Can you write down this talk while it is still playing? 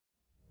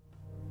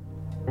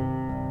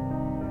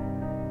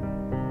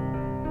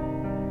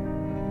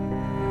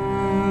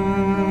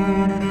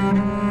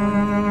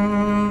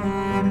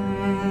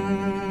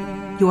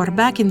are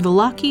back in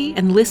Vallaki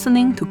and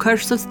listening to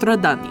Curse of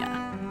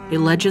Strahdanya, a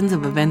Legends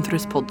of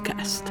Aventress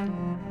podcast.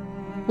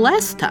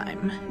 Last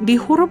time, the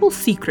horrible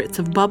secrets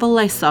of Baba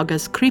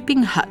Lysaga's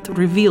creeping hut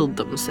revealed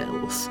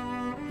themselves,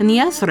 and the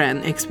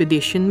Azran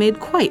expedition made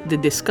quite the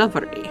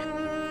discovery.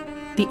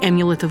 The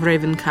Amulet of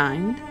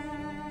Ravenkind,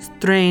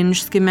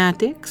 strange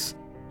schematics,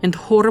 and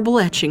horrible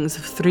etchings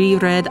of 3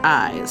 red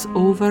eyes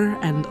over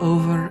and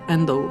over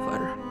and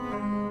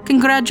over.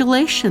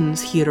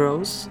 Congratulations,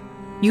 heroes.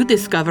 You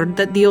discovered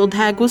that the old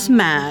hag was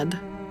mad.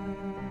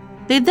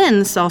 They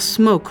then saw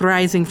smoke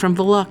rising from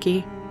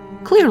Vallaki,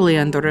 clearly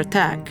under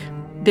attack.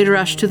 They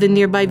rushed to the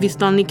nearby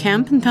Vistani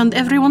camp and found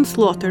everyone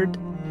slaughtered,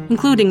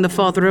 including the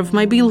father of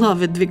my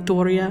beloved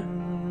Victoria.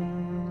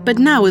 But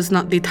now is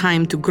not the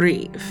time to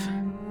grieve.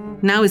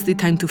 Now is the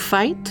time to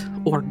fight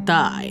or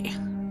die.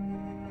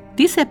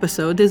 This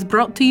episode is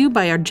brought to you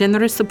by our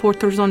generous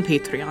supporters on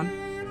Patreon.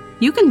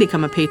 You can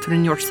become a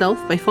patron yourself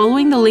by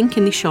following the link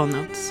in the show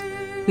notes.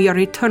 We are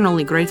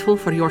eternally grateful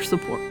for your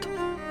support.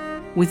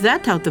 With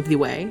that out of the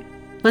way,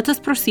 let us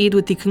proceed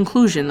with the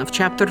conclusion of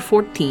Chapter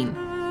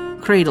 14,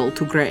 Cradle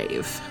to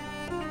Grave.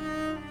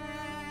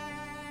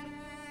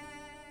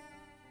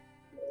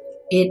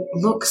 It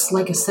looks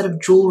like a set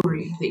of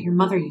jewelry that your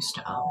mother used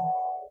to own.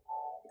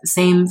 The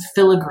same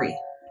filigree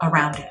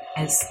around it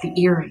as the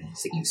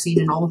earrings that you've seen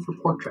in all of her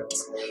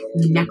portraits,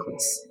 and the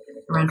necklace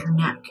around her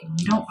neck.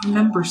 And you don't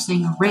remember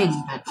seeing a ring,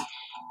 but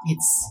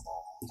it's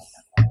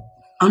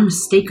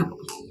unmistakable.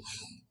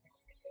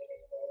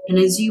 And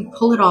as you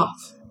pull it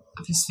off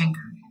of his finger,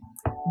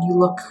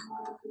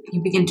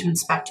 you begin to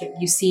inspect it,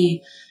 you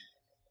see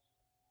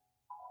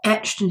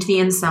etched into the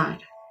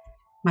inside,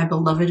 my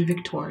beloved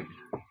Victoria.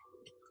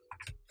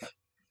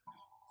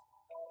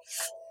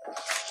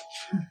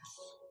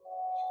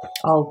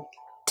 I'll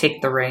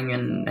take the ring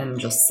and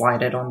just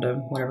slide it onto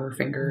whatever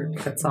finger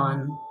it fits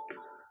on.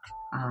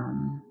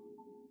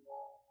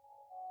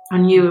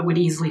 On you, it would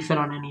easily fit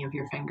on any of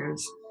your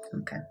fingers.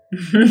 Okay.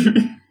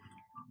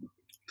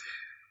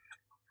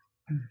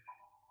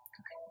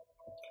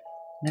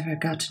 Never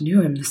got to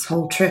know him. This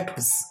whole trip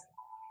was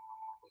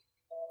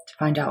to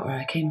find out where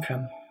I came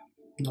from.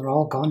 And they're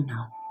all gone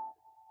now.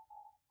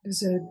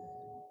 There's a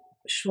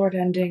short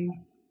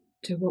ending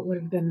to what would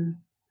have been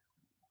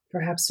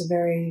perhaps a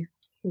very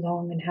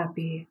long and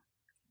happy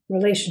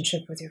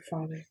relationship with your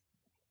father.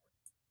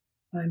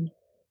 I'm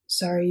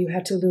sorry you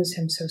had to lose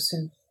him so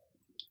soon.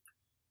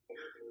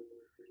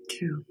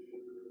 Too.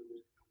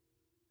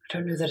 I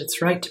don't know that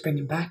it's right to bring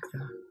him back,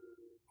 though.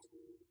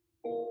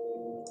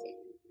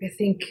 I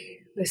think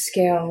the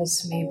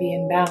scales may be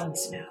in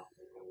balance now,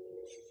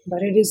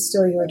 but it is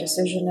still your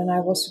decision, and I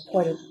will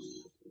support it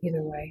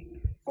either way.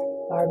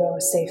 Arbo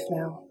is safe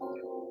now.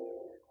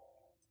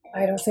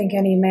 I don't think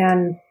any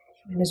man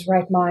in his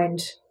right mind,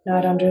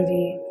 not under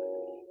the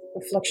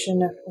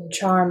affliction and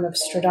charm of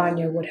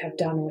Strahdanya, would have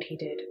done what he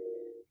did.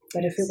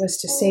 But if it was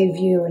to save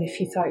you, and if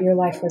he thought your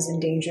life was in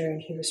danger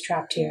and he was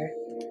trapped here,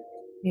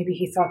 maybe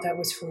he thought that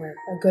was for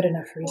a good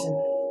enough reason.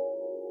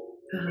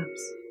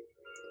 Perhaps.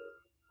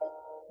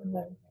 On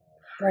the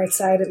bright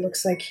side, it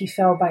looks like he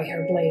fell by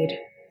her blade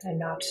and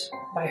not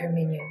by her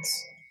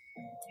minions.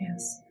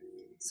 Yes.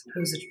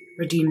 Suppose it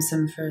redeems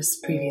him for his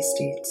previous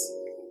deeds.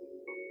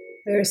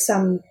 There is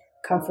some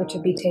comfort to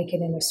be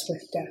taken in a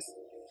swift death.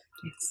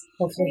 Yes.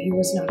 Hopefully he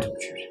was not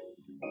tortured.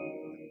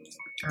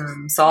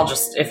 So I'll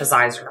just, if his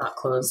eyes are not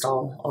closed,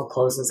 I'll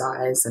close his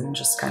eyes and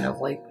just kind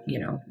of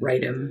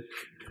write him.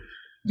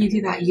 You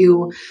do that.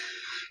 You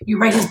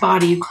right his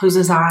body, you close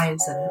his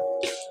eyes, and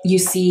you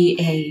see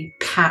a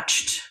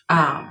patched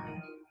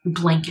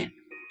blanket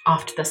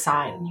off to the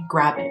side, and you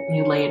grab it and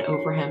you lay it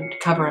over him to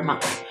cover him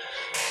up.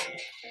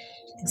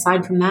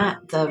 Aside from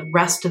that, the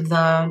rest of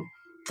the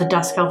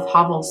Dusk Elf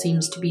hovel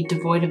seems to be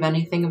devoid of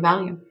anything of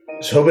value. I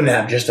was hoping to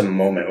have just a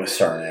moment with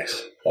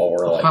Sarnax while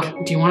we're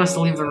like... do you want us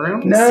to leave the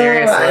room? No,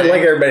 Seriously. I'd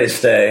like everybody to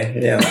stay.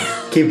 Yeah,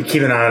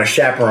 keep an eye on a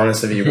chaperone,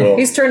 if you will.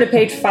 He's turned to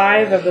page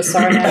 5 of the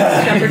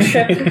Sarnax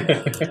shepherdship.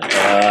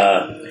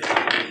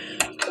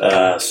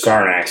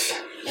 Sarnax.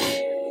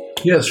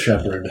 Yes,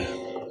 shepherd.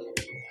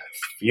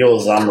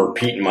 Feels I'm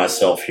repeating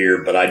myself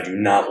here, but I do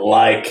not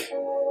like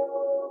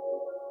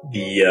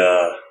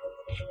the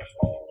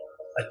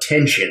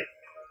attention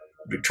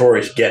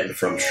Victoria's getting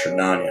from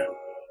Strahdanya.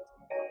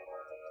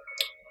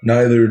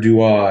 Neither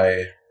do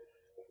I.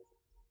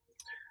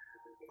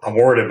 I'm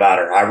worried about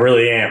her. I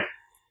really am.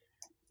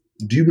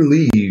 Do you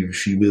believe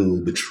she will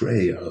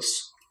betray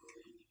us?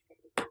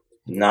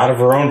 Not of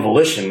her own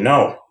volition,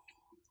 no.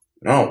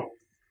 No.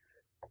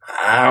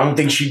 I don't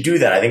think she'd do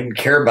that. I think we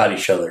care about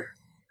each other.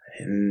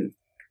 And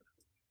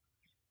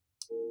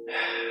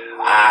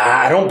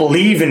I don't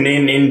believe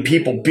in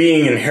people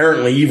being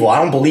inherently evil.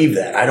 I don't believe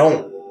that.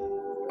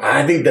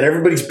 I think that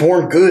everybody's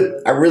born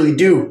good. I really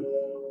do.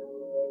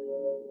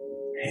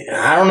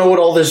 I don't know what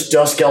all this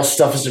Dusk Elf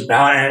stuff is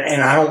about,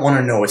 and I don't want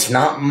to know. It's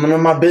not none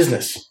of my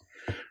business.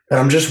 But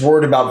I'm just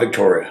worried about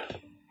Victoria.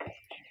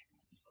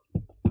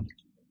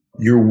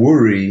 Your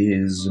worry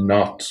is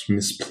not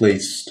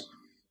misplaced,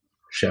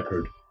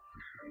 shepherd.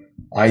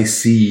 I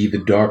see the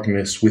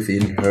darkness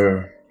within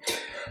her.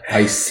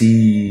 I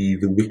see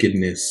the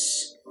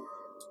wickedness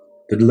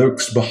that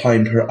lurks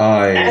behind her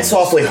eyes. That's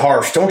awfully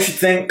harsh, don't you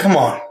think? Come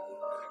on.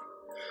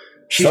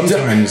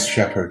 Sometimes,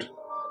 Shepherd,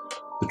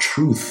 the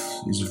truth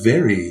is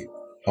very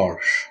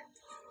harsh.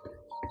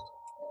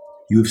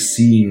 You have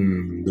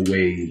seen the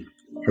way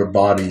her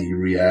body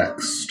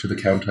reacts to the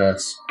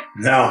Countess.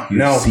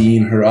 You've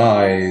seen her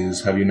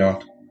eyes, have you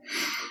not?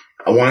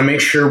 I want to make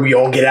sure we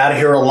all get out of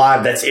here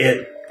alive. That's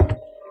it.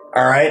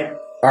 All right,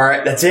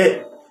 that's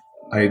it.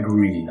 I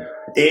agree.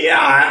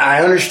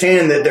 I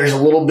understand that there's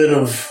a little bit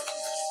of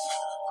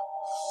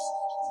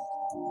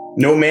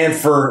no man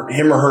for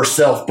him or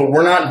herself, but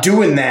we're not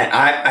doing that.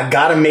 I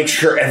got to make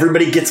sure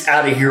everybody gets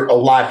out of here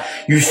alive.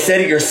 You said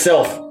it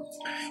yourself.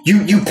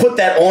 You put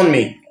that on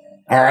me,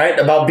 all right,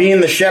 about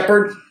being the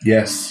shepherd?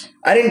 Yes.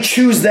 I didn't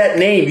choose that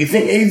name. You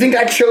think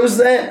I chose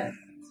that?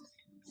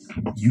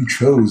 You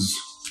chose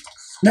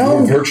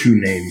your virtue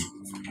name.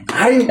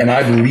 And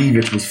I believe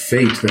it was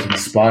fate that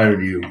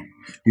inspired you.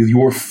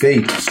 Your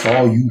fate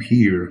saw you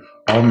here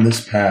on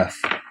this path.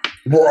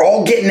 We're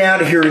all getting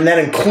out of here, and that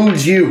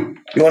includes you.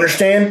 You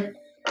understand?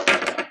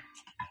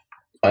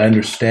 I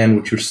understand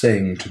what you're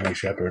saying to me,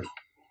 Shepherd.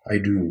 I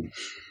do.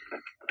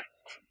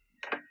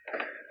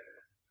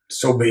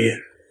 So be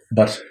it.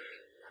 But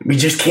we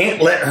just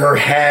can't let her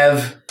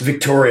have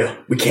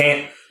Victoria. We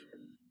can't.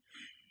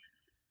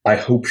 I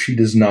hope she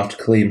does not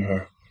claim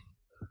her.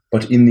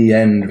 But in the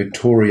end,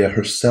 Victoria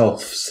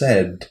herself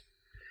said,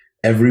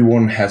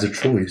 everyone has a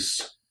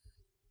choice.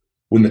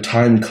 When the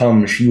time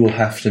comes, she will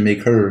have to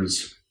make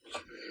hers.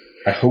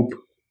 I hope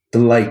the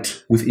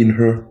light within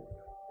her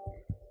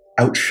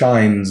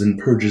outshines and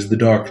purges the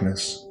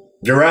darkness.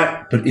 You're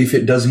right. But if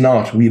it does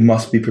not, we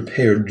must be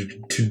prepared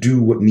to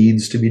do what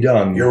needs to be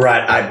done. You're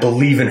right. I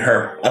believe in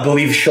her. I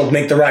believe she'll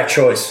make the right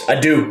choice. I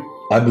do.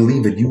 I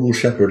believe that you will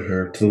shepherd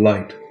her to the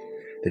light,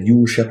 that you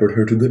will shepherd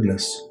her to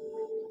goodness.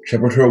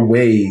 Shepherd her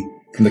away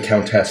from the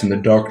Countess and the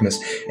darkness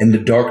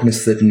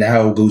that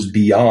now goes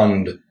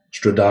beyond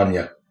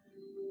Strahdanya,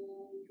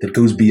 that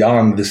goes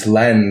beyond this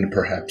land,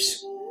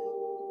 perhaps.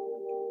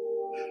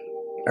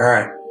 All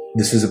right.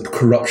 This is a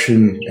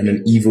corruption and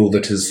an evil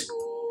that is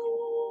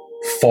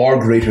far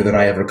greater than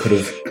I ever could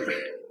have.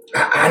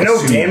 I know,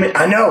 assumed. Damn it.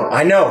 I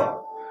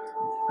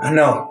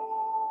know.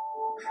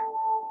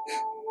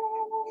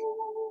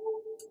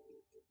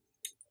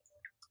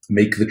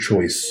 Make the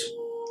choice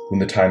when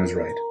the time is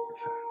right.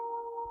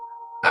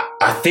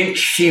 I think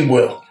she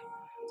will.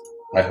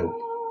 I hope.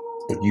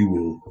 But you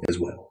will as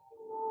well.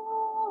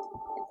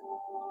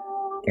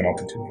 And I'll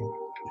continue.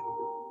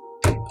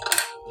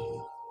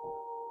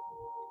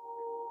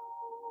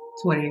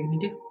 So what are you going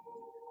to do?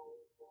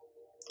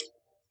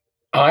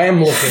 I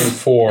am looking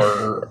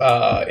for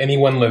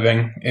anyone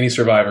living, any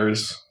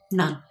survivors.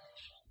 None.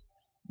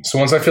 So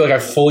once I feel like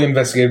I've fully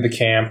investigated the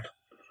camp,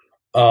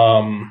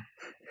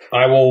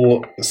 I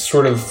will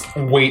sort of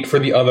wait for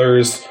the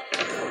others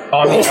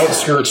on the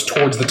outskirts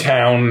towards the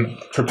town,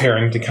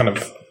 preparing to kind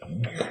of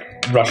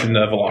rush into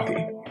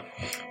Vallaki.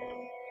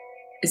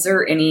 Is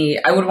there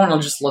any... I would want to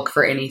just look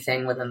for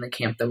anything within the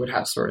camp that would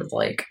have sort of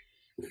like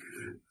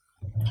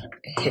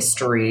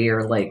history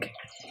or like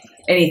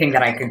anything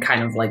that I could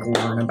kind of like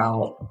learn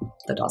about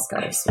the Dusk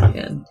Elves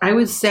again. I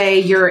would say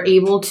you're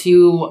able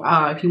to,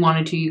 if you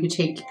wanted to, you could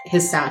take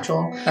his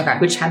satchel,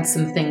 which had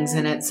some things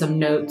in it, some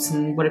notes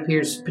and what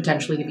appears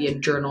potentially to be a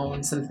journal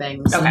and some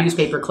things, some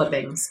newspaper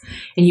clippings,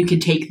 and you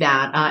could take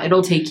that.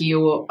 It'll take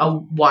you a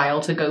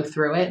while to go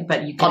through it,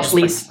 but you can at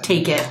least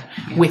take it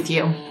with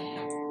you.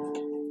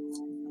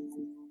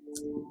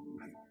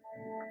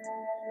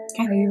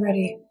 Okay. Are you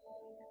ready?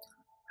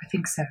 I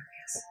think so,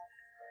 yes.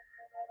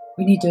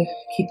 We need to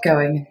keep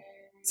going and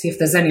see if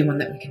there's anyone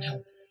that we can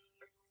help.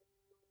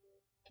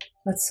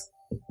 Let's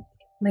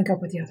link up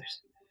with the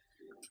others.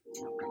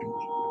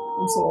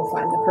 And so we'll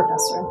find the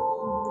professor.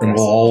 And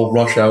we'll all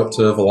rush out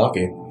to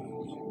Vallaki.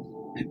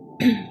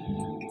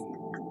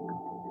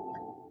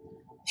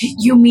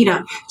 You meet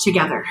up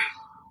together.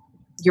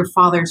 Your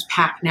father's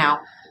pack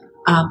now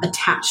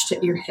attached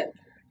at your hip.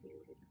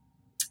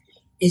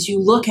 As you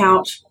look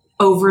out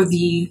over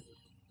the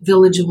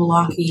village of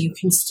Vallaki, you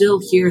can still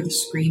hear the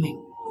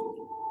screaming.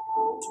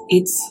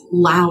 It's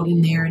loud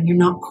in there, and you're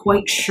not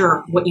quite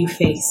sure what you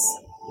face.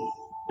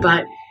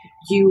 But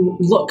you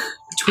look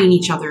between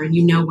each other, and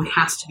you know what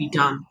has to be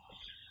done.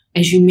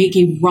 As you make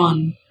a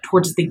run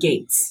towards the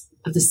gates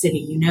of the city,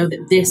 you know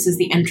that this is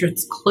the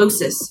entrance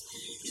closest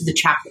to the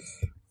chapel.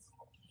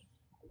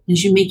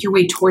 As you make your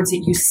way towards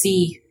it, you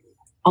see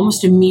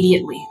almost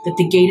immediately that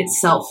the gate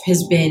itself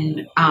has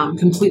been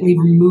completely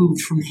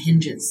removed from the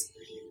hinges.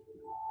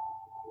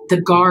 The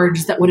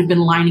guards that would have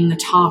been lining the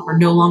top are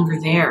no longer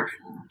there.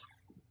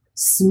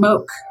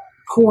 Smoke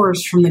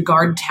pours from the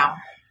guard tower.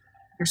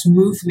 There's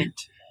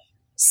movement,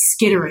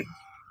 skittering.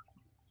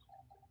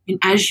 And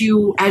as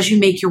you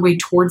make your way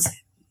towards it,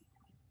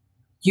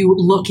 you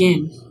look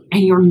in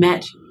and you're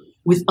met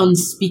with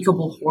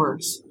unspeakable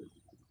horrors.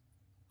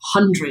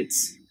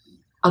 Hundreds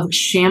of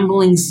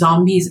shambling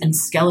zombies and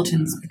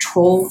skeletons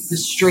patrol the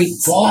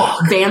streets.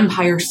 Fuck.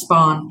 Vampire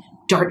spawn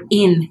dart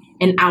in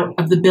and out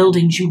of the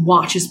buildings. You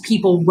watch as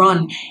people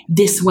run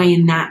this way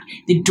and that.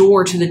 The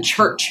door to the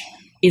church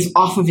is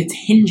off of its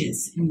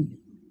hinges.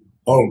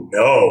 Oh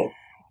no.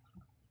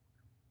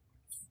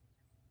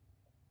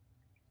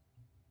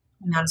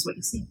 And that is what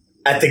you see.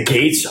 At the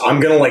gates, I'm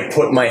gonna like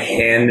put my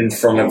hand in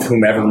front of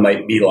whomever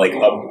might be like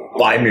up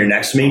by me or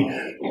next to me.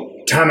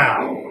 Time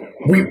out.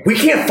 We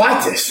can't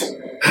fight this.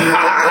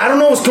 I don't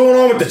know what's going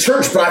on with the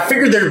church, but I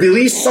figured there'd be at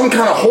least some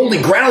kind of holy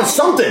ground,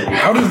 something.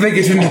 How did they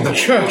get into the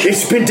church?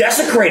 It's been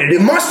desecrated. It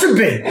must have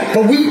been.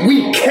 But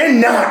we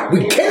cannot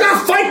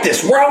fight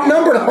this. We're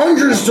outnumbered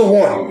hundreds to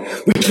one.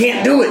 We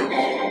can't do it.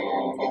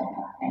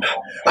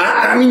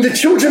 I mean, the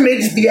children made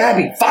it to the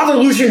Abbey. Father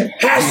Lucian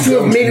has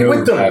to have made it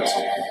with them.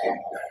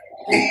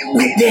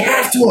 They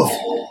have to have.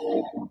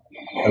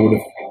 I would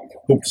have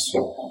hoped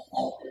so.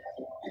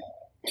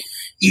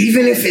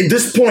 Even if at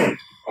this point...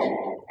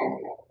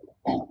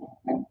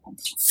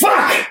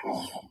 Fuck!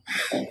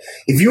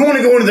 If you want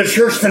to go into the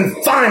church, then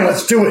fine,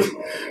 let's do it.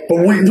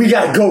 But we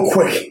gotta go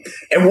quick.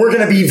 And we're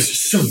gonna be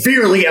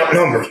severely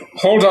outnumbered.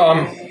 Hold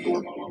on.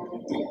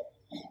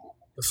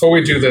 Before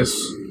we do this,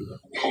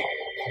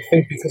 I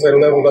think because I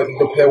leveled, I can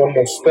prepare one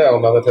more spell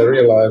now that I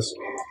realize.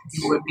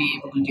 You would be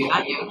able to do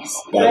that,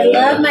 yes. I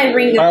love my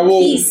ring I of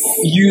will peace.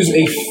 use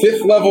a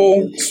 5th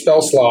level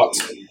spell slot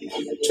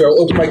to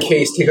open my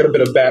case, take out a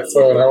bit of bat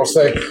throw, and I will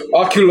say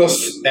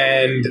Oculus,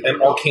 and an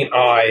arcane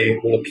eye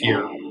will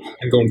appear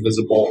and go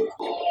invisible.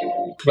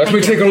 Let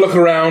me take a look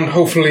around,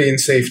 hopefully in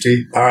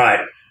safety. All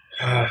right.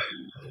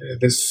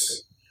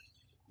 This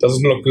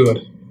doesn't look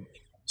good.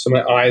 So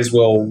my eyes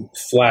will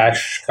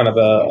flash kind of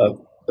a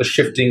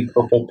shifting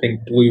purple,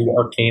 pink, blue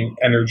arcane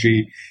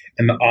energy,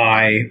 and the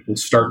eye will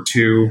start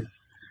to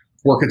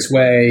work its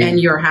way.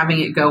 And you're having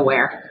it go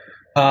where?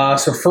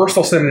 So first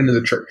I'll send it into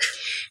the church.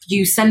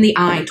 You send the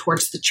eye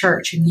towards the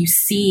church, and you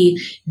see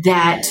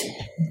that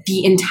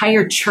the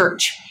entire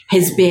church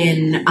has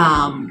been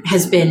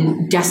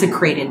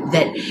desecrated.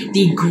 That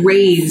the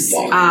graves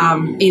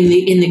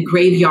in the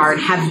graveyard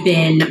have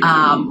been.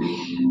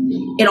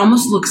 It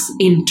almost looks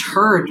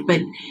interred,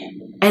 but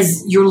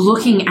as you're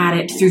looking at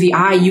it through the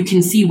eye, you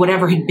can see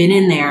whatever had been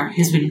in there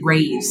has been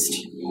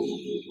raised.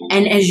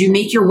 And as you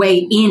make your way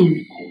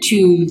in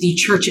to the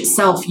church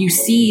itself, you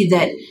see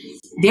that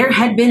there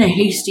had been a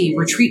hasty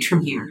retreat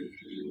from here.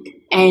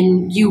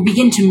 And you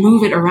begin to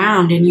move it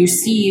around, and you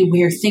see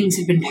where things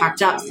had been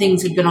packed up,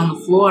 things had been on the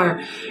floor.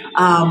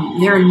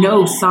 There are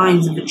no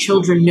signs of the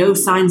children, no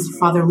signs of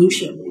Father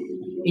Lucian.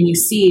 And you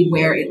see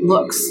where it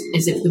looks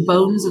as if the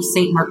bones of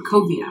St.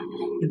 Markovia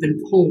have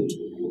been pulled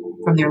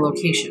from their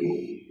location.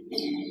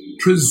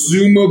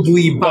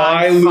 Presumably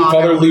by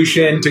Father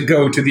Lucian to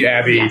go to the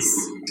Abbey. Yes.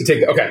 To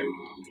take okay.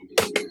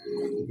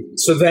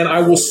 So then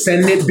I will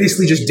send it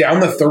basically just down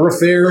the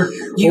thoroughfare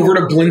over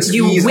to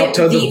Blinsky's up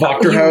to the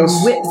Wachter house.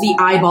 You whip the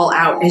eyeball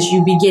out as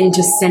you begin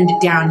to send it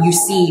down. You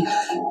see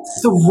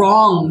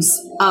throngs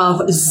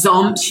of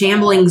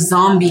shambling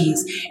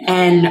zombies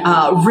and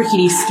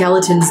rickety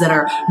skeletons that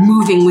are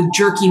moving with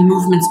jerky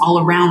movements all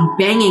around,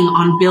 banging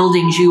on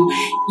buildings.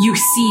 You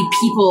see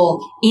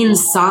people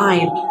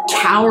inside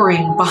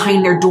cowering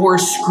behind their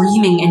doors,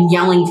 screaming and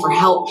yelling for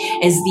help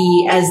as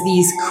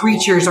these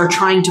creatures are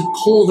trying to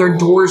pull their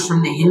doors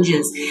from the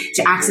hinges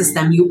to access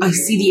them. I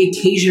see the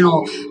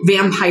occasional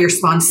vampire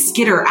spawn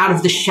skitter out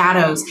of the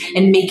shadows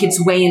and make its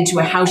way into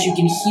a house. You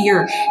can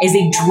hear as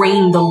they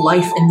drain the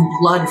life and the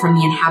blood from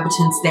the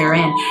inhabitants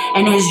therein.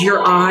 And as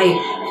your eye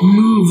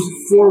moves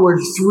forward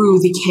through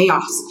the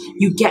chaos,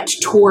 you get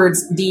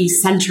towards the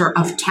center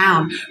of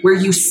town where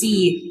you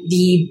see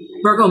the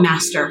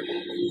burgomaster,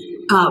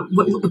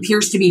 what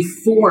appears to be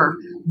 4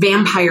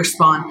 vampire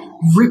spawn,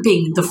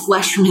 ripping the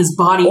flesh from his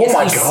body as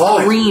he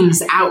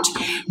screams out.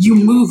 You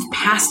move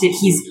past it.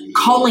 He's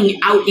calling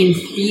out in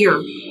fear,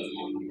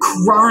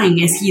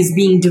 crying as he is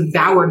being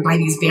devoured by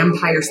these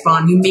vampire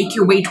spawn. You make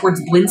your way towards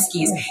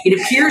Blinsky's. It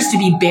appears to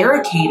be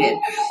barricaded.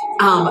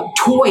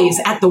 Toys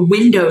at the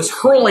windows,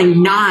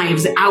 hurling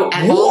knives out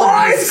at all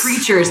of these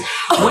creatures.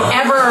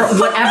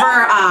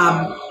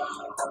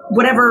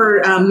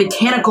 Whatever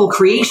mechanical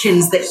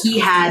creations that he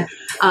had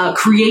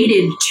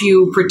created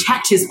to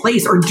protect his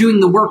place are doing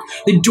the work.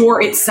 The door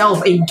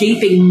itself, a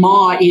gaping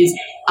maw, is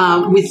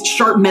with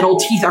sharp metal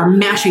teeth, are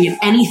mashing at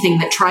anything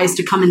that tries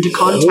to come into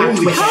contact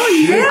with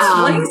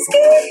it.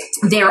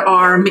 There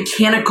are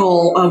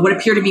mechanical, what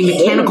appear to be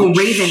mechanical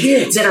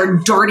ravens that are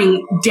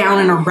darting down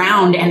and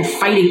around and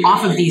fighting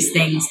off of these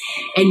things.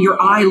 And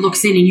your eye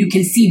looks in and you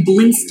can see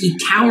Blinsky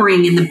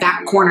cowering in the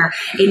back corner,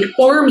 an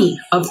army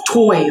of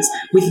toys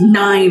with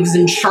knives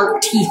and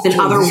sharp teeth and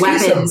other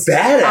weapons.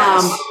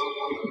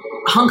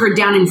 Hunkered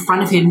down in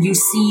front of him. You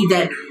see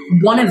that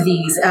one of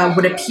these,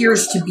 what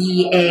appears to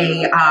be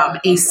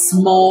a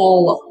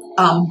small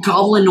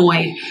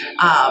goblinoid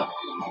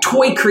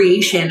toy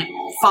creation,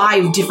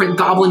 5 different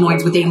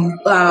goblinoids with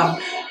a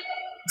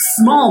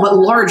small but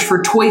large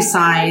for toy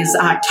size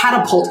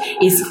catapult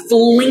is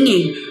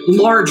flinging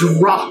large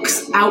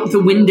rocks out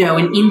the window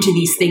and into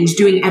these things,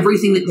 doing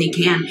everything that they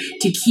can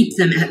to keep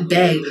them at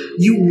bay.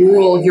 You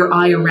roll your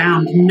eye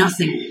around,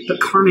 nothing but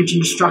carnage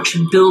and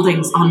destruction,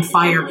 buildings on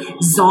fire,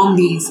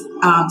 zombies,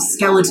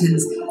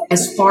 skeletons,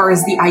 as far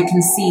as the eye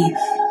can see,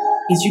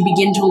 as you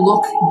begin to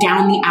look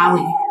down the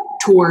alley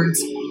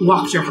towards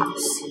Wachter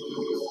House,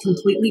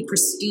 completely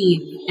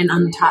pristine and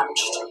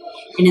untouched.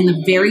 And in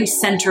the very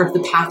center of the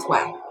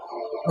pathway,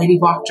 Lady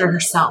Wachter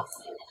herself,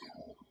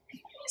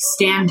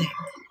 standing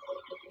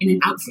in an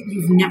outfit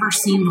you've never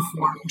seen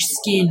before, her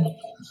skin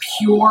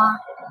pure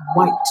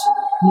white.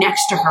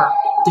 Next to her,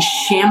 the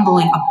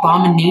shambling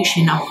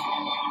abomination of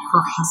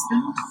her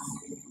husband,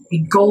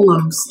 a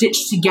golem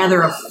stitched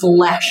together of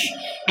flesh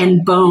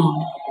and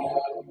bone.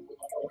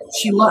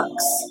 She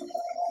looks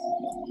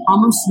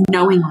almost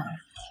knowingly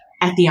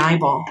at the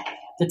eyeball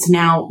that's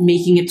now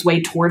making its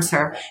way towards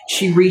her.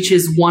 She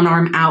reaches one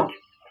arm out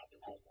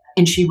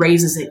and she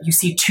raises it. You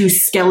see two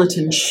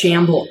skeletons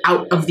shamble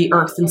out of the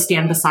earth and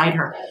stand beside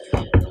her.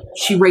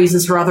 She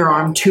raises her other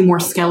arm, two more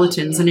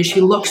skeletons, and as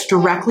she looks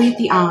directly at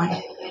the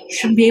eye, you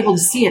shouldn't be able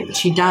to see it, but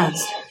she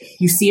does.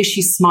 You see as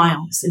she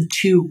smiles and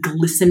two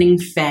glistening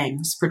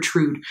fangs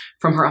protrude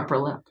from her upper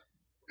lip.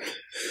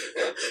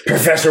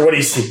 Professor, what do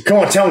you see? Come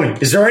on, tell me.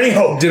 Is there any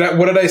hope?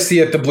 What did I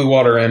see at the Blue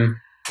Water Inn?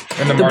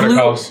 In the Martyr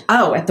House.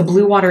 Oh, at the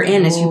Blue Water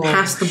Inn. As you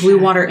passed the Blue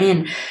Water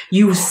Inn,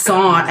 you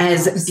saw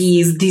as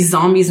these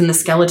zombies and the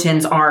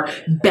skeletons are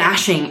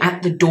bashing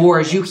at the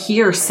doors. You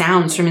hear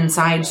sounds from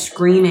inside,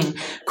 screaming,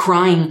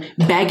 crying,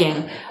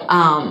 begging.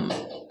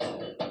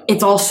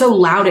 It's all so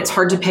loud it's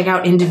hard to pick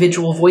out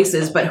individual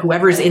voices, but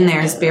whoever's in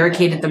there has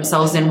barricaded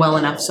themselves in well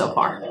enough so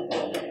far.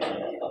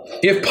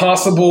 If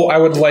possible, I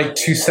would like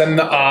to send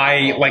the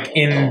eye,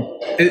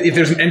 if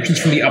there's an entrance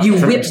from the You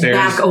whip upstairs.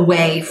 back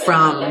away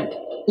from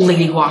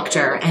Lady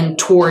Wachter and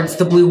towards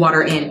the Blue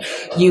Water Inn.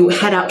 You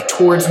head up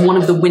towards one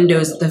of the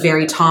windows at the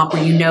very top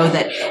where you know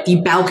that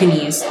the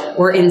balconies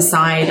were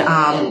inside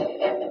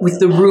with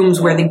the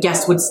rooms where the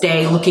guests would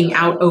stay, looking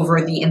out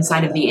over the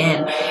inside of the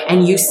inn.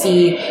 And you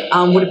see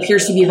what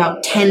appears to be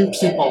about 10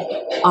 people,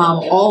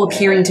 all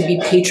appearing to be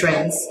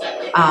patrons,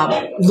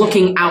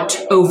 looking out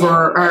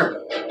over, or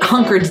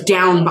hunkered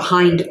down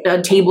behind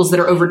tables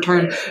that are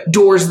overturned,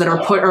 doors that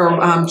are put,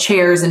 or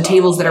chairs and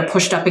tables that are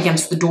pushed up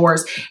against the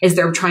doors as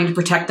they're trying to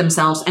protect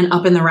themselves. And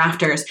up in the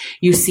rafters,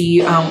 you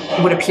see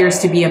what appears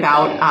to be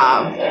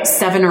about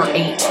 7 or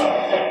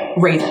 8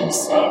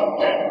 ravens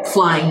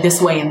flying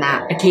this way and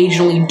that,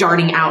 occasionally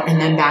darting out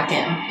and then back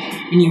in.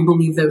 And you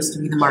believe those to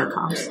be the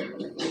Markovs.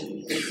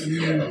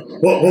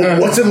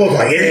 What's it look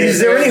like?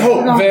 Is there any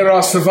hope? There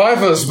are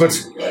survivors, but...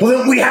 Well,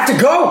 then we have to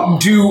go!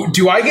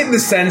 Do I get the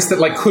sense that,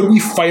 could we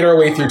fight our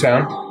way through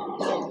town?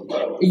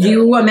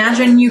 You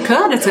imagine you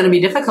could. It's going to be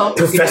difficult.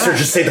 Professor,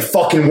 just say the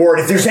fucking word.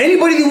 If there's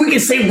anybody that we can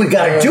save, we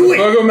gotta do it.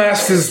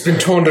 Burgomaster's been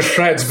torn to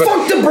shreds, but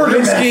fuck the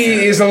Burgomaster.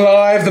 Blinsky is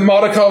alive. The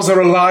Markovs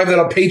are alive. There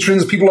are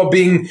patrons. People are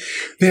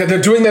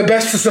they're doing their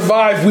best to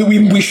survive.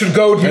 We should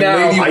go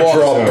now. I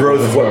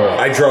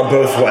draw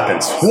both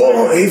weapons.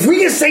 Whoa, if we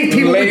can save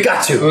people, we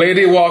got to.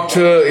 Lady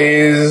Wachter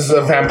is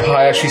a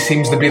vampire. She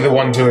seems to be the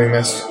one doing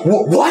this.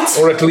 What?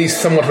 Or at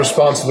least somewhat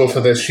responsible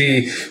for this.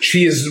 She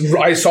is.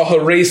 I saw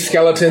her raise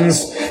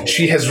skeletons.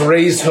 She has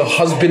raised her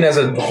husband as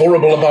a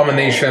horrible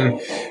abomination,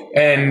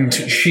 and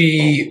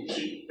she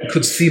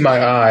could see my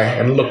eye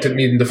and looked at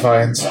me in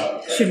defiance.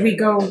 Should we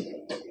go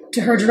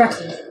to her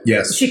directly?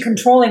 Yes. Is she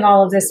controlling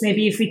all of this?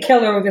 Maybe if we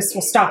kill her, this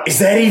will stop. Is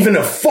that even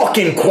a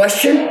fucking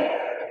question?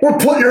 We're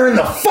putting her in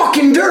the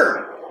fucking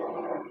dirt.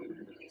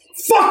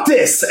 Fuck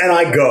this! And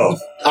I go.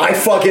 I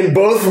fucking,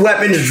 both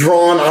weapons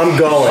drawn, I'm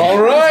going. All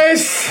right.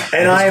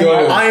 And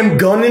I am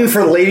gunning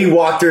for Lady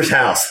Wachter's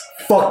house.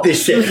 Fuck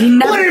this shit.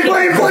 Blame.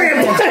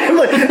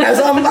 As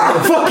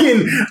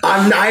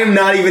I am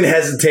not even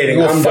hesitating.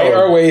 We'll fight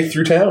our way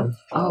through town.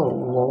 Oh,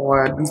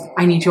 Lord.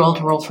 I need you all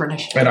to roll for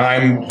initiative.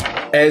 And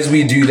as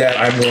we do that,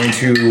 I'm going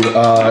to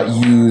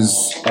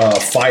use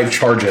 5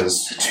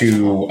 charges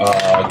to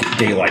get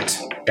daylight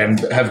and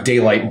have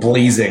daylight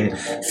blazing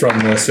from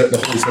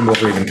the holy symbol of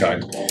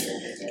Ravenkind.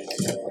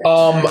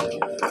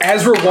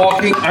 As we're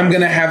walking, I'm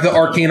going to have the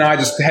arcane eye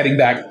just heading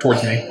back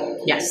towards me.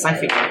 Yes, I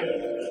figured.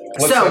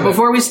 So,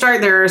 before we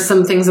start, there are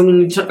some things that we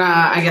need to,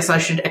 I guess I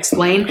should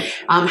explain.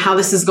 How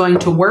this is going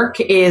to work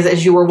is,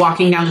 as you were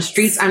walking down the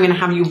streets, I'm going to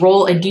have you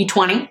roll a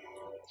d20.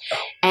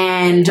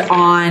 And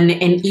on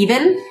an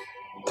even,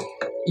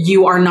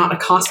 you are not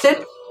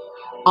accosted.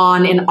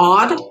 On an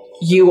odd,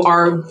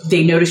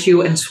 they notice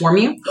you and swarm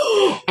you.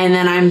 And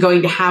then I'm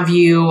going to have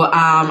you, roll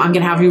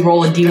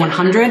a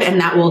d100, and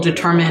that will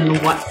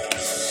determine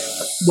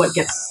what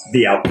gets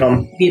the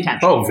outcome. The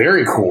attention. Oh,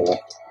 very cool.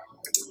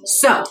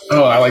 So.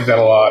 Oh, I like that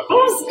a lot.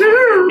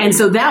 And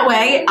so that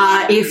way,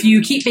 if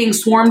you keep being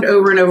swarmed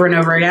over and over and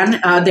over again,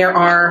 there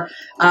are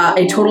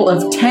a total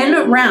of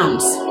 10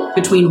 rounds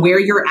between where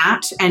you're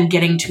at and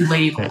getting to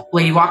Lady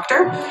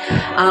Wachter.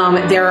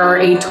 There are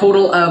a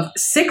total of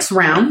 6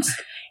 rounds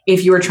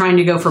if you are trying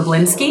to go for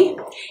Blinsky.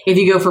 If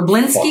you go for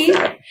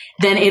Blinsky,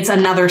 then it's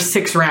another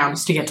 6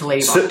 rounds to get to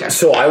Lady Bogder.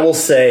 So I will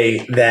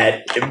say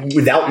that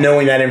without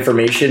knowing that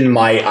information,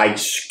 I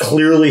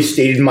clearly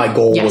stated my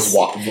goal was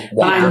Wander.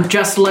 I'm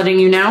just letting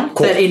you know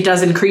that it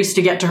does increase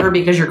to get to her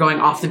because you're going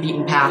off the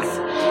beaten path.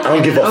 I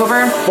don't give a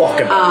fuck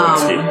about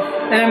Winston.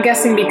 And I'm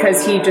guessing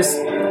because he just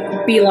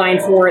beeline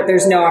for it,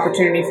 there's no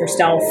opportunity for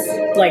stealth,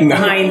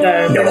 behind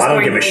the... No, I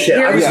don't give a shit.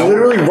 I was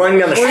literally running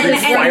down the street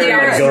firing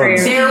my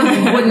guns.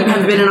 There wouldn't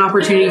have been an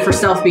opportunity for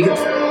stealth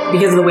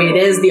because of the way it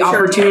is. The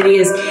opportunity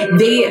is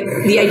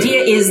the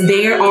idea is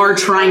they are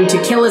trying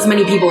to kill as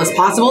many people as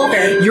possible.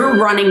 Okay. You're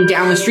running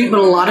down the street, but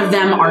a lot of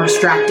them are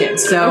distracted.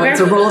 So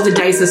it's a roll of the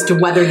dice as to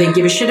whether they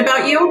give a shit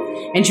about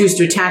you and choose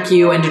to attack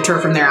you and deter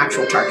from their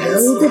actual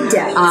targets. Roll the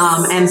dice.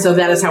 And so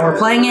that is how we're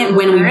playing it.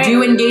 When we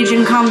do engage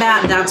in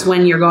combat, that's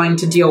when you're going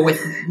to deal with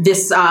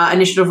this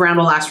initiative round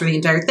will last for the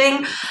entire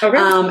thing. Okay.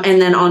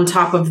 And then on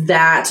top of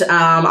that,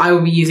 I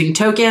will be using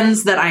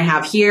tokens that I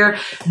have here.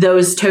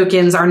 Those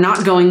tokens are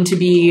not going to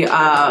be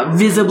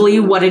visibly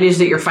what it is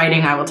that you're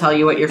fighting. I will tell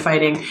you what you're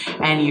fighting,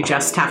 and you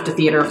just have to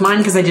theater of mind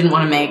because I didn't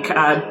want to make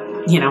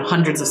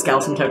hundreds of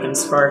skeleton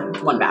tokens for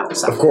one battle.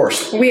 So. Of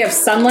course. We have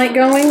sunlight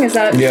going, is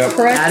that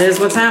correct? That is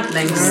what's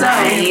happening. So,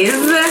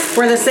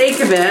 for the sake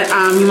of it,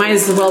 you might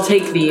as well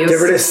take these. Get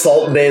rid of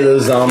Salt Bay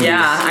those zombies.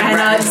 Yeah, and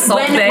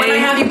when I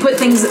have you put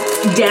things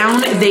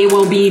down, they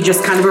will be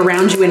just kind of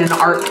around you in an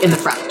arc in the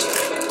front.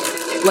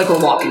 Like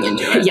we're walking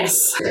into it.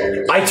 Yes.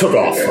 I took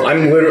off.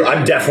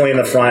 I'm definitely in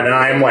the front, and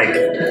I'm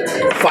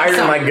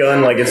firing my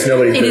gun like it's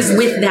nobody's business. It is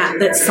with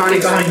that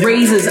Sonic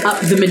raises up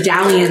the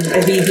medallion,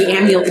 the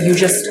amulet you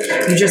just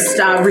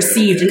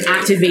received, and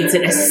activates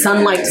it as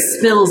sunlight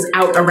spills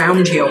out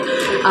around you.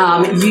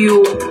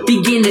 You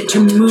begin to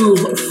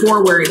move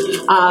forward.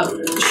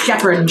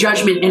 Shepherd,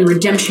 Judgment, and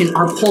Redemption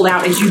are pulled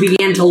out as you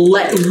begin to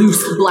let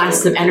loose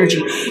blasts of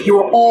energy. You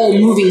are all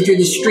moving through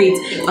the streets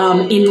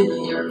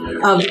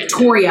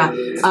Victoria,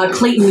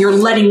 Clayton, you're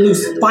letting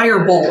loose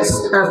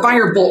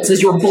firebolts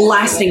as you're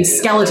blasting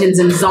skeletons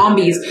and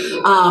zombies,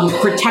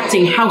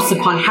 protecting house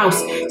upon house.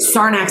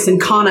 Sarnax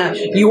and Kana,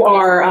 you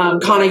are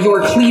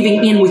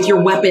cleaving in with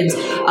your weapons.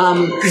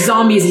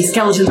 Zombies and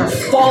skeletons are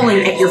falling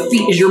at your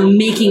feet as you're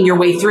making your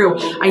way through.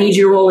 I need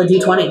you to roll a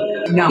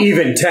d20. No.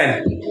 Even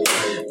 10.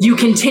 You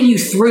continue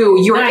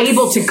through. You're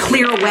able to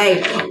clear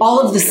away all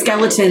of the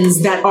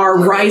skeletons that are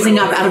rising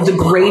up out of the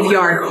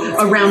graveyard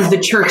around the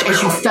church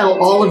as you fell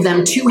all of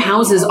them. 2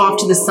 houses off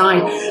to the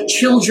side.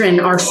 Children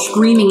are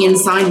screaming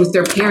inside with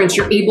their parents.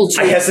 You're able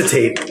to... I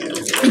hesitate.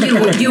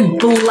 You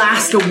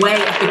blast away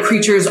at the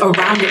creatures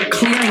around it,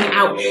 clearing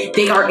out.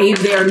 They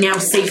are now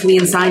safely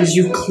inside as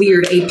you've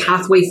cleared a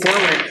pathway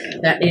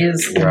forward. That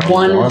is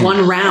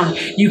one round.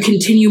 You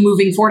continue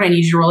moving forward. I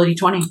need you to roll a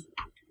d20.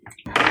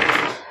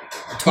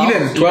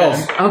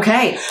 12.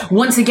 Okay.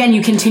 Once again,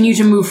 you continue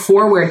to move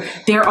forward.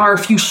 There are a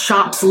few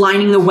shops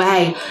lining the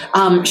way.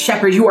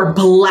 Shepherd, you are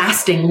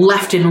blasting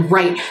left and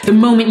right. The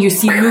moment you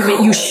see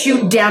movement, you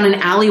shoot down an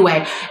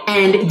alleyway,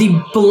 and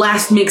the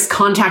blast makes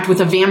contact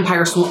with a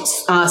vampire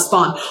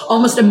spawn.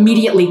 Almost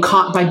immediately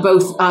caught by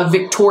both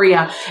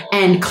Victoria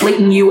and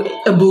Clayton, you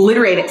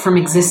obliterate it from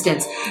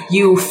existence.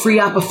 You free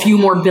up a few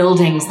more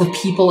buildings. The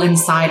people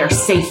inside are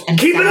safe and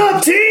keep it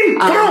up, team!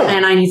 Come on!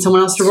 And I need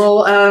someone else to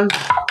roll...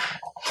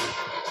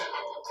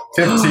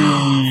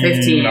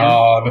 15.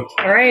 All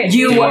right.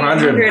 You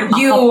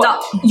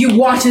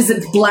watch as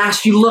it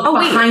blasts. You look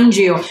behind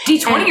you.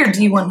 D20 or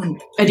D100?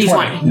 A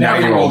D20. Now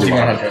you roll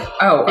D100.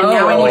 And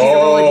now I need you to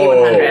roll a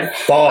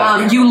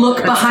D100. You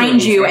look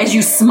behind you as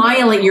you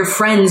smile at your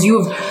friends.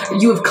 You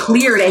have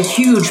cleared a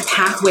huge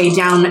pathway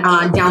down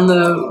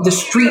the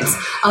streets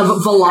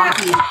of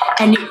Valaki,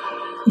 and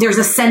there's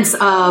a sense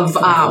of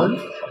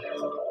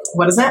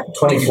what is that?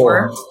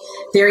 24.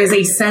 There is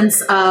a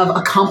sense of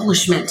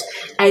accomplishment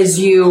as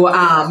you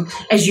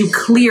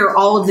clear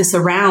all of this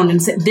around,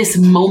 and this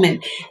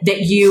moment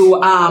that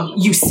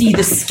you see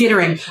the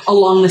skittering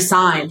along the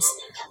sides,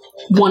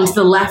 one to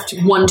the left,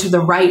 one to the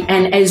right,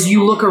 and as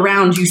you look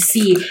around, you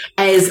see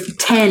as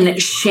 10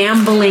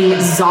 shambling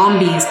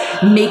zombies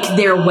make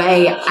their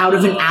way out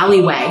of an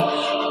alleyway,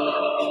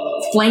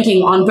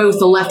 flanking on both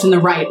the left and the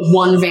right,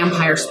 one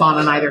vampire spawn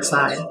on either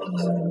side.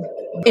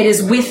 It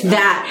is with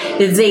that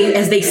as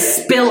they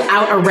spill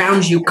out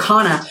around you.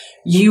 Kana,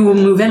 you will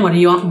move in. What do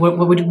you want?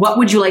 What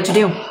would you like to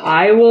do?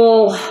 I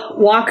will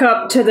walk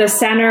up to the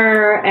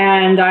center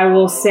and I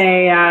will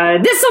say,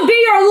 "This will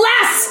be your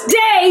last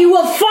day. You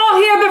will fall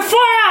here before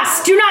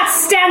us. Do not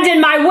stand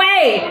in my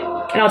way."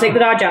 And I'll take the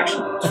dodge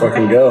action. Let's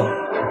fucking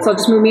go. So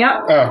just move me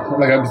up. Oh,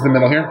 like up to the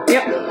middle here.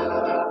 Yep.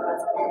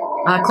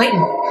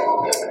 Clayton.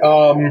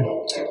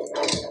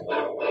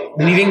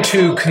 Needing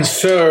to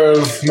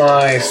conserve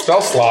my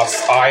spell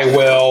slots, I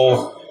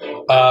will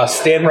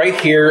stand right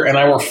here, and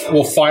I will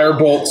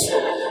firebolt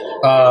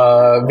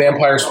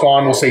vampire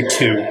spawn. We'll say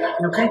 2.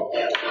 Okay.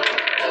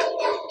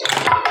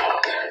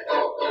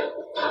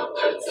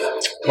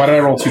 Why did I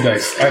roll 2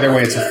 dice? Either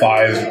way, it's a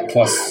 5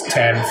 plus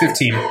 10,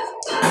 15.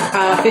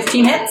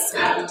 15 hits.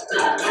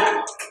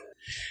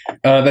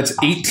 That's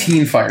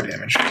 18 fire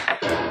damage.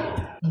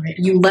 All right,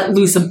 you let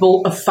loose a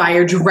bolt of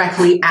fire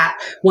directly at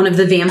one of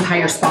the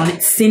vampire spawn.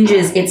 It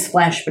singes its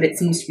flesh, but it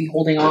seems to be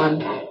holding on.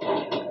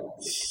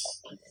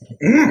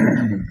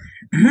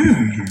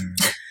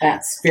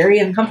 That's very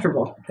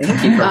uncomfortable.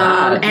 Thank you for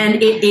that. And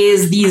it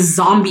is these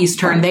zombies'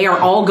 turn. They are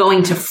all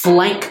going to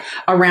flank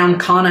around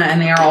Kana,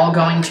 and they are all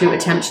going to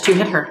attempt to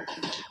hit her.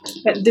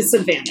 At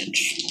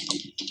disadvantage.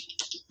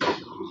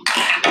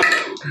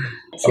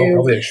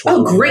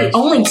 Oh, great.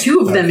 Only 2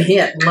 of them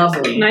hit.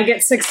 Lovely. And I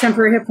get 6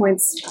 temporary hit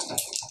points.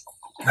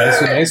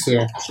 Nice.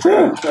 For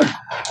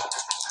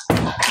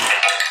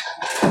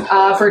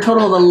a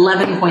total of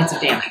 11 points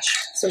of damage.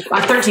 So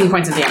 13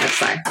 points of damage,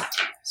 sorry.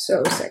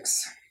 So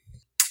 6.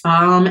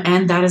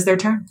 And that is their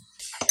turn.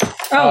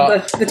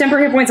 Oh, the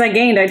temporary hit points I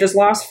gained, I just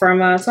lost from,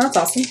 so that's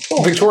awesome.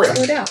 Cool. Victoria.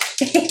 Slow down.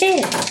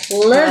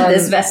 Love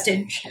this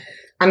vestige.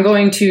 I'm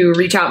going to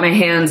reach out my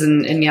hands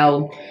and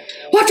yell,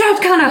 "Watch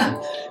out,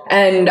 Kana!"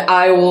 And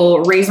I will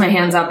raise my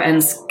hands up,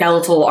 and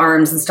skeletal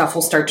arms and stuff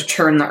will start to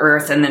churn the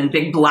earth, and then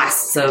big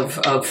blasts of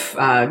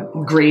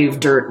grave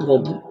dirt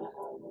will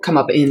come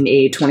up in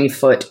a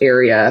 20-foot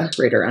area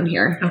right around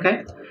here.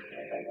 Okay.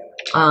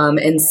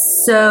 And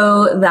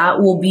so that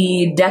will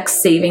be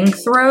Dex saving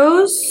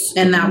throws.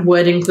 And that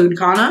would include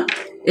Kana?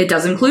 It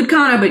does include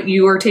Kana, but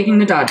you are taking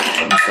the dodge,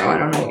 so I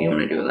don't know what you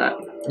want to do with that.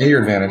 Yeah, you're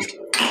advantaged.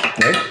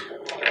 Right?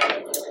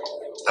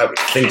 I would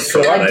think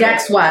so.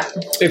 Dex what?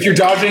 If you're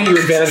dodging, you're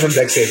advantage on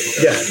Dex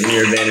saving. Yeah,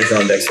 you're advantage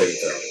on Dex saving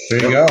throw.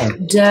 There you go.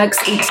 Dex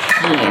 18.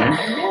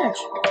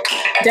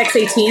 Dex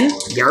 18?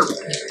 Yarp.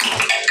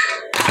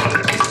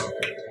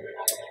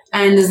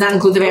 And does that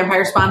include the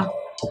vampire spawn?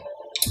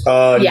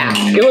 Yeah,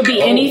 it would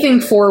be anything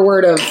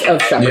forward of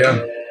Shepherd.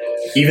 Yeah.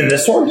 Even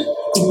this one?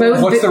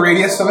 What's the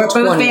radius of it?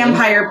 Both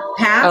vampire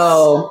pass?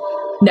 Oh.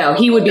 No,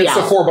 he would be It's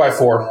out. a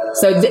 4x4.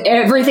 So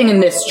everything in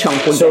this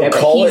chunk would So get it.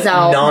 call He's it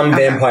out.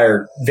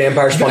 non-vampire.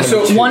 Vampire spawn. So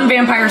number 2. One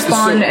vampire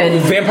spawn and...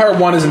 Vampire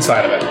 1 is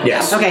inside of it.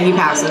 Yes. Okay, he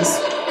passes.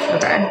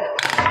 Okay.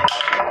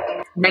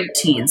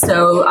 19.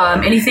 So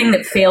anything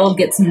that failed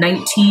gets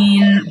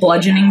 19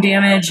 bludgeoning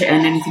damage,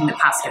 and anything that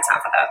passed gets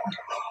half of that.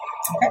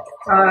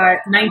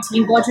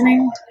 19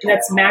 bludgeoning.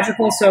 That's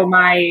magical, so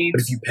my... But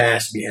if you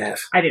pass, be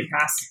half. I didn't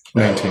pass.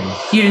 19.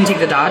 You didn't take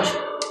the dodge?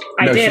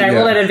 I No, did. she- I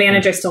rolled yeah. at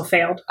advantage. I still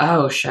failed.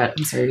 Oh, shit.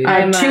 I'm sorry,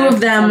 dude. 2 of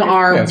them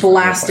are Yeah, it's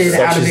blasted Such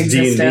out of as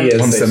D&D, existence. as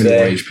 170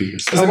 they say. HP.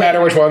 Doesn't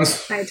matter which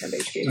ones. I had 10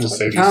 HP. Just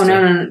save Oh, these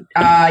no.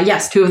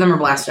 Yes, 2 of them are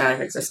blasted out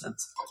of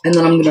existence. And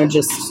then I'm going to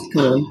just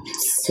kind of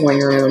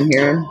swing around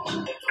here.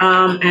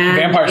 And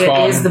Vampire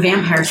spawn. it is the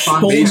vampire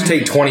spawn. They each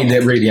take 20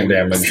 radiant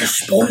damage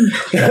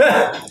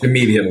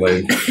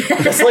immediately.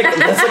 That's like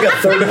a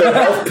third of their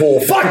health pool.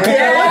 Fuck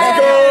yeah, let's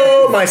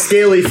go, my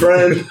scaly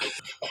friend.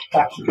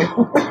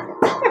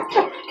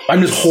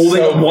 I'm just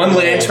holding one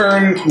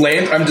lantern.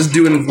 I'm just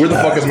doing. Where the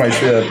fuck is my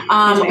ship?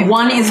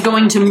 One is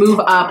going to move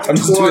up I'm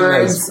just doing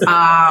towards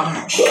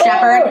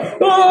Shepherd,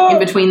 in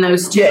between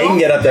those 2. Yeah, you can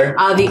get up there.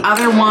 The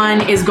other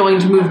one is going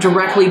to move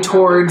directly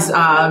towards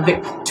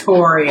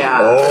Victoria.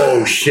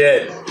 Oh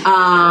shit.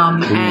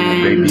 And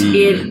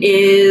baby. it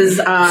is...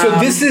 So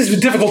this is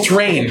difficult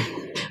terrain.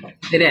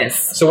 It is.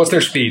 So what's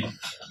their speed?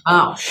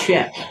 Oh,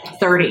 shit.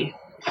 30.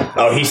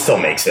 Oh, he still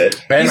makes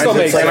it. Man, He still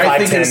makes and it. I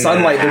think 5, in 10,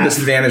 sunlight they're half.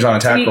 disadvantaged on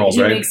attack rolls,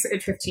 He right? makes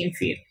it 15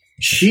 feet.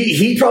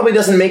 He probably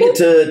doesn't make it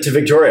to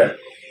Victoria.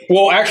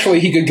 Well, actually,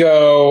 he could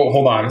go...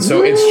 Hold on.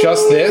 So it's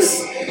just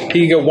this.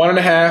 He could go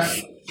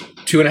 1.5,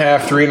 2.5,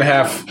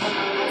 3.5,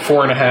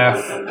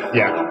 4.5.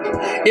 Yeah.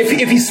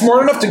 If he's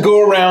smart enough to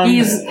go around...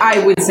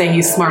 I would say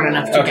he's smart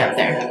enough to Okay. get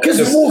there.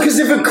 Because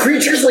if a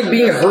creature's like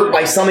being hurt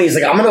by something, he's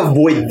like, I'm gonna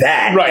avoid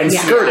that Right, and yeah.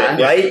 skirt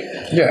it, right?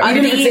 Yeah.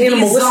 Even if it's The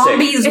animalistic.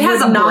 zombies It has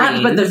would a not,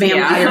 brain. but the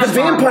vampires The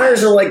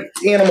vampires are like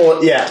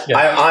animal. Yeah, Yeah.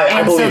 I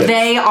And believe so it.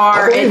 they I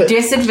are believe at it.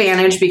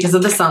 disadvantage because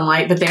of the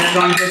sunlight, but they're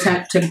going to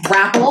attempt to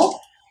grapple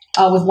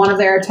with one of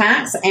their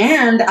attacks,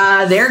 and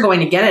they're going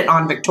to get it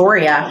on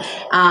Victoria.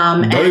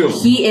 And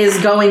he is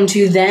going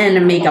to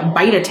then make a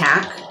bite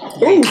attack.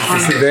 on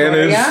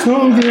Disadvantage.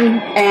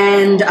 Victoria.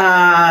 And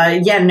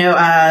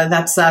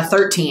that's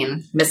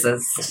 13.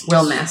 Misses.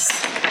 Will miss.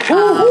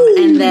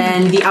 And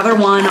then the other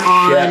one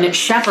on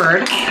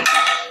Shepherd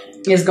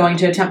is going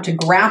to attempt to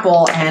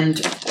grapple and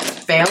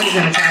fail. He's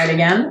going to try it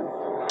again.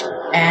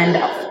 And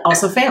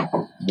also fail.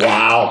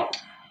 Wow.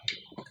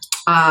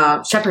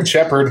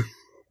 Shepherd.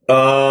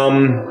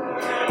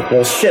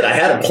 Well, shit, I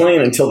had a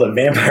plan until the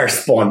vampire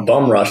spawn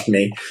bum rushed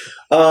me.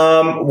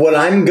 What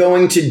I'm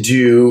going to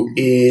do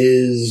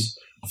is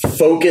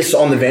focus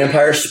on the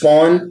vampire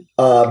spawn,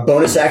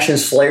 bonus action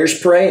Slayer's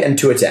Prey, and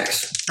 2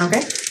 attacks.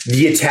 Okay.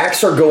 The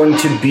attacks are going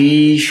to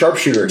be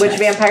sharpshooter attacks. Which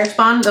vampire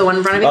spawn? The one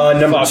in front of you?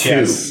 Number Fuck 2.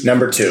 yes.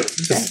 Number 2.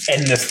 Just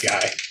end this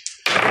guy.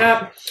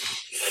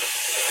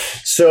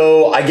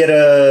 So I get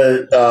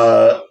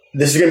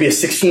this is going to be a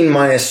 16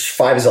 minus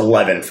 5 is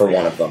 11 for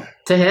one of them.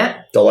 To hit?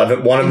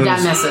 11. One of them.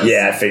 That misses.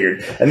 Yeah, I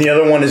figured. And the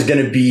other one is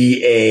going to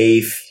be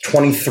a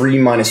 23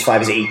 minus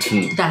 5 is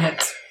 18. That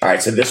hits. All right,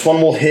 so this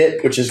one will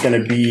hit, which is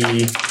going to be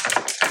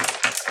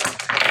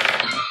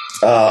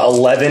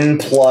 11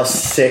 plus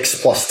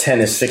 6 plus 10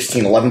 is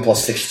 16. 11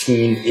 plus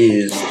 16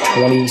 is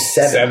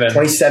 27.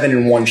 27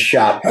 in one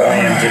shot. I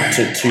am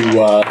to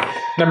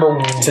number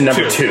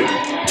two.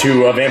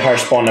 To vampire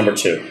spawn number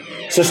 2.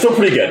 So still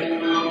pretty good.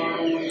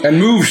 And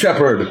move,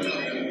 Shepherd.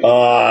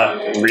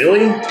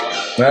 Really?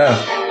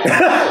 Yeah.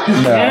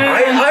 No.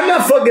 I'm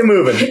not fucking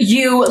moving.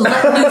 You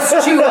let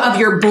loose 2 of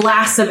your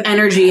blasts of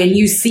energy, and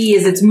you see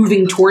as it's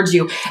moving towards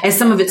you, as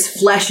some of its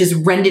flesh is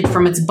rended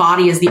from its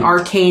body as the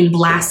arcane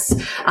blasts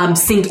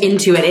sink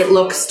into it. It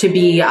looks to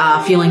be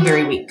feeling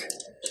very weak.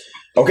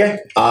 Okay.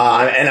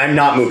 And I'm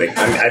not moving.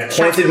 I've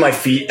planted my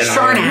feet and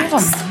I'm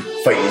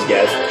fighting these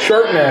guys.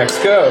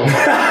 Sharpnax, go.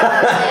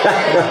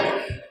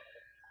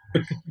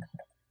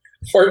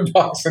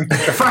 Fartbox and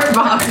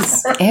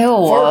Fartbox. Ew.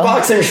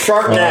 Fartbox and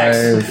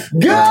Sharpnax.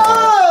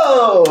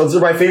 Go! Those are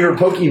my favorite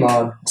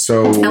Pokemon.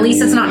 So At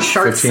least it's not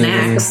Sharp 15,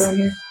 Snacks.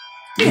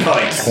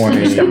 Nice. 20.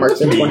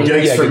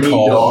 Yikes for me,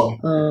 dog.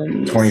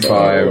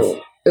 25.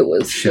 It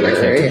was Shit, I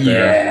can't get there.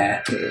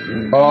 yeah.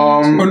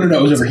 Oh no,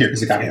 it was over here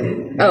because it got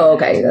him. Oh,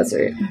 okay, that's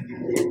right.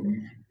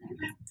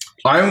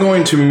 I'm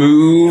going to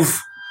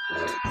move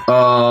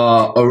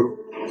I'm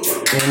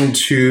going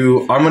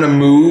to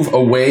move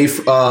away.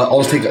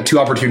 I'll just take 2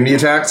 opportunity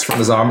attacks from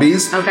the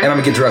zombies, Okay. and I'm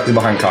going to get directly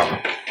behind Connor.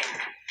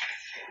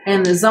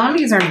 And the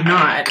zombies are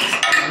not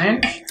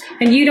damaged.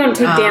 And you don't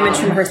take damage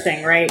from her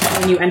thing, right?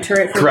 When you enter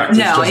it? Correct.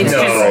 No,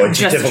 it's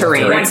just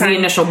terrain. terrain. It's the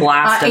initial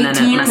blast, and then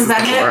 18, it messes is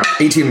that with the it? floor.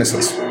 18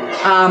 misses.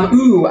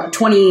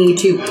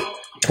 22.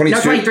 22.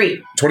 No,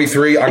 23.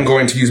 23, I'm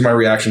going to use my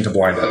reaction to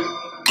blind it.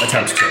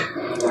 Attempt to.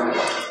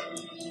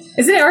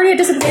 Is it already at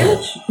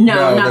disadvantage?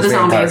 No, not the that's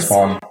vampire zombies.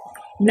 spawn.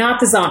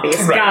 Not the zombies.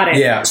 Got it.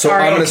 Yeah, so All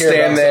I'm right. going to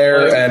stand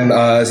there and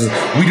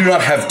we do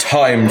not have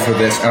time for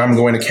this, and I'm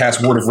going to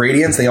cast Word of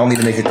Radiance. They all need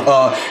to make it.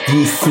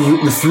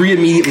 The 3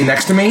 immediately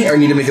next to me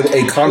need to make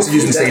a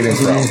Constitution saving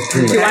throw.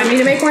 Do you want me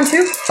to make one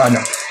too? No.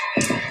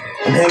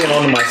 I'm hanging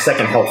on to my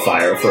second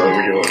Hellfire for a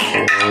real.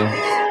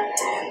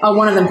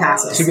 One of them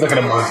passes. Should be like an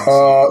emergency.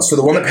 So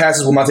the one that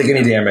passes will not take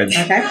any damage.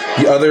 Okay.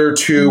 The other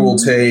 2 will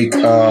take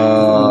 10, 13,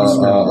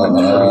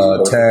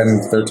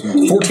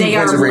 14 They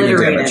points are of radiant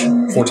obliterated.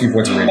 damage. 14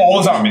 points of radiant. All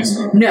the zombies.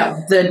 No,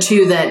 the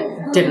 2 that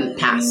didn't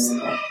pass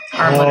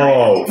are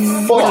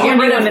obliterated. Oh, fuck. Get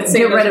rid of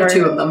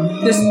 2 of them.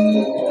 Just,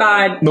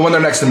 The one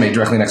there next to me,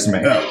 directly next to me.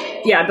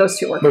 yeah, those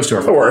 2 work. Those 2 are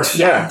That fine. works.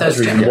 Yeah, Those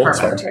that's 2 reasonable.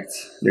 perfect.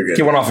 You're good.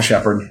 Get one off a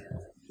shepherd.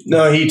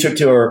 No, he took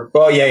 2 or.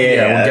 Oh, yeah.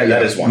 we'll get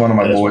that is one. of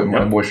my That is boy, one.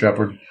 my boy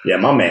shepherd. Yeah,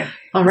 my man.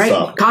 All right,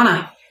 So-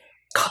 Kana.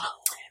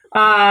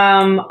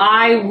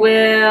 I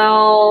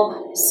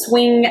will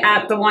swing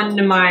at the one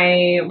to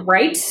my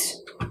right.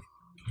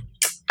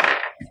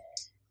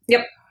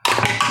 Yep.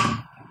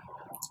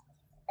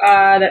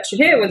 That should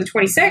hit with a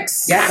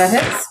 26. Yeah,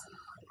 that hits.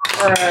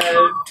 Or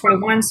a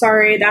 21,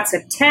 sorry. That's a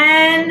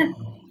 10.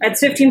 That's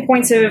 15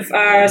 points of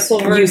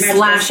silver. You magical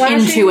slash slashing.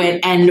 into it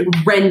and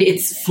rend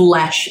its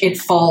flesh. It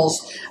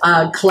falls,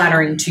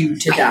 clattering to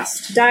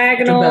dust.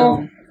 Diagonal. To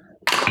bone.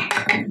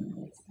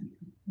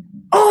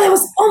 Oh, that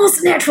was almost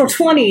a natural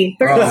 20.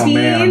 13. Oh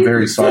man, I'm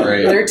very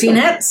sorry. 13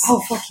 hits.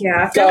 Oh, fuck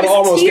yeah. Gotta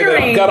almost give it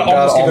up. Gotta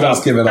almost give it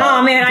up. give it up.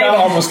 Oh, man. Gotta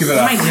almost give it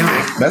What up. am I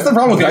doing? That's the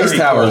problem with Very ice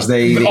towers. cool.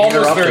 They But almost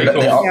interrupt very it.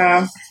 cool.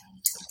 Yeah.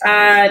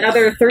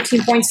 Another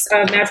 13 points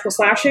of magical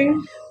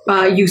slashing.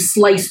 You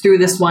slice through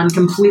this one,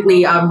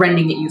 completely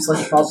rending it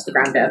useless. It falls to the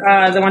ground dead.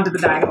 The one to the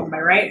diagonal on my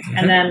right.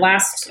 And then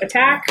last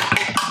attack.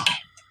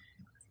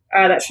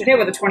 That should hit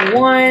with a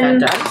 21.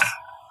 That does.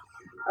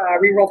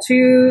 Reroll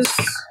 2s.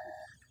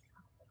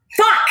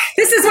 Fuck!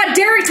 This is what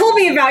Derek told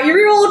me about. You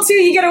reroll a 2,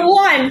 you get a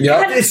 1.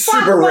 Yep. God, It's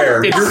fuck, super rare.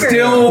 motherfucker. It's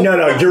still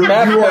No, you're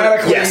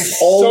mathematically yes,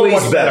 so always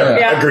much better.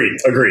 Yeah. Agreed.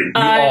 You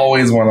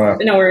always want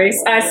to. No worries.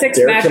 6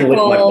 Derek can lick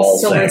my magical balls,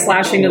 silver eh?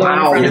 slashing to the one in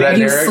Wow. front of That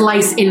me. You Derek?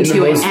 slice into In the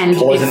it most and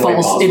pleasant way it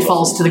possible.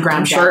 falls to the ground.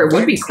 I'm sure it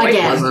would be quite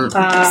Again.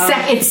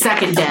 pleasant. It's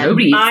second dead.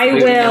 Nobody eats I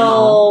food again,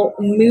 will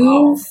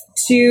move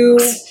to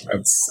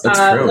That's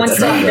true. one It's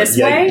step tragic. this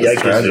way,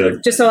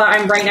 Yikes. just so that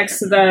I'm right next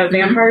to the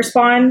vampire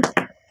spawn.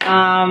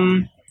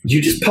 You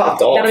just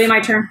popped off. That'll be my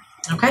turn.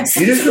 Okay.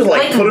 You just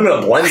like put him in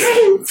a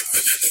blender.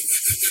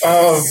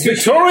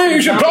 Victoria,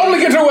 you should probably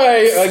get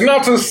away.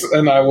 Ignatus,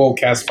 and I will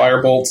cast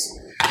Firebolt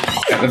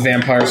at the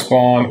vampire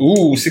spawn.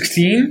 Ooh,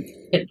 16?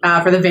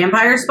 For the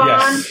vampire spawn,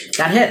 Yes.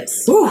 that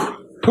hits.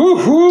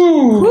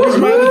 Woohoo! Where's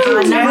my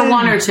little Number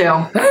 1 or 2.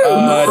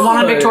 The one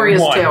on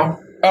Victoria's 1. 2.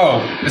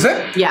 Oh, is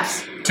it?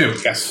 Yes. 2,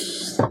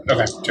 yes.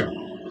 Okay, 2.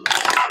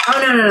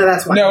 Oh, no,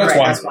 that's 1. No, it's Right,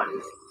 1. That's 1.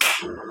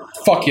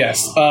 Fuck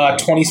yes.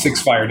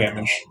 26 fire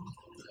damage.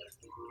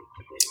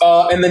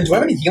 And then do I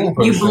have any healing You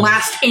potions?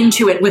 blast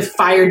into it with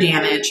fire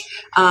damage,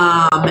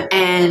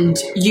 and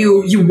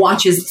you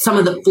watch as some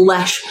of the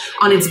flesh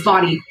on its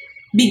body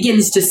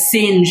begins to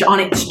singe on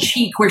its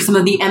cheek where some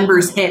of the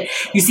embers hit.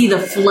 You see the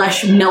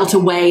flesh melt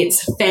away.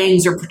 Its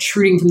fangs are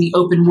protruding from the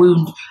open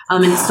wound,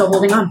 and it's still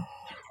holding on.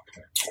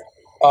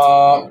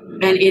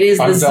 And it is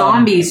the I'm done.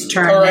 zombie's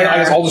turn. All right,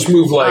 there. I'll just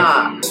move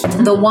like.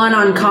 The one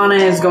on Kana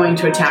is going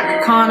to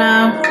attack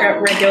Kana.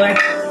 Regular.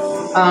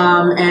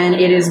 And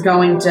it is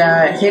going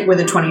to hit with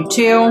a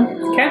 22.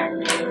 Okay.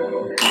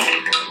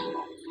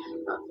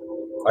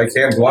 I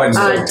can't blind.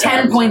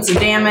 10 points of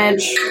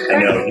damage. I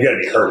know, you gotta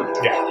be hurt.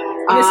 Yeah.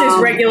 This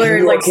is regular,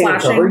 you like, arcane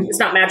slashing. recovery? It's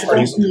not magical.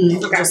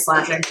 Just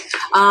slashing.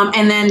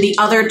 And then the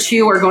other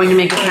two are going to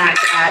make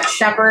attacks at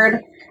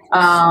Shepherd.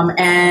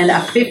 And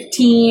a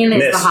 15 is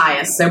Miss. the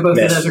highest, so both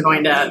Miss. of those are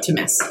going to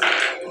miss.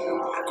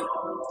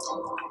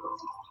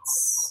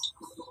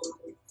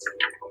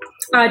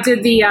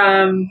 Did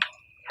the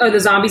the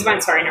zombies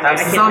went? Sorry, no.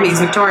 That's the zombies,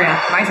 Victoria.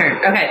 My turn.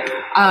 Okay.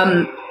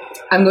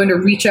 I'm going to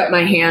reach up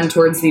my hand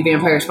towards the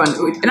vampire spawn,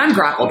 and I'm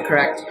grappled.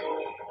 Correct?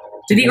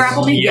 Did he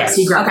grapple me? Yes,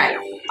 he grappled.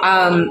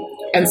 Okay.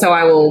 And so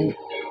I will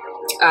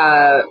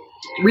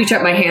reach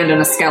up my hand,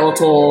 and a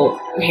skeletal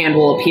hand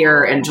will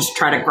appear, and just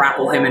try to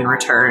grapple him in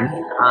return.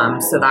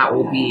 So that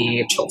will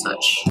be chill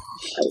touch.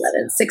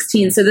 11,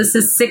 16. So this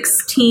is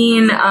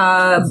 16.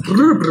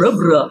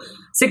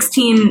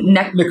 16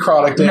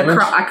 Necrotic damage.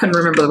 I couldn't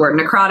remember the word.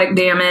 Necrotic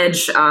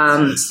damage.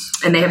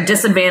 And they have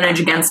disadvantage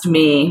against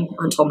me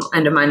until the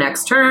end of my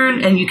next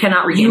turn, and you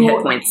cannot regain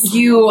hit points.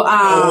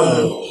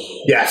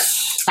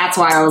 Yes. That's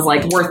why I was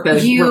like, worth the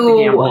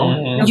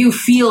gamble. You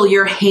feel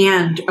your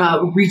hand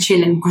reach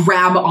in and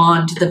grab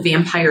onto the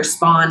vampire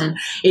spawn, and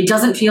it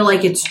doesn't feel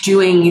like it's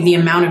doing the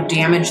amount of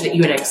damage that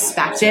you had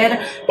expected,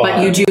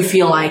 but you do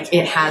feel like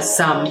it has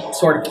some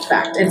sort of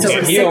effect. And so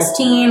for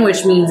 16,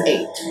 which means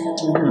 8.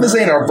 This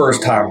ain't our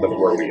first time with the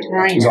rodeo.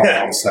 Right. Is all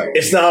I'm saying.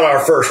 It's not our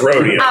first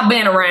rodeo. I've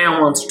been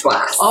around once or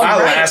twice. All I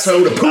right.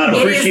 lasso to I'd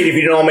appreciate if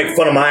you don't make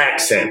fun of my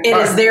accent. It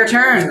is their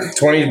turn.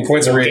 20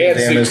 points of radiant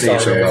damage to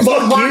each of us.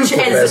 Fuck Watch you,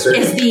 Professor.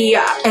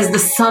 as the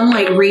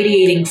sunlight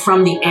radiating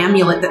from the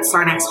amulet that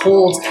Sarnax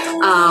holds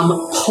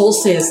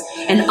pulses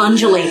and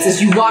undulates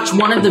as you watch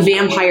one of the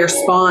vampire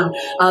spawn,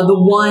 the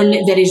one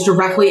that is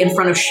directly in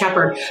front of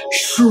Shepherd,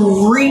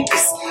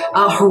 shrieks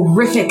a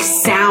horrific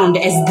sound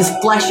as the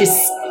flesh is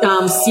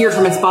seared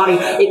from its body.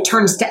 It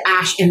turns to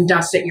ash and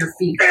dust at your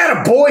feet.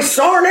 Attaboy,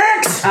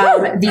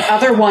 Sarnax! The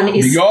other one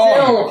is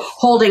still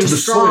holding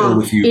strong.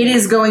 with you. It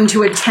is going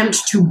to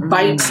attempt to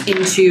bite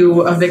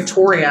into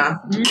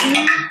Victoria.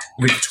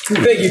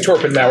 Thank you,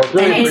 Torpid Network.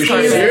 Really And it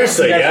appreciate is- it.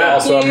 Seriously, You guys are yeah.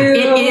 awesome.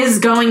 It is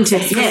going to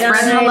hit.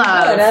 Spreading the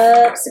love. Put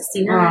up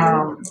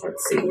 69.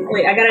 Let's see.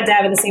 Wait, I got to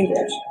dab in the same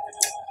direction.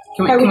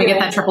 Can we get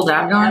that triple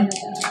dab going?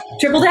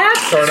 Triple dab?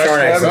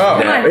 Sarnax. Come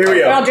Oh. on. Here we go.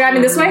 You're all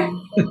driving this way?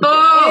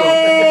 Oh!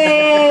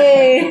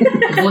 Hey!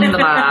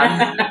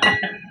 Wunderbar.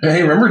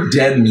 Hey, remember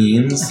dead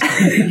means? 12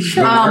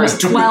 points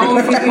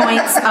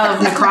of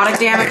necrotic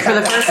damage for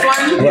the first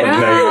one.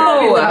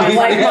 No!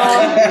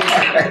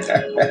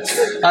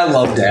 I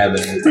love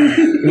dabbing.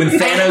 When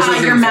Thanos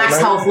was Your in max Fortnite-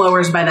 health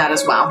lowers by that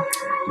as well.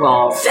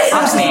 Well,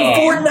 fuck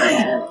me.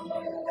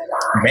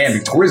 Man,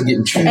 Victoria's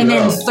getting chewed And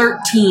then up.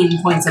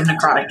 13 points of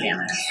necrotic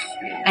damage.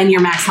 And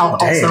your max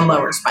health also Damn.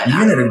 lowers by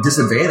Even that. at a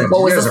disadvantage.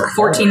 What was you guys this? are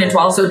 14 and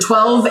 12? So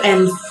 12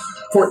 and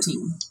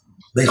 14.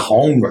 They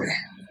hungry.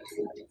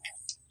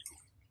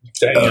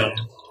 Damn.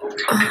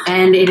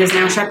 And it is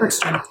now Shepard's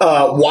turn.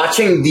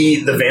 Watching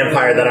the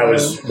vampire that I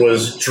was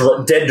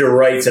dead to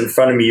rights in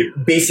front of me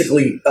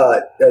basically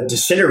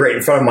disintegrate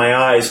in front of my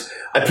eyes,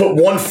 I put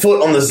one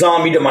foot on the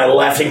zombie to my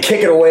left and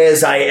kick it away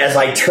as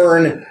I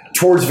turn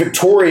towards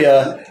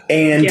Victoria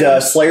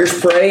and Slayer's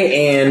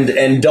Prey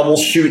and double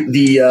shoot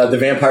the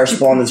vampire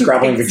spawn that's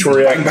grappling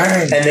Victoria. Bang,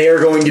 bang. And they are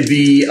going to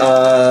be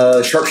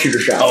sharpshooter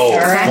shots. Oh, All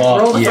right,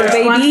 fuck roll the yeah.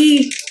 first one.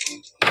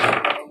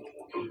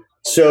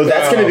 So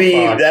that's going to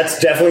be, fuck. that's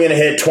definitely going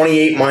to hit.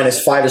 28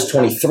 minus 5 is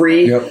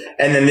 23. Yep.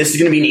 And then this is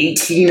going to be an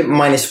 18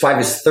 minus 5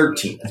 is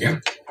 13.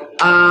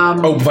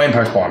 Oh,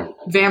 vampire spawn.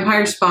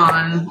 Vampire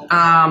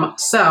spawn.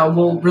 So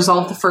we'll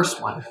resolve the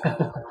first one.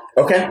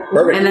 Okay,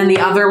 perfect. And then the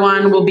other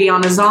one will be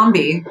on a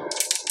zombie.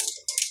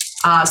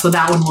 So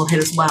that one will hit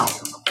as well.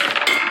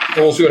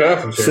 Well, we'll see what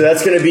happens here. So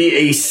that's going to be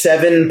a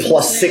 7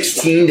 plus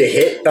 16 to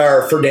hit,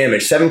 or for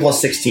damage. 7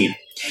 plus 16.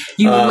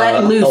 You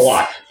let loose a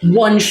lot.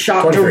 one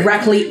shot 23.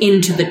 directly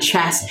into the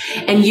chest,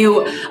 and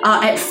you,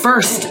 at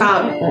first,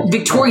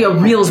 Victoria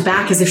reels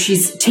back as if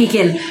she's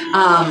taken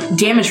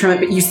damage from it,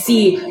 but you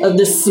see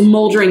this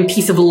smoldering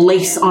piece of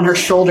lace on her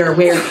shoulder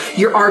where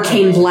your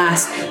arcane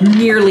blast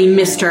nearly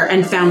missed her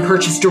and found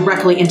purchase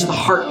directly into the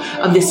heart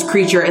of this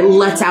creature. It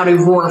lets out a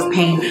roar of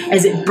pain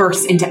as it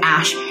bursts into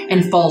ash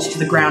and falls to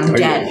the ground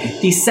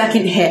dead. The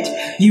second hit,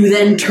 you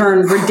then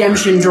turn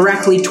redemption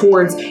directly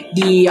towards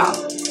the...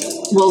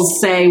 we'll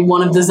say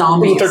one of the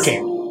zombies.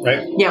 13,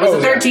 right? Yeah, it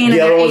was a 13. The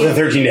and other their one's a eight-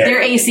 13 to hit.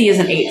 Their AC is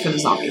an 8 for the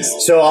zombies.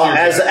 So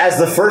as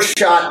the first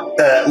shot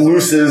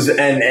looses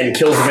and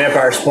kills the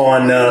vampire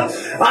spawn,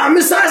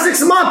 Miss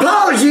Isaacs, my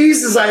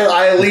apologies, as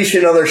I unleash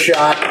another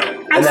shot.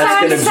 And that's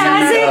going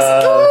to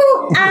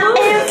be... I'm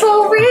in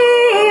for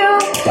real.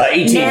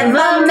 18.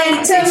 Never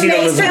meant to 18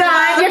 make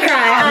Strahdanya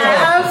cry.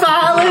 I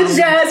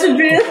apologize for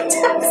real.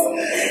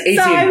 18.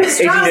 Sorry, Miss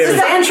 18 Strauss'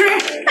 damage.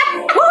 entry.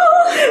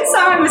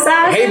 Sorry, Miss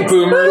Isaacs. Hey,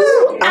 boomers.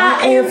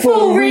 I am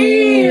for Do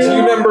real.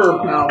 you remember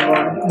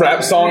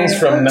rap songs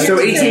from... So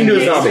 18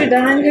 to a zombie.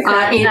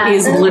 It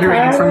is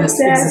obliterated from this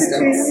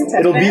existence.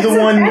 It'll be the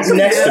one next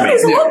to me.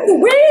 On the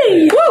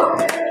way!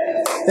 Woo!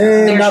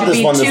 There Not should this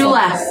be one, this two one.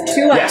 left.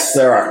 Yes,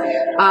 there are.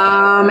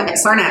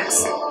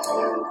 Sarnax.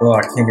 Oh,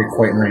 I can't get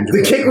quite in range.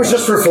 The kick was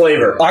just for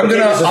flavor. I'm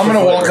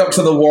gonna walk up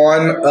to the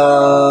one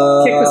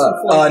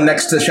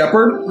next to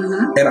Shepard,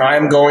 and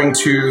I'm going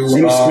to Squeeze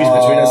between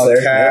us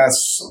there.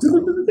 cast.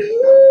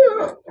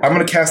 I'm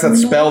gonna cast that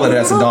spell that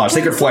has a dodge.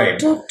 Sacred Flame.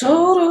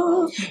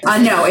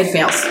 No, it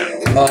fails.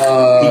 Keep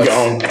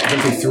going.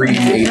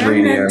 3d8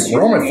 radiant.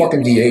 Where are all my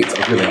fucking d8s?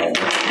 I really don't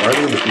know. Why are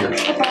they over here?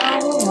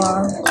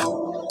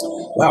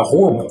 Wow,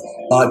 horrible.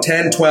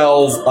 10,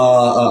 12,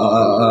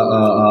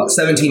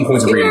 17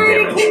 points of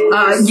radiant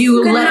damage.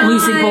 You let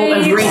loose a bolt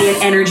of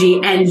radiant energy,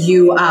 and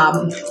you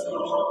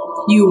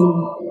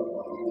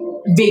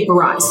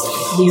vaporize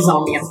the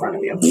zombie in front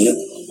of you.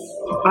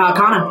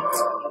 Kana.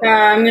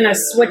 I'm going to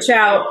switch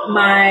out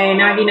my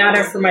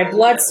Naginata for my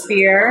Blood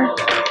Spear.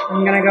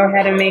 I'm going to go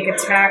ahead and make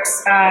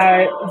attacks,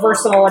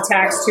 versatile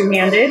attacks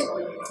two-handed. I'm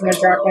going to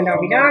drop my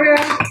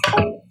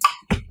Naginata.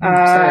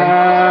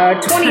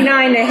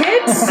 29 to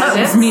hit. That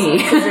was me.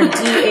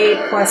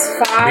 D8 plus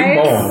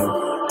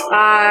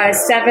 5.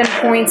 7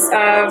 points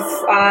of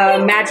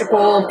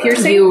magical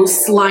piercing. You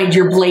slide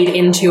your blade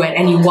into it,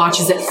 and you watch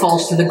as it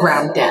falls to the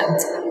ground dead.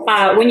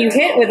 When you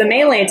hit with a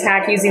melee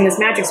attack using this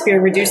magic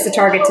spear, reduce the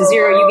target to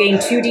 0. You gain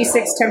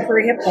 2d6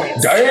 temporary hit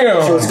points.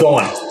 Damn! So it's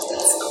going.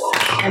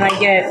 And I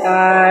get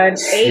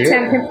 8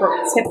 temp hit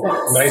points.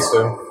 Nice,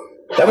 dude.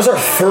 That was our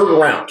third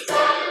round.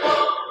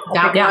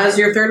 That was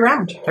your third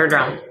round. Third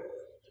round.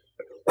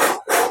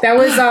 That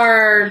was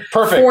our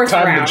Perfect fourth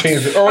time round. to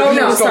change it. Oh,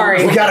 no,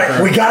 sorry. We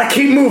gotta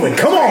keep moving.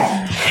 Come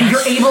on.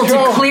 You're able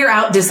to clear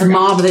out this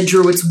mob that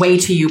drew its way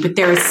to you, but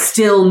there is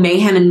still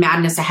mayhem and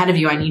madness ahead of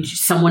you. I need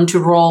someone to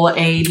roll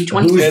a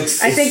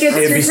d20. I think it's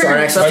It'd be your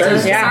turn. Sarnax's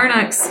turn. Yeah.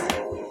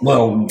 Sarnax.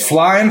 Well,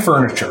 flying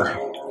furniture.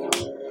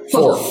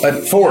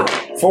 Forward. Forward.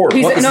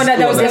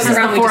 That was the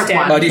round we just did.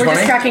 D20? We're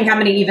just tracking how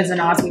many evens and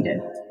odds we did.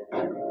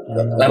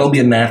 That'll be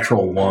a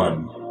natural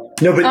 1.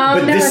 No, but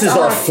no, this is it's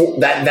our all-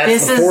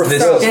 that's the fourth.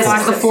 This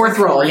is the fourth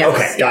roll. Yes.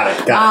 Okay, got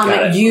it.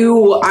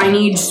 I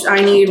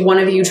need one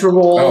of you to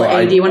roll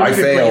a d100. I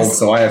failed, please.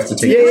 so I have to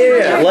take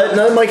Yeah.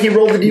 Let Mikey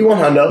roll the d1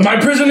 hundo. My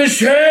prison is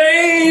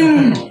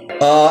shame!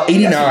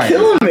 89.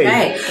 Killing me.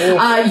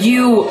 Okay.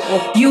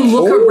 You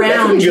look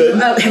around. that's You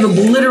good. have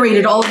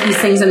obliterated all of these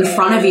things in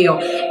front of you,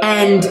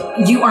 and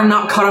you are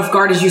not caught off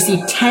guard as you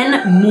see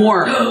 10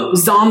 more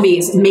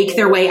zombies make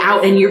their way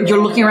out, and you're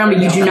looking around,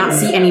 but you do not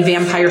see any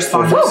vampire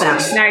spawn with them.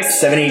 Nice.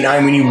 7, 8,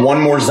 9. We need one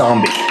more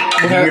zombie.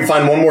 If you can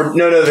find one more.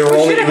 No, there were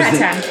only. Should have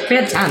had 10. We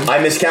had 10. I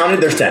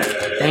miscounted. There's 10.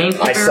 Thank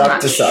you I very suck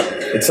much. to suck.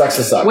 It sucks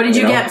to suck. What did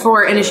you get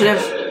for initiative?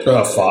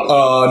 Oh, fuck.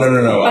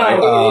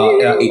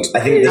 No. 8. I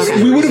think this.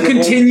 We would have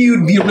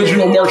continued the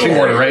original marching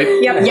order, right?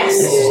 Yep.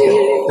 Yes.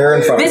 They're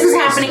in front. This is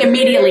happening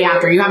immediately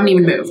after. You haven't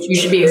even moved. You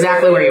should be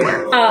exactly where you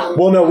were.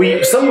 Well,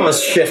 no, some of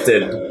us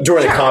shifted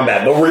during the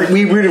combat, but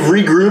we would have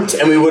regrouped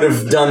and we would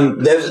have done.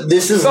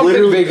 This is Something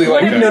literally vaguely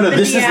like that. No,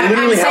 this is I'm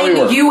literally how we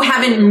saying were. you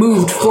haven't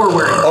moved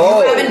forward.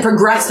 Oh. You haven't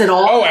progressed at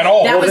all. Oh, at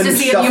all. That Well, was then to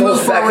see if you shuffle moved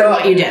us back forward and up.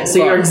 what you did.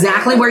 So you're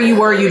exactly where you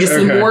were. You just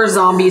see Okay. more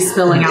zombies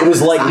spilling out. It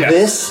was like Yeah.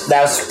 this.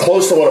 That's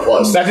close to what it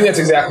was. I think that's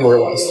exactly where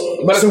it was.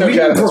 Let us So know, we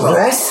Chad, can if that's wrong.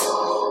 progress.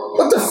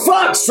 What the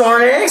fuck,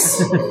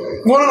 Sarnax?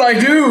 What did I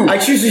do? I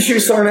choose to shoot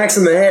Sarnax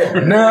in the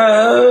head.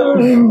 No.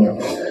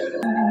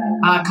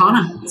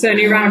 Kana. So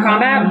new round of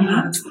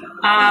combat.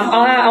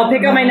 I'll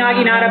pick up my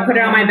Naginata, put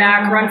it on my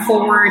back, run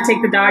forward,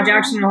 take the dodge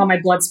action, and I'll have my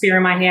blood spear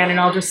in my hand, and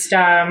I'll just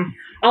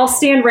I'll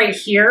stand right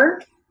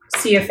here,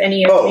 see if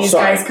any of these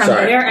guys come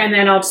in there, and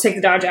then I'll just take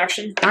the dodge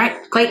action. All right,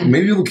 Clayton.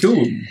 Maybe it'll kill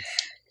him.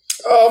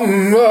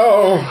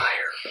 No.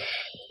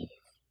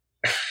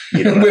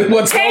 With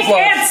what's Take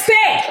and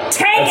spit!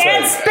 Take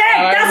and spit!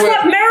 That's will-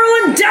 what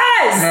Maryland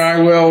does!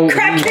 I will.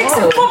 Crap kicks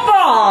in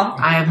football!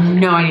 I have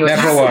no idea what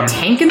Natural that's.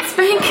 one. Tank and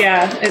spank?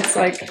 Yeah, it's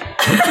like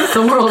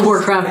The World of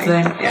Warcraft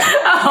thing.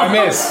 I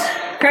miss.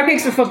 crap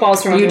kicks for football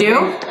is from You a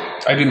do? movie.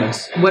 I do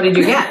miss. What did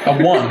you get? A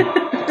 1.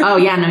 Oh,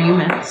 yeah, no, you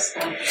missed.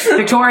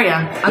 Victoria.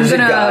 I'm There's a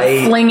gonna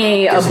guy- fling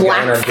a there's a guy in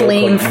black our guild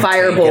flame called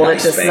firebolt Tank,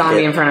 at this and I zombie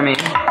spank in front of me.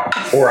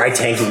 Or I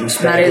tank it. You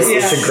spank That is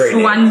it. It's a great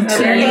name.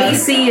 20.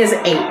 AC is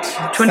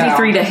 8.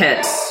 23 to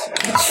hit.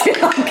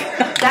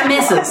 That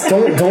misses.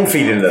 Don't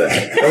feed into that.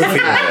 Don't feed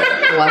into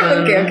that.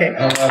 11.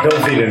 Okay.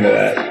 Don't feed into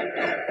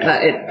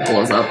that. It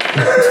blows up.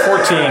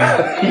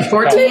 14.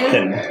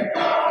 14?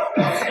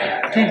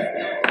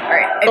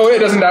 Oh, it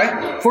doesn't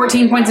die?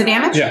 14 points of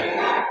damage? Yeah.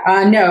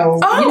 No.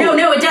 Oh.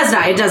 No, it does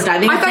die. It does die.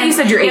 They I have thought you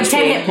said your they have HP.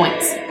 10 hit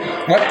points.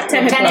 What?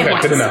 10 hit Okay,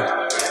 points. good enough.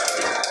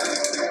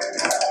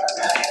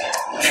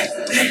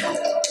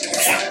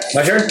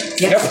 My turn?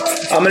 Yep.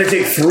 I'm going to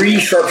take 3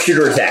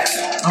 sharpshooter attacks.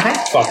 Okay.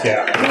 Fuck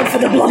yeah. For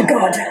the blood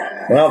god.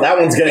 Well, that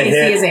one's going to AC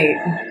hit. is 8.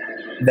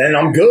 Then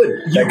I'm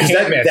good. You Because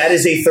can't miss. that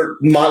is a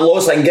my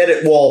lowest I can get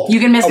it. Well, You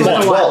can miss with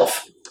a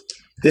 12.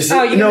 This is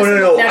Oh, you can no. miss with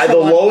The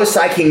natural one. lowest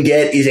I can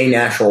get is a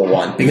natural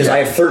 1 because I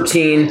have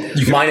 13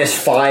 minus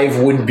 5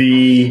 would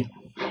be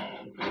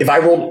if I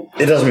roll,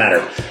 it doesn't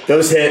matter.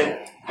 Those hit.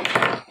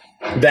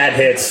 That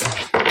hits.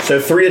 So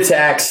 3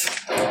 attacks.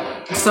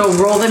 So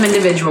roll them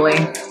individually.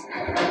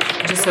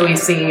 Just so we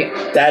see.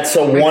 That's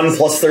a 1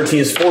 plus 13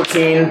 is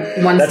 14.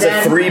 That's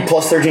dead. A 3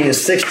 plus 13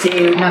 is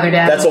 16. Another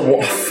dead. That's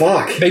a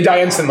fuck. They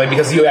die instantly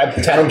because you add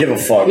 10. I don't give a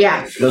fuck.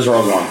 Yeah. Those are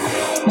all gone.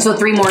 So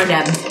 3 more are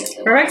dead.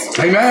 Perfect.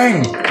 Bang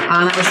bang.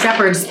 That was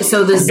Shepard's.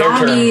 So the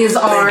zombies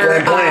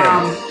are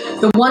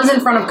the ones in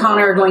front of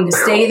Connor are going to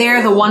stay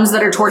there. The ones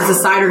that are towards the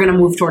side are going to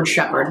move towards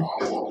Shepard.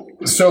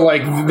 So,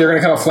 like, they're going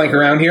to kind of flank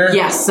around here?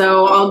 Yes,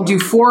 so I'll do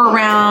 4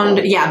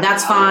 around. Yeah,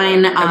 that's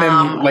fine. And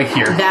then, like,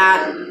 here.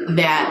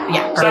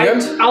 Yeah.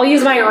 Perfect. I'll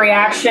use my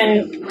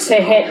reaction to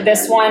hit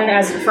this one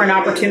as for an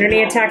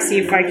opportunity attack, see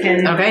if I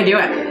can do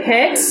it.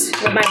 Hit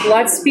with my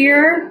blood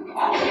spear.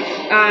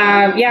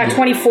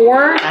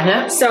 24.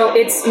 That hit. So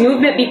its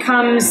movement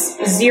becomes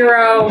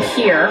 0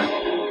 here.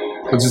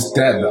 It's just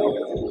dead, though.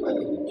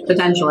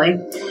 Potentially.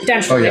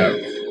 Oh, yeah.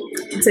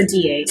 It's a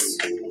D8.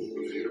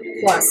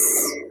 Plus.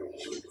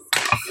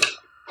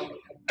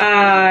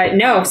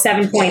 No,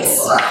 7 points.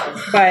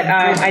 But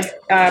nope,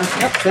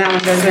 so that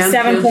one goes down.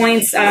 7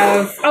 points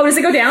of. Oh, does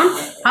it go down?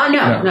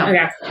 No.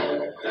 Okay.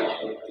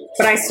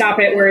 But I stop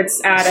it where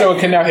it's at. So it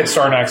can now hit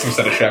Sarnax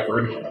instead of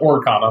Shepard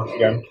or Kana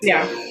again.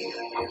 Yeah.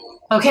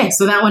 Okay,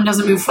 so that one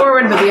doesn't move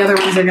forward, but the other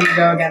ones are going to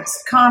go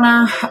against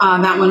Kana.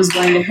 That one's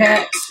going to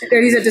hit.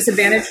 Are these at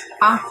disadvantage?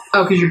 Oh,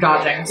 because you're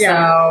dodging.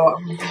 Yeah.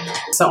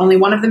 So only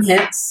one of them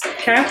hits.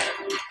 Okay.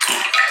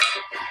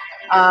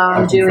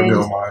 Doing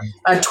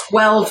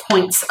 12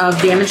 points of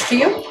damage to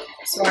you.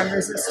 So I'm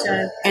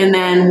resistant. And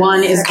then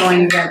one is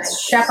going against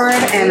Shepard,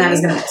 and that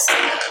is going to miss.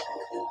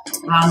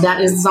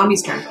 That is the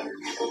zombie's turn.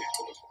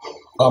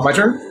 My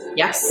turn?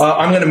 Yes.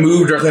 I'm going to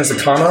move directly next to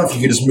Kana. If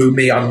you could just move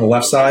me on the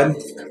left side.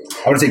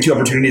 I want to take 2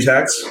 opportunity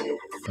attacks.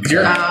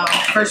 Here.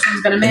 First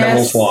one's going to miss. And then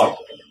we'll swap.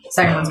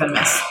 Second one's going to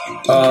miss.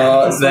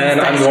 Then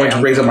I'm going to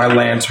raise up my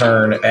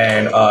lantern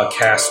and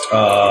cast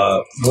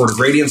Word of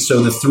Radiance.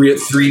 So the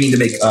three need to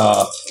make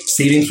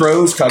saving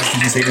throws.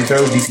 Constitution saving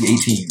throws, DC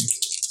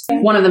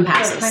 18. One of them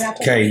passes.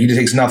 Okay, he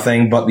takes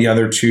nothing, but the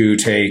other 2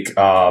 take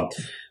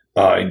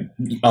 15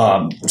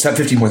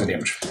 points of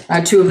damage.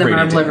 2 of them are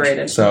Radiant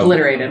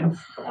obliterated. damage.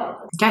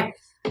 Okay.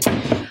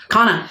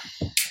 Kana.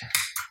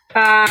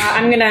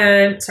 I'm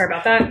gonna. Sorry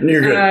about that.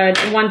 You're good.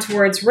 One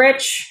towards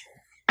Rich.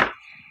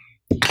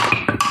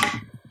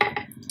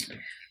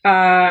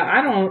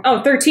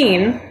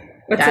 13.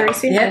 What's the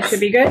AC? That should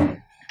be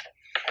good.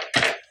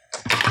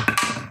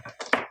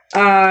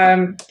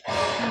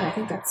 I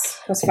think that's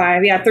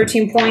 +5. Yeah,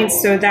 13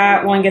 points. So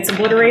that one gets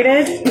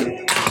obliterated.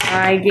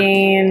 I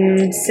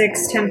gain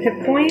 10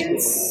 hit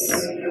points.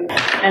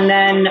 And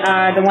then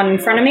the one in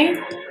front of me.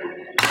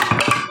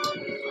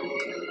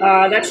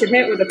 That should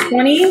hit with a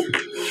 20.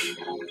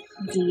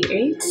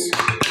 D8.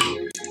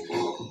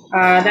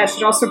 That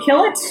should also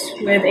kill it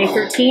with a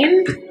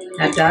 13.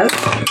 That does.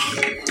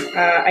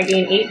 I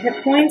gain 8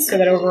 hit points, so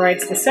that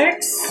overrides the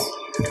 6.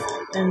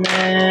 And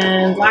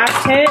then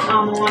last hit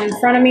on the one in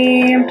front of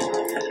me, 19.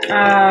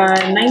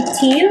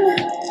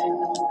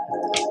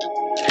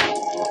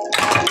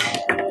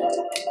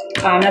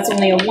 That's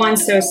only a 1,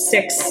 so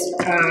 6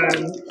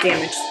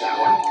 damage to that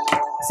one.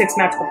 6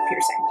 magical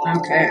piercing.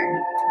 Okay.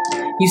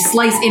 You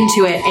slice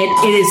into it,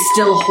 and it is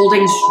still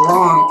holding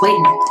strong.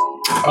 Clayton.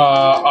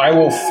 I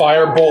will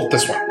firebolt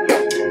this one.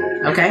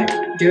 Okay.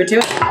 Do it to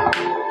it.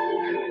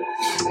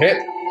 Hit.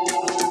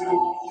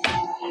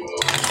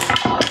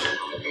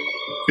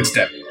 It's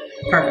dead.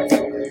 Perfect.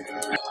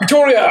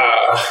 Victoria!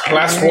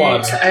 Last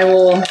one.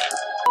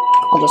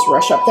 I'll just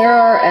rush up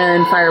there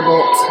and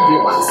firebolt the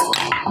last one.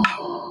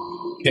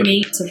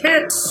 8 to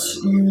hit.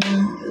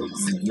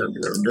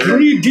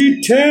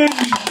 3d10.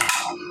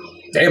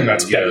 Damn,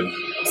 that's good.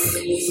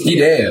 He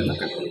did.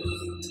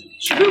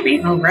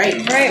 Shaboopy. All right.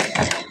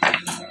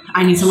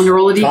 I need someone to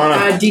roll a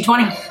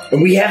D20.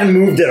 And we haven't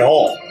moved at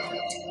all.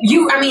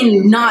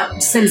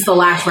 Not since the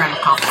last round of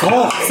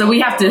combat. So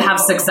we have to have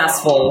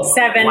successful.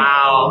 7.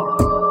 Wow.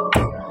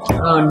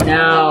 Oh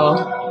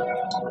no.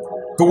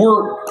 But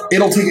we're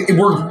still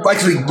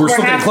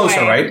getting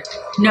closer, right?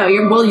 No,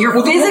 you're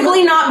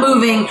physically not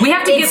moving. We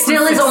have to get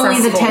still is only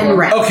the 10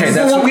 rounds. Okay,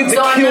 that's what we have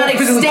to I'm not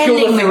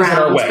extending the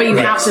rounds, but you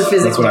have to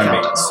physically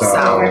That's what I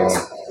mean.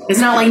 So it's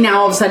not like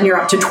now all of a sudden you're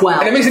up to 12.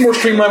 And it makes it more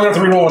streamlined. We have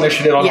to reroll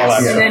initiative on the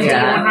left. And then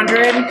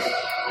D100.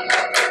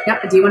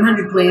 Yep, a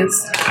D100, please.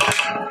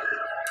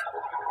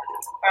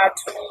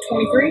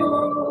 23. Is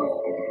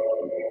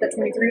that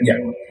 23? Yeah.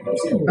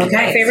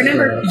 Okay. Favorite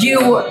number?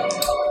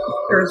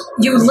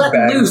 You let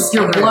loose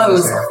your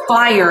blows,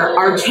 fire,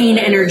 arcane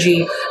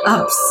energy,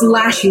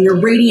 slashing your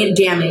radiant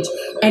damage,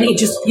 and it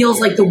just feels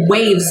like the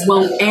waves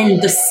won't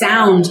end. The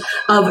sound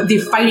of the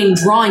fighting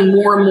drawing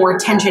more and more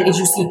attention as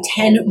you see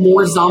 10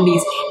 more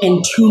zombies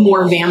and 2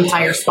 more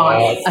vampire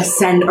spawn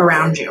ascend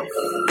around you.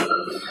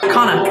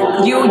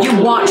 Kana,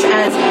 you watch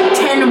as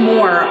 10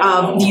 more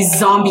of these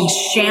zombies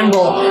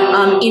shamble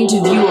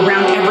into view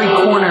around every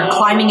corner,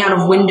 climbing out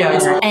of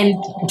windows, and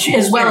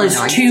as well as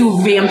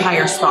 2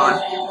 vampire spawn.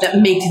 that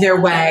make their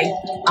way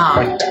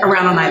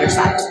around on either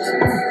side.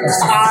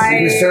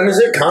 Whose turn is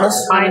it?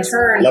 Connors? My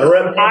turn. Let her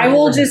rip. I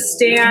will just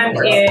stand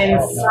in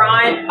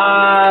front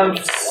of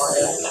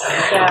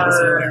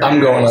I'm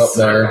going up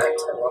there.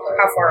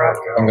 How far up?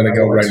 I'm going to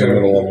go right in the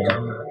middle of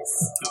them.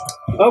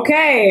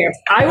 Okay,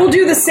 I will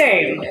do the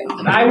same.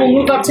 I will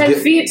move up 10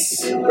 feet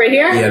right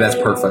here. Yeah, that's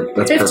perfect.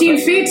 That's 15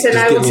 perfect. feet, and Just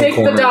I give will me a take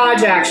the corner.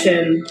 dodge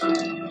action.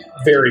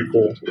 Very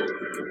cool.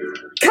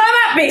 Come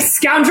at me,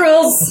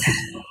 scoundrels!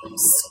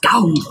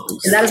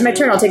 Scoundrels. And that is my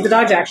turn. I'll take the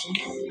dodge action.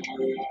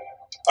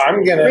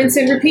 I'm gonna Rinse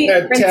and repeat.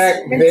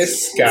 attack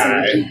this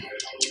guy.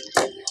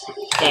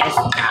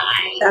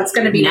 That's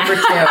going to be number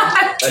 2. A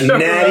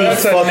natty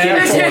That's a fucking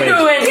natural. 20. Get it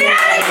up!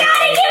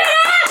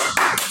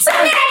 It's a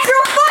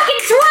natural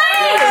fucking 20!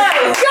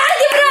 Gotta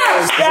give it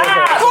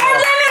up! 4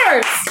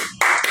 limiters!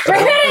 We're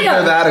hitting They're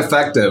them! that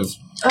effective.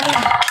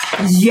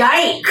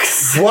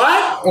 Yikes!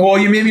 What? Well,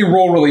 you made me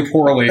roll really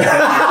poorly.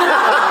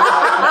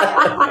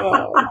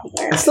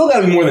 I still got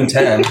to be more than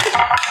 10.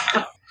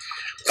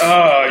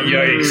 Oh,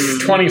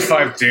 yikes.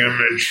 25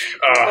 damage.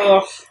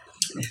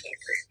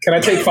 Can I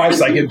take 5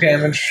 psychic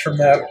damage from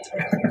that?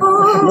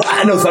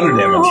 I know thunder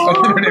damage.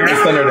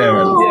 Just thunder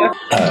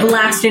damage.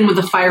 Blast in with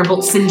a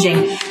firebolt,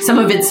 singeing some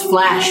of its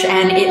flesh,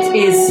 and it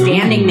is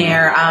standing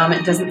there.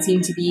 It doesn't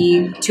seem to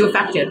be too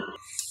affected.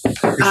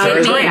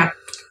 Victoria.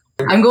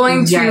 I'm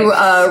going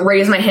to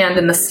raise my hand,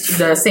 and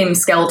the same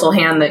skeletal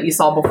hand that you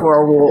saw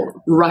before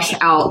will rush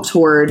out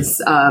towards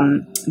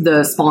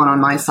the spawn on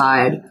my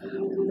side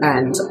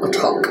and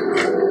attack.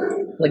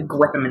 Like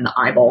grip him in the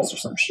eyeballs or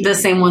some shit. The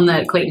same one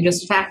that Clayton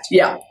just attacked?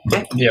 Yeah.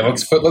 Yeah,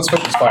 let's focus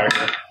fire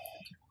here.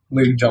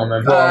 Ladies and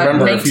gentlemen. Well,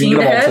 remember, if you 19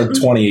 get them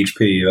to all hit? to 20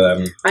 HP,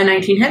 then... A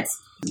 19 hits?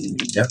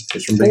 Yeah,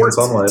 just from being in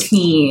sunlight.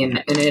 14,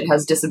 and it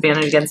has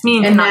disadvantage against me.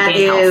 And cannot that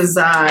gain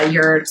health. is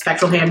your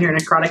spectral hand, your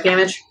necrotic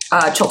damage?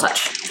 Chill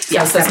touch.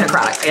 Yeah, so it's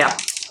necrotic. Yeah.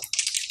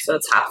 So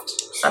it's halved.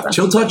 7.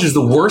 Chill Touch is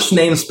the worst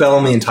named spell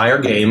in the entire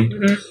game.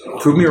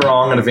 Prove me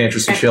wrong on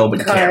Advantage to Chill, but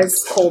you can't.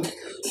 It's cold.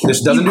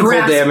 This doesn't You do full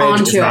grasp damage.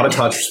 It's onto not it. a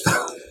touch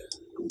spell.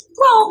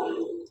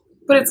 Well,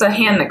 but it's a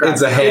hand that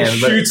grabs. It's a hand.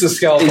 It but shoots a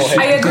skeletal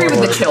hand. I agree with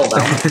the chill, though.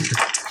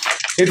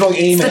 It's like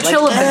aim The it.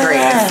 chill of the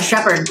great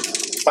shepherd.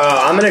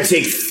 I'm going to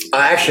take...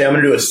 actually, I'm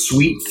going to do a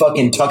sweet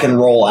fucking tuck and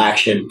roll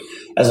action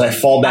as I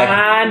fall back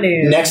I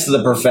knew. next to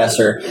the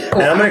professor.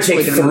 And I'm going to take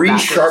We're gonna move 3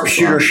 backwards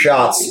sharpshooter as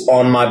shots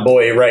on my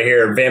boy right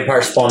here.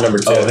 Vampire spawn number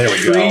 2. Oh, there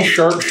we go. 3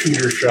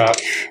 sharpshooter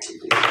shots.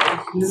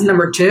 This is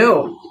number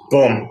 2.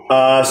 Boom.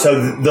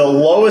 So the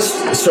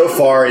lowest so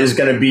far is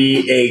going to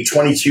be a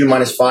 22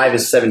 minus 5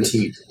 is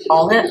 17.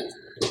 All hit.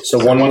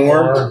 So one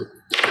more.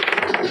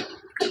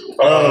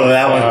 Oh,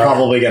 that one's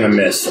probably going to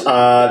miss.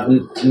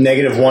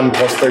 -1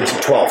 plus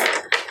 13, 12.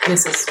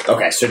 Misses.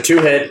 Okay, so 2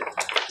 hit.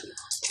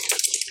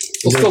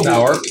 We'll still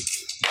power.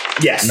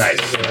 Yes. Nice.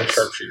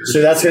 Sharpshooter.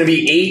 So that's going to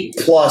be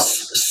 8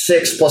 plus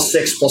 6 plus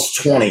 6 plus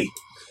 20.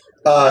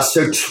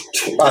 So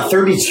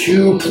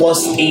 32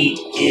 plus 8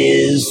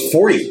 is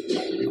 40.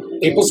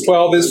 8 plus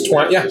 12 is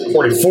 20. Yeah,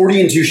 40.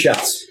 40 and 2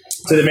 shots.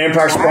 To the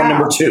vampire spawn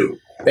number 2.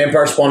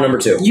 Vampire spawn number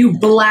 2. You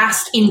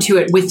blast into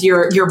it with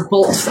your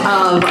bolts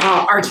of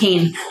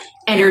arcane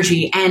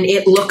energy, and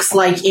it looks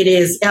like it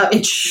is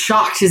it's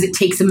shocked as it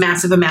takes a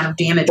massive amount of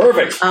damage.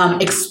 Perfect.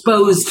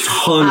 Exposed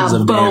Tons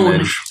of bone.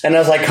 damage. And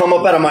as I come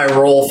up out of my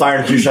roll,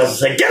 firing 2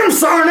 shots, I say, "Get him,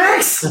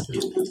 Sarnax!"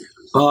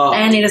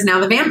 And it is now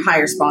the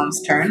vampire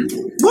spawn's turn.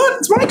 What?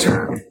 It's my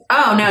turn.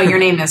 Oh no, your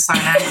name is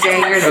Sarnax.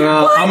 Yeah,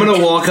 you're- I'm going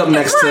to walk up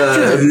next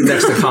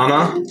to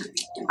Kana,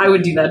 I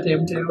would do that to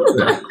him too.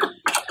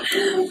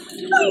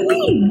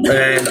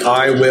 and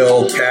I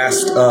will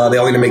cast... they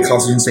all need to make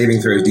Constitution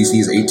saving throws. DC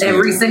is 18.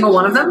 Every single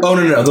one of them? Oh,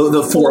 no.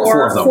 The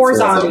four of them. Four of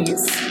them.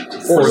 zombies.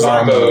 4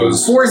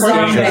 zombos. 4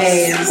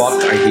 zombies.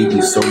 Fuck, I hate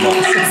you so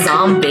much.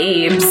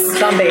 Zombabes.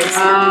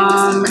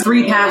 Zombies.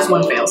 3 pass,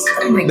 1 fails.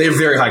 They have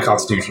very high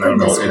constitution. I don't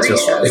know. It's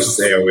just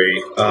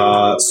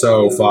AoE.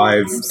 So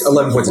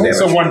 11 points of damage.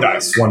 So 1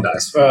 dice. 1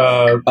 dice.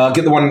 Uh,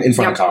 Get the one in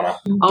front of Kana.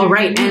 All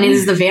right, and it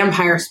is the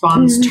vampire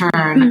spawn's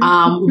turn.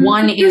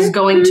 One is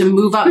going to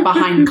move up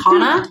behind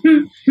Kana,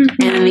 and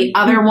then the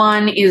other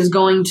one is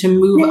going to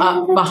move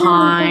up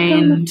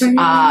behind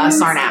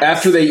Sarnax.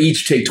 After they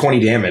each take 20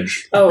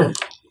 damage. Oh.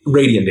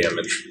 Radiant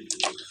damage.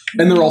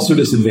 And they're also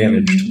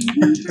disadvantaged.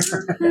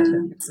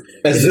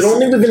 Is it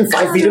only within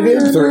 5 feet of you?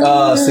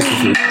 They're 60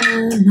 feet.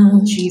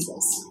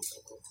 Jesus.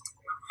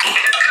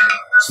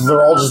 So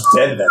they're all just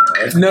dead then,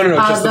 right? No.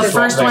 Just The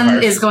first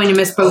one is going to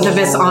miss both of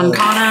us on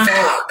Kana.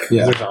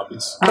 Yeah. They're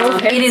zombies.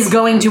 It is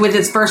going to, with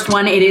its first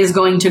one, it is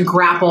going to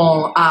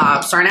grapple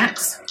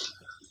Sarnax.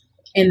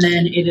 And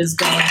then it is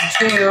going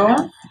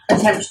to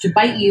attempt to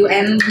bite you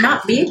and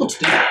not be able to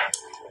do that.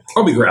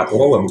 I'll be grappled.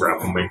 I'll let them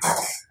grapple me.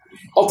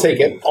 I'll take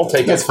it.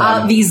 That's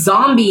fine. The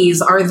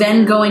zombies are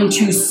then going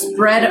to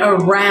spread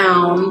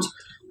around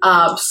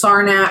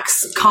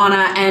Sarnax,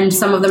 Kana, and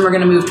some of them are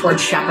going to move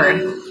towards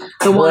Shepherd.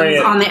 The ones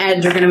on the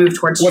edge are going to move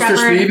towards What's Shepherd.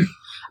 their speed?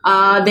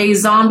 The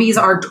zombies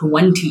are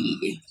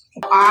 20.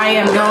 I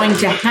am going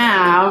to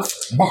have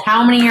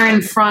how many are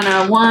in front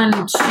of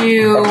 1,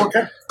 2,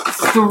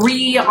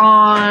 3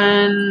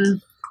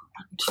 on.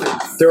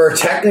 There are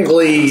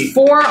technically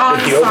 4 on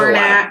with the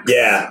overlap. Sarnax.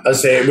 Yeah, I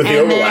say with the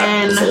And overlap,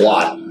 then it's a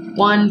lot.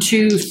 1,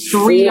 2,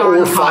 3 4 on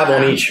or 5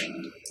 Kana. on each.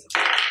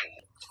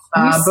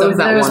 Both of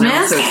those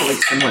miss. So it's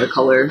like similar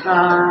color.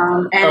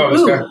 And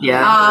this guy?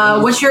 Yeah.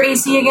 what's your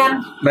AC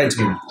again?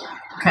 19.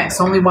 Okay,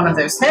 so only one of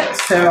those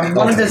hits. So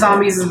one of the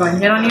zombies is going to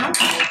hit on you.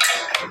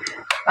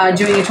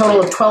 Doing a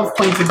total of 12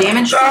 points of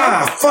damage.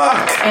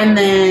 Fuck! And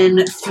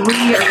then 3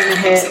 are going to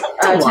hit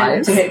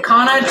to hit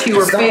Kana. 2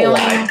 are failing.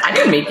 I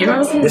didn't make you.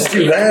 Yes,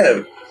 you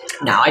have.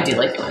 No, I do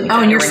like it.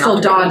 Oh, and you're still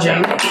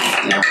dodging.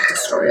 Yeah,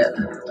 destroy it.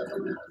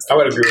 I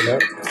would agree with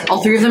that.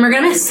 All 3 of them are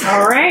going to miss.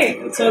 All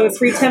right. So the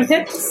 3 temp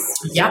hits.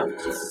 Yep.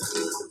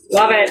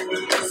 Love it.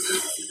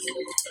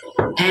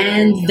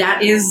 And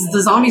that is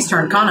the zombie's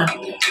turn. Kana.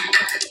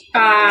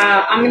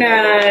 I'm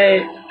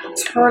gonna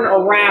turn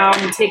around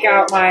and take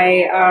out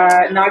my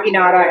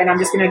Naginata, and I'm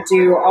just gonna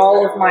do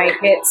all of my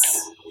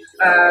hits.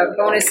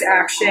 Bonus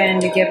action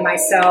to give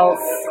myself.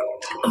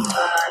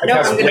 No,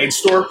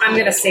 I'm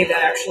gonna save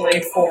that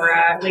actually for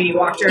Lady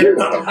Walker.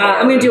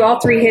 I'm gonna do all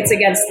 3 hits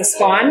against the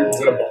spawn. Is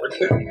it a bard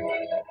thing?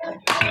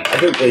 I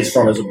played Blade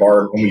Storm as a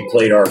bard when we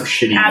played our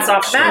shitty Pass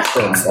off that.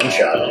 Storm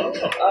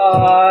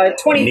one-shot.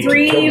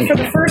 23 for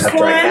the first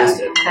After I cast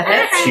one. it. That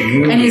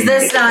hits. And is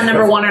this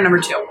number 1 or number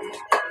 2?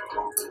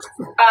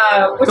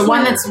 Which The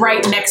one that's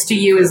right next to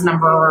you is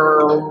number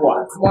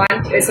what? 1.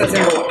 It says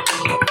number 1.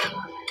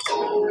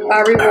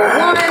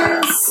 Reroll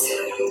ones.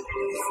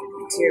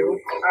 2.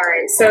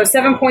 Alright, so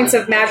 7 points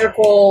of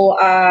magical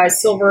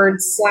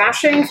silvered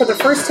slashing for the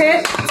first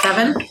hit.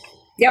 7?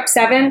 Yep,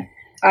 7.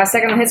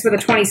 Second one hits with a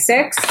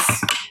 26.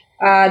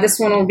 This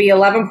one will be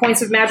 11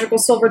 points of magical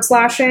silvered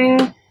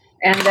slashing.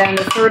 And then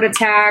the third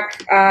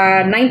attack,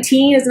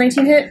 19. Is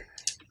 19 hit?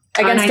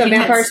 Against the 19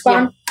 vampire hits,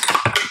 spawn?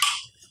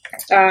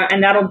 Yeah.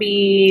 And that'll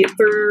be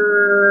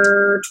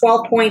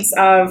 12 points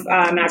of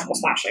magical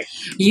slashing.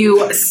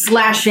 You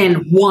slash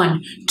in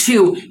 1,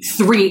 2,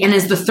 3, and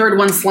as the third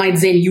one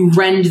slides in, you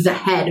rend the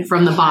head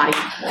from the body.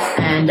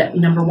 And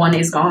number 1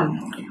 is gone.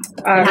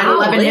 It had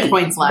 11 hit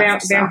points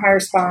left.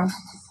 Vampire spawn.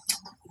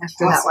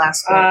 After that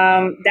last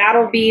one.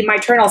 That'll be my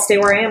turn. I'll stay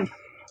where I am.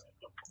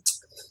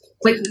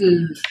 Wait,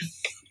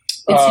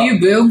 it's you,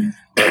 Boo.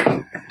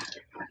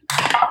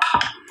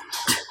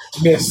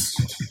 Miss.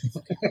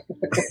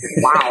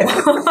 Wow.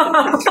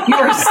 You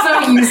are so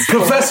useful.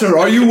 Professor,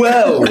 are you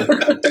well?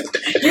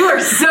 You are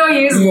so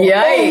useful.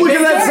 Yikes. Oh, look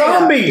at that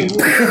zombie!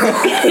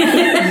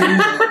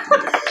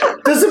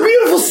 There's a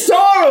beautiful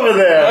star over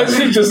there! I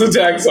should just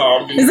attack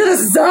zombies. Is it a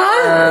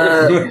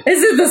sun?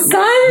 Is it the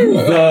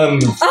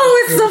sun?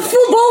 Oh, it's the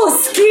full bowl of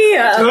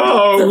skia.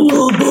 Oh.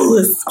 Full bowl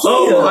of skia.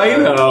 Oh, I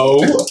know.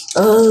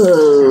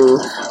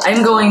 Oh.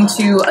 I'm going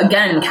to,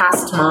 again,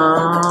 cast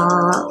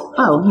my...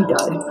 Oh, he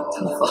died.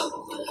 Oh, fuck.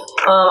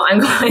 I'm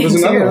going There's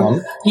another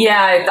one.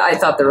 Yeah, I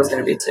thought there was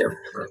going to be 2.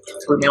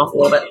 Threw me off a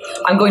little bit.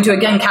 I'm going to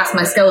again cast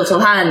my skeletal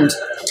hand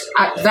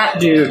at that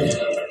dude.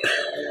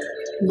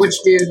 Which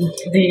dude?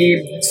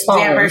 The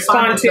spawn.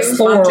 Spawn The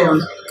storm.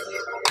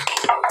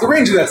 The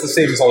range of that's the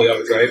same as all the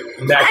others, right?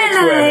 Natural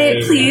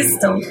 20. Please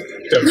don't.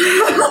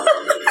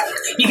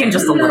 You can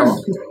just a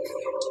little.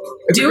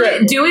 It's a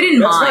crit. Do it in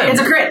That's mine. fine. It's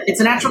a crit.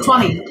 It's a natural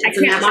 20. I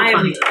can't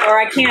mine, or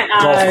I can't.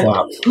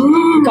 Golf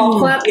clap. Golf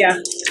clap, yeah.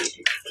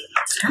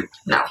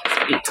 No.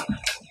 8.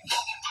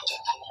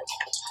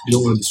 You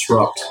don't want to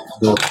disrupt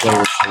the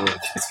player's sword.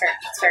 That's fair.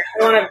 That's fair. I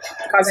don't want to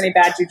cause any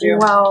bad juju.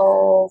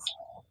 12.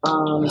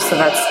 So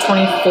that's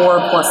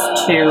 24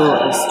 plus 2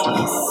 is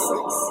 26.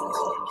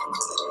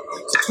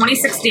 So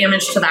 26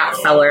 damage to that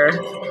feller.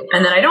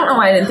 And then I don't know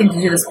why I didn't think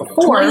to do this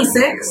before.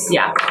 26?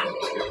 Yeah.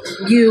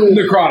 You.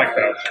 Necrotic,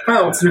 though.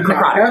 Oh, it's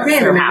necrotic. Okay,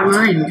 never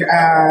mind. So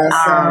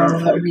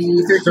that would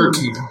be 13.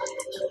 13.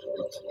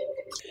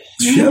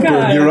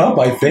 Shepard, you're up,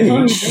 I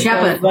think.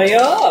 Shepard.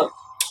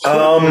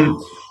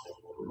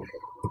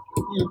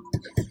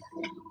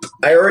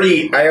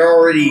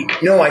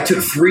 I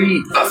took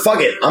 3. Fuck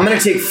it. I'm gonna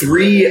take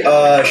 3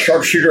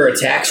 sharpshooter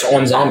attacks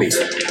on zombies.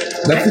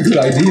 That's a good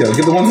idea.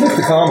 Get the ones next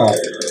to Kama.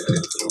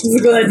 This is a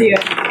good idea.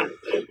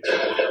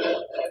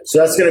 So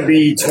that's gonna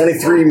be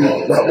 23.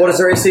 What is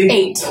their AC?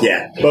 8.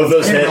 Yeah, both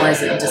those I hit. didn't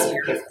realize it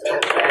disappeared.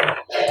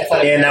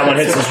 And that one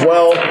hits as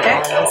well.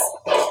 Okay.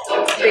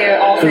 They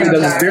all three Does it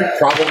attack. spear?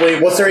 Probably.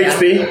 What's their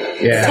HP?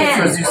 Yeah.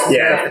 10.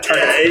 Yeah.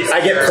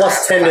 I get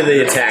plus 10 to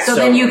the attack. So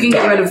then you can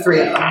get rid of 3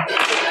 of them.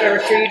 Whatever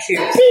 3 you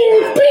choose.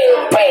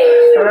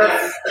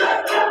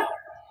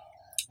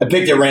 I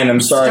picked at random.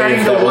 Sorry Starting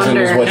if to that wasn't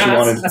wonder. what you No,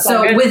 wanted. that's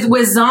all So good.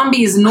 with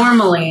zombies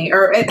normally,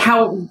 or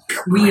how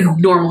we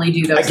normally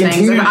do I those things,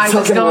 continue to I was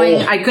fucking going,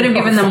 roll. I could have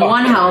given them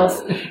 1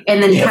 health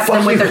and then Yeah, kept fuck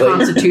them with you, their Blake.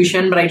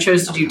 constitution, but I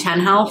chose to do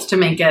 10 health to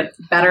make it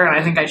better, and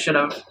I think I should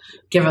have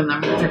given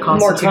them their More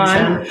constitution.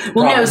 con?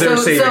 Well, no, so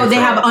they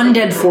have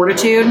undead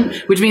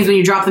fortitude, which means when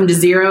you drop them to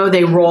 0,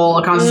 they roll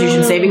a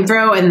constitution saving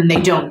throw and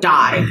they don't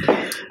die.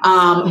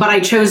 But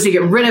I chose to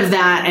get rid of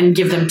that and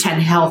give them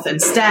 10 health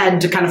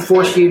instead to kind of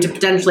force you to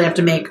potentially have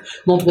to make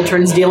multiple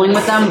turns dealing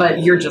with them, but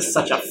you're just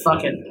such a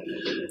fucking...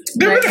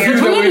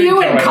 Between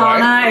you and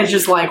Kana, it's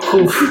just like,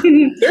 oof.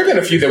 There have been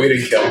a few that we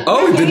didn't kill.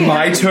 Oh, is it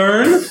my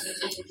turn?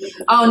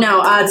 Oh,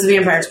 no, it's the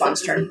vampire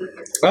spawn's turn.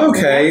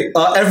 Okay,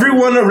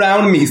 everyone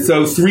around me,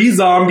 so 3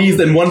 zombies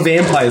and 1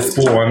 vampire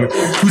spawn,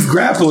 who's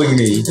grappling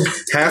me,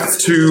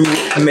 has to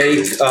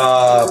make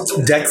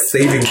dex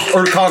saving,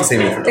 or con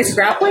saving. It's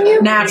grappling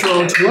you?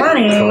 Natural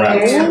 20.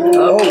 Correct.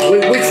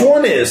 Oh, which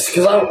one is?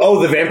 Because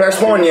the vampire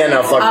spawn? Yeah,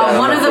 no, fuck that.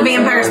 One of the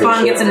vampire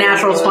spawn gets a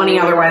natural 20,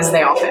 otherwise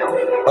they all fail.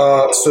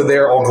 So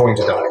they're all going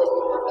to die.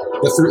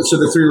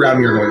 The 3 around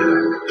me are going to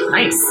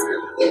die. Nice.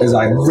 As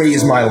I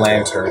raise my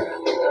lantern.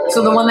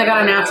 So the one that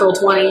got a natural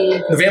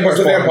 20... The vampire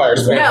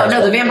spawn.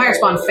 No, the vampire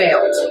spawn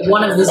failed.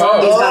 One of the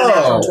zombies got a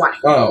natural 20.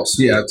 Oh,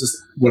 so yeah,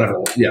 just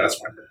whatever. Yeah, that's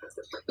fine.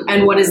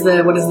 And what is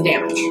the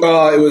damage?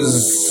 It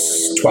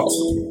was 12.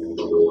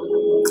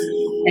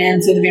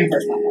 And so the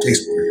vampire spawn.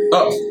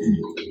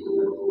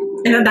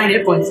 And then 9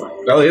 hit points left.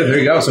 Oh, yeah, there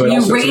you go. So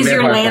you raise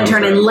your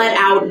lantern and let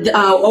out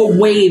a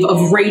wave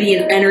of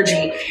radiant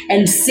energy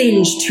and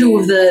singe 2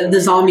 of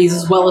the zombies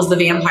as well as the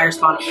vampire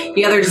spawn.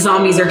 The other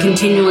zombies are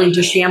continuing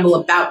to shamble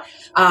about.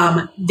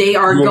 They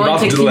are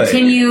going to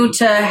continue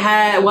to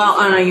head... Well,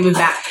 oh no, you move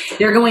back.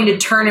 They're going to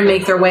turn and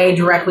make their way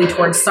directly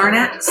towards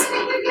Sarnax.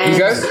 And, you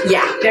guys?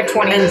 Yeah. They have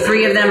 20. And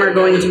 3 of them are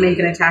going to make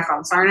an attack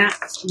on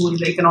Sarnax when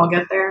they can all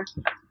get there.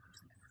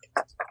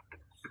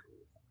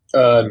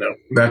 No.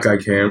 That guy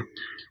can't.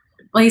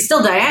 Well, he's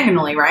still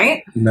diagonally,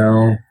 right?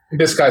 No.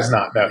 This guy's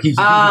not. No, he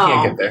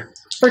can't get there.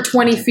 For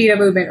 20 feet of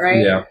movement,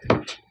 right? Yeah.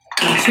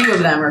 2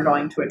 of them are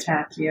going to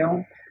attack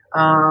you.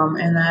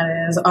 And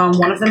that is...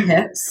 one of them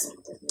hits.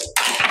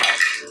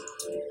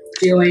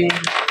 Doing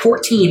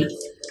 14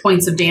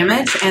 points of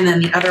damage. And then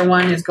the other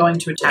one is going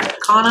to attack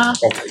Kana.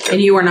 Okay. And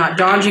you are not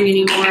dodging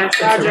anymore.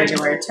 So it's a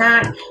regular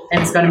attack.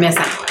 And it's going to miss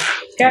anyway.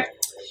 Okay.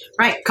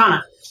 Right,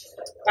 Kana.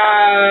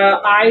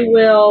 I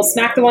will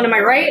smack the one to my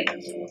right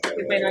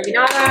with my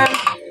Naginata.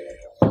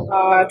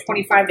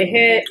 25 to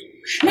hit.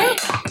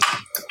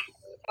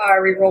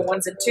 Reroll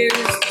 1s and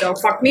 2s. Don't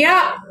fuck me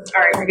up.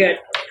 Alright, we're good.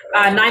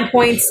 9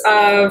 points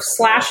of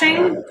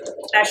slashing.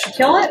 That should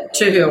kill it.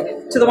 To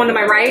who? To the one to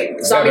my right.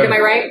 Zombie 7. to my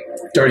right.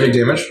 Do I take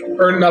damage?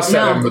 Or not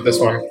 7, No. but this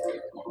one.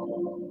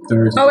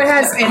 Oh, it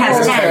has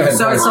 10,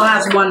 so it still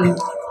has 1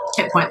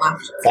 hit point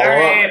left.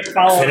 Alright,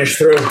 follow up. Finish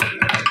through.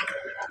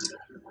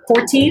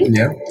 14?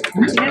 Yeah.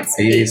 10.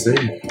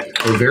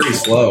 They're very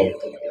slow.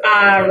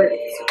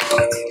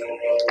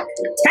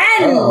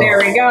 10! There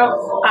we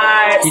go.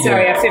 So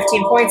yeah,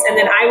 15 points. And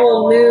then I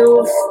will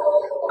move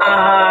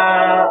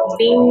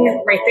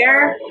Bing right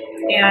there.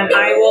 And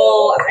I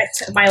will,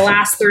 my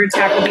last third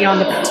attack will be on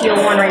the teal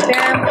one right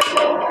there.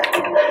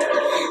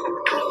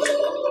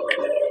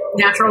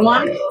 Natural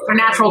 1 or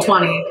natural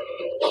 20?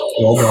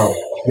 Well done.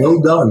 Well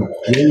done.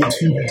 Roll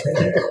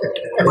 2d10.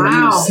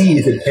 Wow. See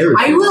if it perishes.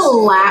 I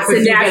will laugh It's if a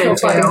you get natural it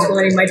fucking too.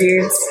 20, my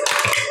dudes.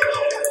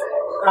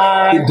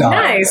 It dies.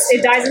 Nice.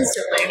 It dies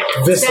instantly.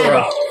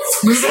 Viscera.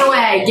 Move it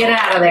away. Get it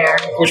out of there.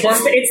 Which one?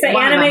 It's the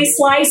One of anime them.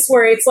 slice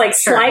where it's like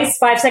slice,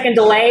 5-second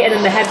delay, and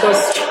then the head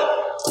goes.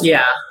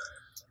 Yeah.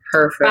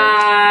 Perfect.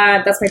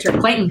 That's my turn.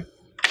 Clayton.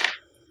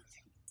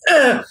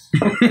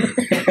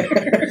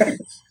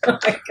 Oh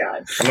my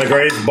god. I'm the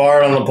greatest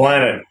bard on the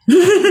planet.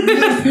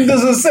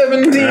 This is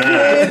 17.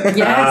 Yes.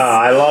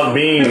 I love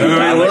beans.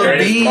 I love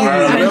beans. No,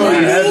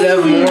 you have to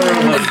have more of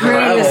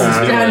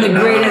I'm the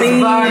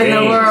greatest bard in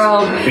the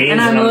world. Beans,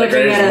 And I'm the looking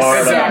greatest at a bard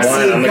on the sexy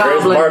planet. I'm the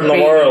greatest goblin bard in the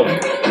baby. world.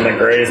 I'm the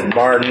greatest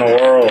bard in the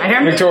world. I hear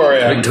him?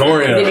 Victoria.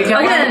 Victoria. Did you kill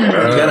him? You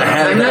gotta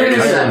have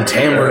that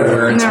timbre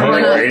where it's No, I'm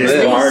the no.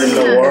 greatest bard in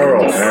the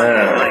world.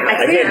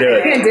 I can't do I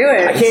it. can't do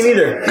it. I can't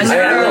either. I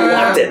haven't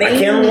unlocked it. I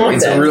can't unlock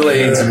It's that.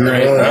 great.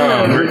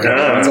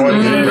 That's why we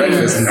eat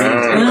breakfast and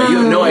beans. You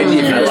have no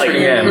idea if you're I like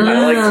listening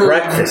in.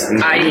 breakfast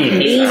and I beans.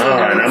 hate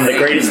And I'm the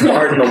greatest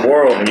bard in the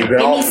world, and you can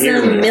all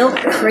hear me. milk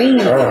cream.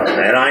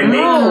 And I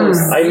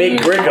make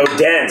Gricko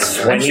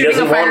dance when he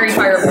doesn't want to.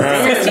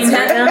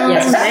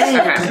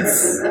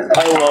 Yes.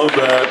 I love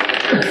that.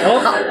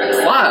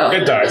 Wow.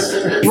 It dies.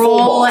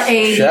 Roll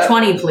a Shut.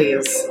 20,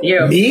 please.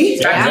 You. Me?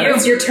 Yeah.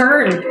 It's your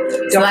turn. So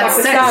Don't that's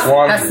fuck this 6. up.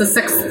 One. That's the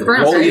 6th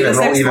round. Roll right? even, The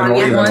roll 6th even, one, roll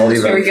yeah. even, roll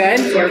even. Very good.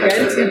 You're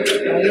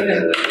good. Roll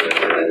even.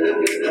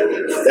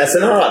 That's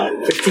an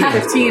odd. 15.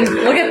 15.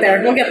 We'll get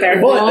there. We'll get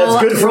there. But that's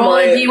good for roll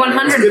my a D100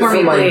 that's good for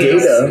me, my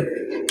please. data.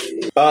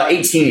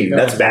 18.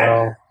 That's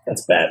bad.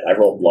 That's bad. I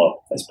rolled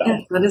low. That's Yeah,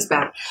 bad. that is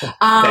bad.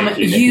 Thank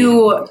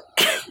you.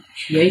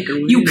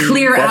 You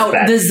clear That's out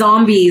bad. the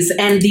zombies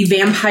and the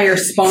vampire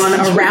spawn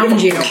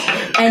around you,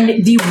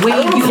 and the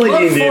wave, you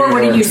look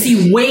forward and you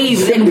see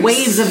waves and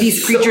waves of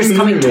these creatures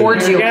coming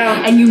towards you,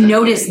 and you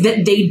notice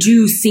that they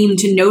do seem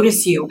to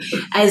notice you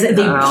as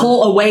they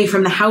pull away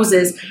from the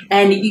houses,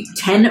 and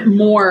 10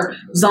 more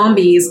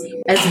zombies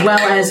as well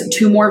as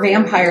 2 more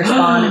vampire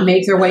spawn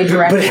make their way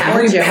directly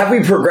towards you. Have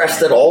we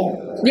progressed at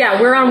all?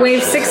 Yeah, we're on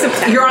wave 6 of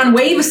 10. You're on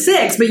wave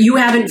 6, but you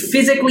haven't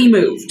physically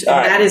moved. All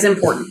right. That is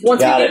important.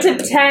 Once we get to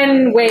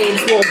 10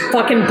 waves, we'll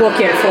fucking book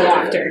it for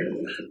laughter.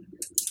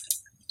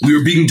 We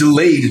were being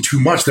delayed too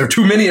much. There are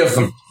too many of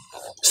them.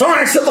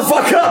 Sonic, shut the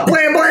fuck up!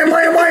 Blam, blam,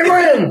 blam, blam,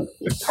 blam!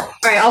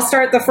 Alright, I'll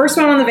start the first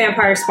one on the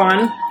vampire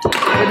spawn with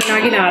the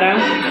Naginata.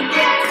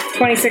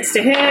 26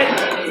 to hit.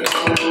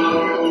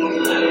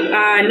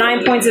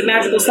 9 points of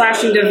magical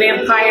slashing to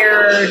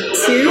vampire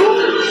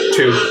 2.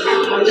 2.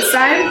 On this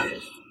side.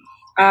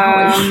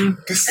 And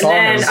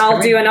then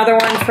I'll do another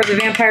one for the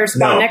vampire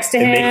spawn next to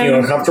him. Make you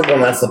uncomfortable,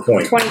 and that's the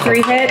point.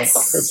 23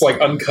 hits. It's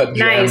like uncut gems.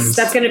 Nice.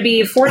 That's going to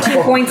be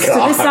 14 points to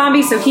this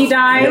zombie, so he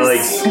dies.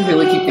 Yikes. I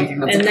really keep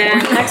thinking that's And then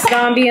next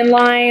zombie in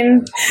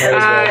line.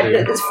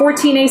 It's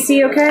 14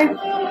 AC, okay?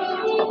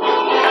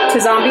 To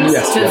zombies?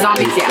 Yes. To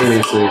zombies, yes.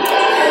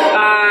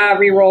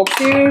 Reroll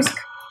 2s.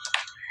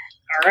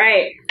 All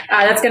right.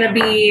 That's going to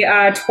be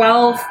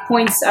 12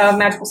 points of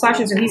magical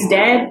slashing, so he's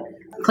dead.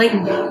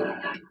 Clayton.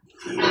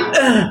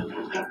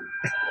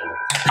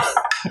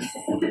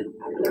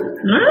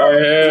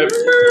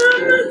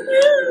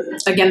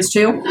 Against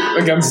 2?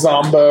 Against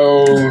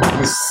Zombo.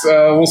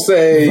 We'll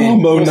say...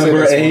 Mambo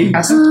number 8.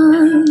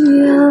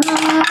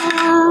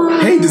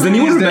 Hey, does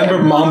anyone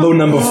remember Mambo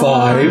number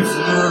 5?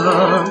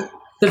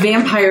 The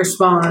vampire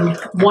spawn.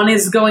 One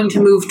is going to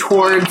move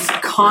towards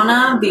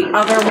Kana. The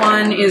other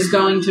one is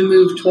going to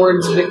move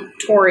towards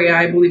Victoria.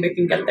 I believe it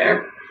can get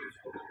there.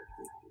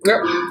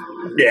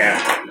 Yeah.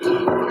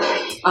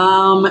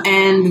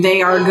 And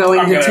they are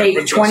going to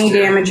take 20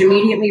 damage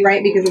immediately,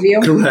 right, because of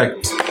you?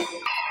 Correct.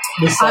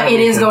 It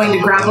is going to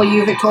grapple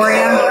you,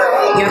 Victoria.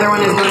 The other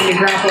one is going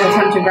to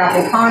attempt to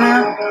grapple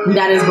Kana.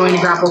 That is going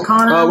to grapple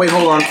Kana. Wait,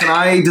 hold on. Can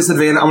I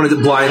disadvantage? I'm going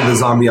to blind the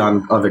zombie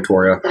on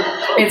Victoria.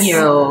 It's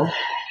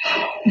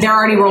they're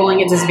already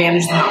rolling at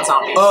disadvantage, they're not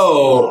zombies.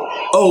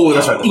 Oh,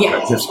 that's right.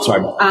 Yeah. Yes,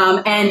 sorry.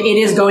 And it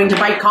is going to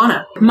bite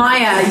Kana.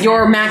 Maya,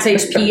 your max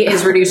HP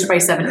is reduced by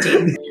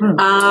 17.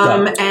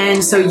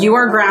 And so you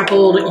are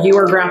grappled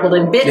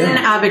and bitten.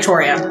 Yeah.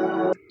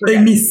 Victoria. They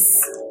miss.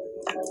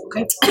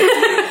 Okay.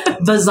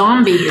 The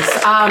zombies.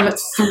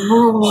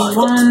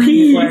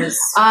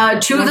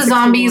 2 of the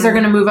zombies are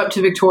going to move up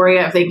to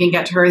Victoria if they can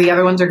get to her. The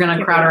other ones are going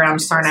to crowd around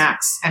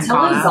Sarnax and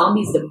Kana.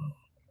 zombies to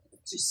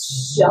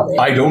just shove it.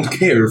 I don't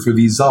care for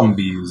these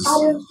zombies.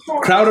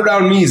 Crowd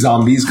around me,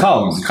 zombies.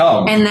 Come.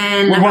 And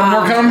then... Would one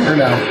more come, or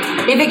no?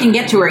 If it can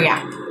get to her,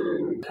 yeah.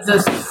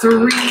 The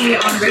 3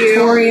 on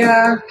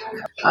Victoria.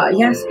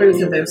 Yes,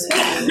 both of those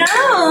hit.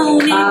 No,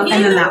 Nikki.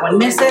 And then that one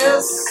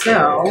misses. So... I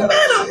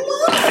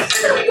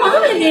don't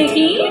want it,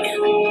 Nikki.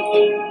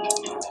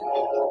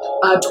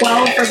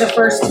 12 for the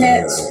first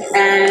hit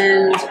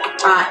and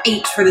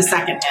 8 for the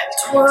second hit.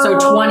 So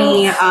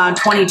 20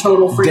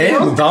 total for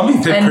Damn, you. the zombie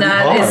hit And pretty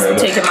hard.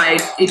 is taking my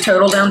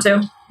total down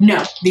too?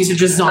 No, these are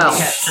just zombie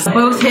hits.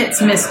 Both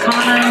hits miss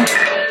Kana.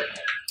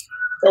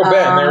 Oh,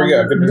 Ben, there we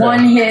go. Good to know.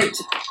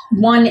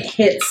 One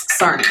hits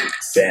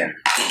Sarnax. Ben.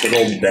 Good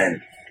old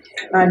Ben.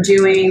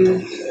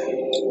 Doing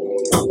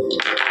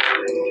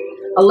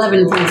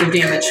 11 points of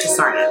damage to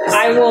Sarnax.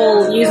 I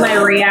will use my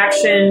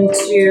reaction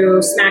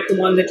to smack the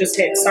one that just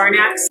hit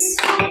Sarnax.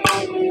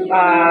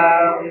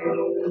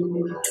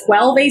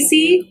 12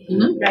 AC.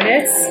 Mm-hmm. That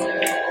hits.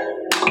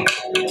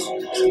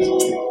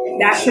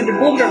 That should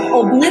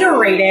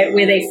obliterate it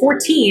with a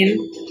 14.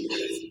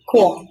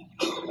 Cool.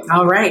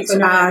 All right.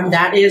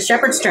 That is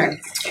Shepard's turn.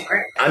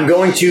 I'm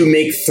going to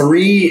make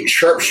 3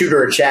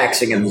 sharpshooter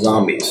attacks against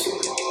zombies.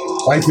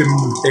 I can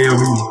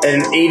AoE.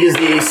 And 8 is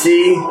the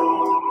AC.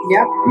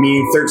 Yep.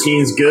 Meaning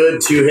 13 is good.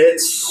 2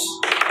 hits.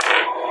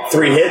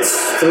 3 hits.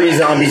 3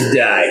 zombies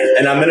die.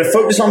 And I'm going to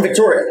focus on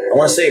Victoria. I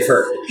want to save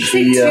her.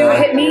 She, 2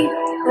 hit me?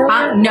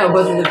 No,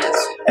 both of them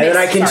hits. And then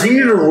I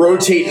continue to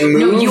rotate and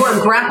move. No, you are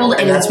grappled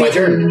and that's my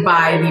bitten turn.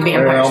 by the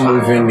vampire. I'll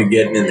move into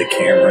getting in the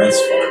camera. That's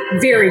fine.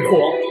 Very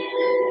cool.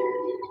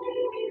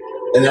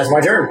 And that's my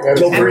turn.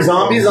 Kill 3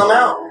 zombies, I'm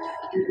out.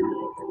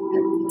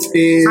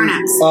 Is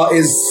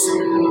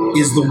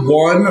the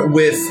one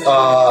with never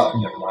mind,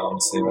 I'm gonna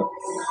save it.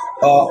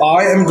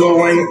 I am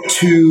going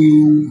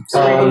to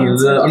I'm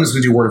just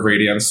gonna do Word of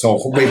Radiance, so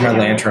I'll wave my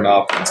lantern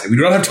up and say, we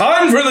do not have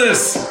time for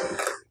this!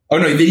 Oh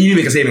no, you need to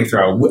make a saving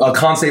throw. A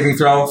con saving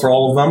throw for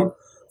all of them.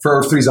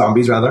 For 3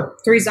 zombies, rather.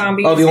 3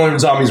 zombies. Oh, the only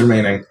zombies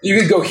remaining. You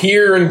could go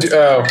here and...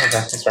 okay,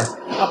 that's fair.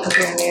 I'll put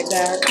you in the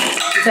attack.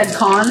 You said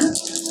con?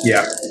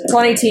 Yeah.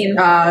 118.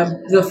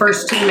 The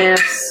first 2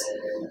 miss,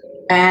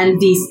 and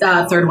the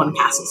third one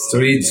passes.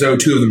 So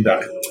 2 of them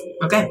die.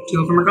 Okay,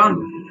 2 of them are gone.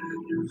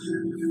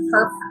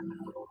 Perfect.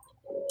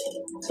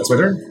 That's my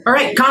turn. All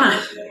right,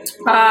 Kana.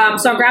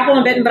 So I'm grappled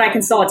and bitten, but I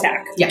can still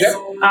attack. Yes. Yep.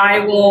 I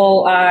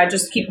will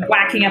just keep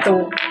whacking at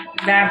the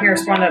vampire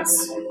spawn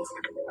that's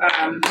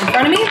in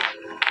front of me.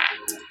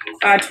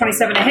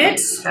 27 to hit.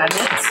 That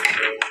hits.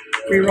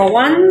 Reroll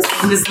ones.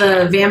 And this is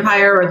the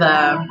vampire or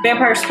the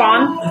Vampire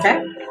spawn.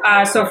 Okay.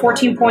 So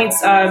 14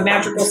 points of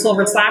magical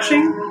silver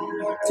slashing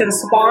to the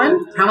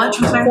spawn. How much?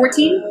 I'm sorry?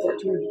 14.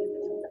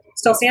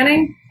 Still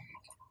standing?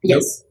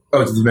 Yes.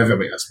 Oh, it's the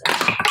vampire. Yes.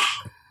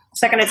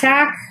 Second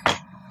attack.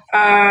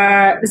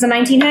 Is a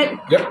 19 hit?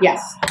 Yep.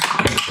 Yes.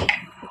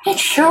 It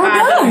sure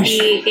That would does.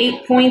 be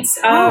 8 points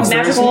of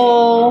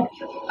magical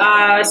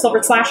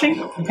silver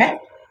slashing. Okay.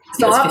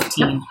 Still up.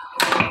 15.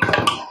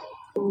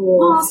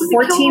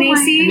 14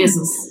 AC.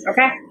 Misses.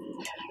 Okay.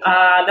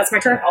 That's my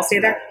turn. I'll stay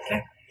there.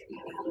 Okay.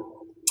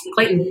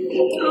 Clayton.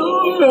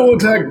 Oh,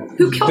 attack.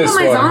 Who killed all This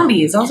my one.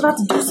 zombies? I was about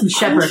to do some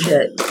Shepherd.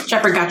 shit.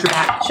 Shepherd got your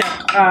back.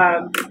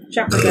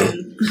 Shepherd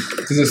then.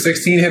 Does a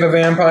 16 hit a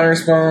vampire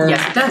spawn?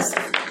 Yes, it does.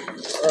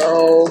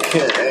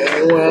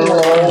 Okay,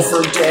 well,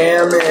 for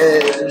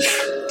damage.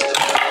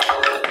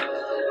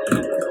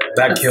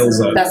 That kills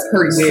us. That's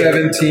pretty weird.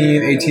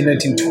 17, 18,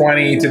 19,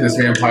 20 to this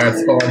vampire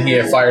spawn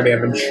here, fire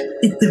damage.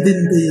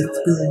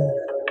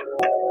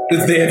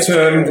 It's their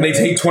turn, they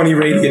take 20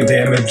 radiant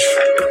damage.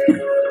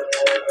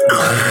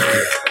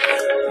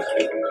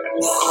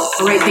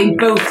 All right, they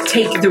both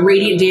take the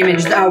radiant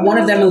damage. One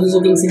of them is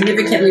looking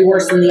significantly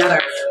worse than the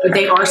other, but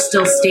they are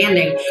still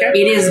standing.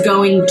 It is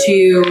going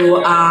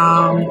to,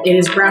 it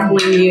is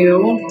grappling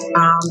you,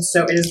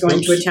 so it is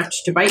going to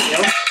attempt to bite you.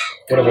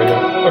 What have I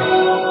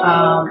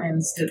done? And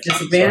it's at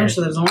disadvantage,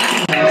 so there's only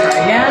one. Try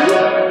again.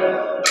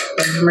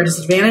 Remember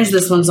disadvantage.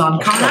 This one's on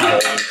Kana.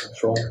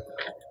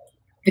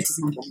 It's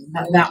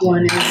that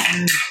one is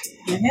going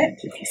to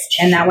hit,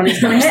 and that one is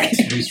going to hit.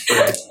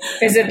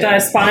 Is it the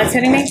spawn that's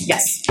hitting me?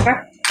 Yes. Okay.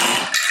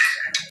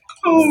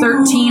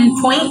 13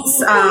 points.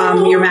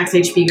 Your max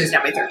HP goes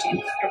down by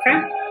 13.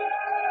 Okay.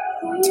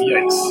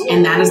 Yikes.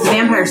 And that is the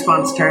vampire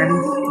spawn's turn.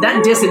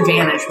 That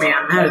disadvantage,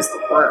 man, that is the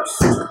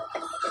worst.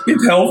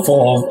 It's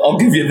helpful, I'll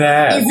give you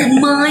that. Is it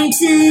my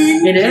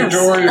turn? It is.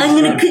 I'm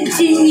gonna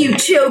continue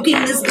choking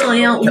this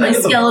guy out with my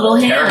skeletal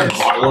hands.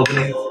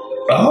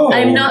 Oh,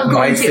 I'm not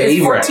going my to.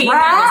 favorite. It's 14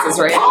 misses,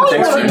 right?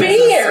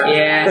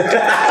 Yeah.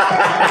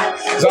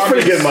 That's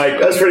pretty good, Mike.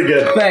 That's pretty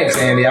good. Thanks,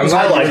 Andy. I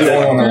liked the it.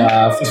 only one that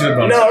laughed.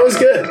 No, it was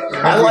good.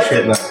 I liked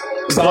it.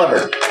 It's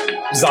clever.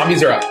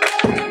 Zombies are up.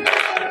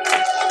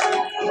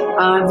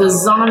 The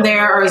zombie,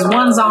 there is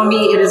one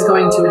zombie. It is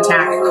going to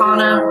attack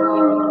Kana.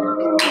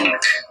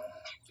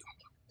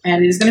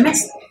 And it is going to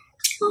miss.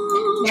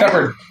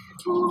 Shepherd.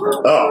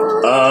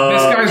 Oh,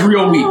 This guy's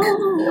real weak.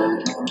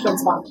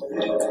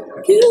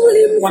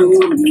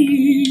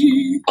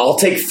 I'll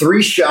take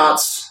 3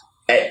 shots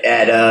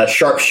at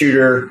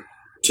sharpshooter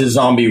to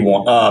zombie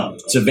one,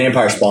 to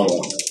vampire spawn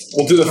one.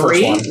 We'll do the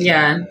first one.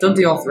 Yeah, don't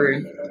do all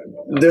 3.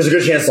 There's a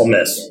good chance they'll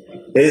miss.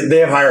 They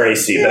have higher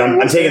AC, but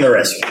I'm taking the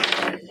risk.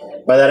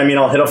 By that I mean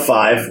I'll hit a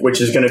 5,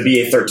 which is going to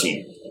be a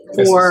 13.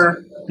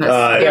 For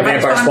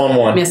vampire spawn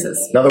 1.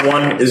 Misses. Another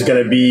one is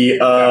going to be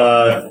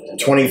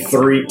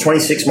 23,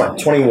 26,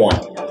 21.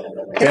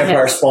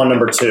 Vampire spawn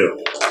number 2.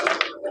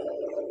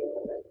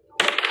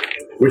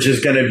 Which is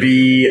going to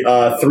be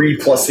 3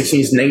 plus 16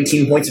 is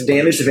 19 points of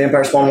damage to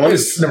vampire spawn 1.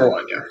 It's number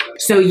 1, yeah.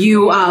 So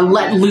you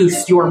let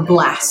loose your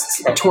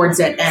blasts towards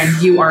it,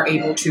 and you are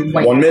able to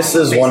wipe. One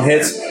misses, one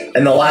hits,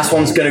 and the last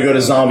one's going to go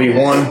to zombie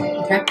 1.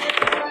 Okay.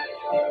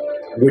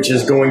 Which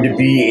is going to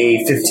be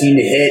a 15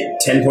 to hit,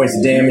 10 points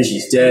of damage.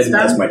 He's dead.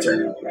 That's my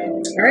turn.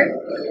 All right.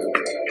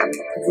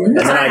 And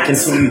then I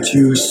continue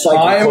to cycle.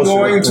 I am closer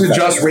going to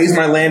perfection. just raise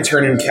my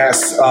lantern and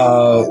cast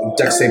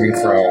Dex saving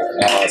throw.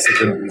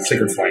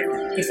 Sacred Flame.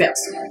 He fails.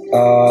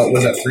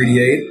 Was that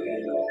 3d8?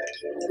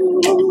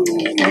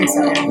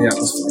 Yeah.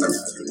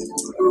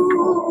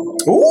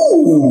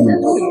 Ooh!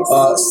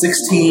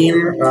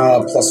 16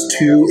 plus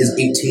 2 is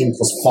 18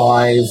 plus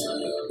 5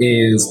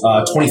 is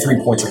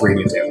 23 points of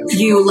radiant damage.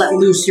 You let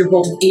loose your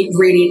bolt of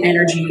radiant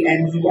energy,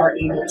 and you are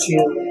able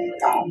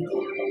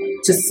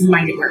to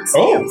smite it where it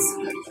stands.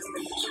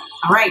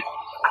 All right.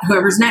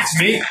 Whoever's next,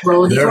 Me.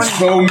 roll a d20. There's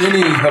so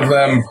many of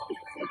them.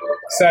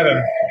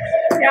 7.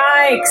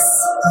 Yikes.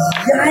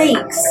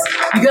 Yikes!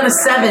 You got a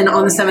 7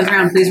 on the 7th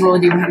round. Please roll a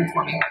d100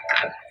 for me.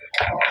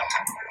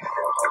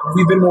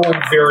 We've been rolling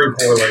very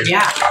poorly.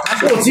 Yeah.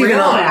 Well, it's even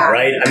on,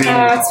 right? I mean,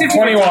 It's 50.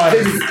 21.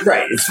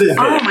 right. It's 50.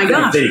 Oh my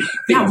gosh.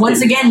 Yeah,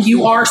 once again,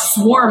 you are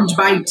swarmed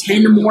by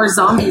 10 more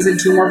zombies and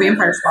 2 more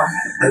vampire spawn.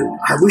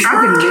 I wish we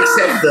could mix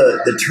up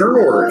the turn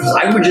order, because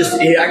I would just,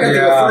 I got to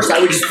go first, I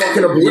would just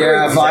fucking obliterate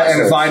Yeah, if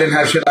I didn't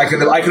have shit, I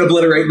could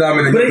obliterate them.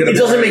 And then But you could it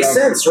doesn't make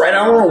obliterate them. sense, right?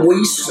 I don't want to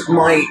waste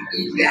my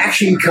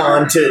action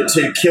con to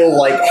kill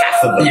like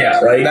half of them, Yeah,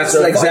 right? That's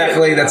So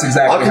exactly I'll how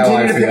I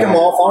continue to pick them feel.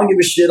 off. I don't give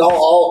a shit.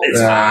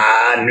 It's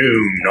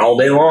noon all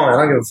day long. I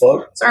don't give a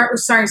fuck.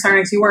 Sorry,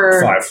 Sarnix, you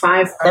were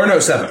 5. Or no,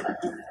 7.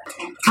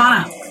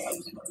 Kana.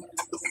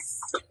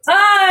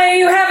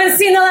 You haven't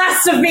seen the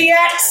last of me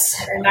yet.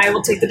 And I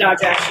will take the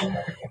dodge action.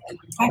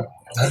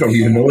 I don't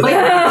even know what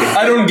that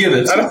I don't get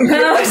it. I don't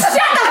get it. Shut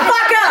the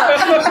fuck up!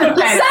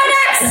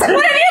 Sonex!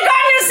 What have you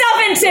gotten yourself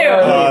into? I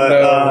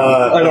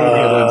don't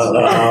get it.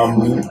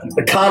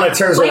 Kana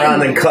turns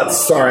around and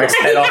cuts Sarnak's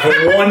head off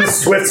with one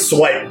swift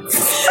swipe.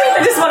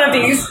 Just one of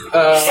these.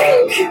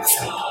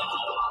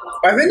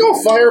 I think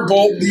I'll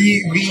firebolt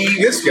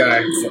this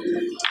guy.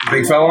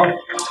 Big fella.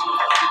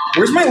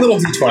 Where's my little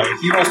D20?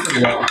 He rolls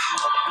pretty well.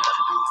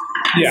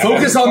 Yeah.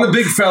 Focus on the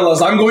big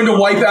fellas. I'm going to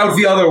wipe out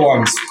the other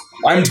ones.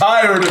 I'm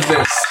tired of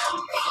this.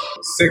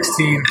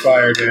 16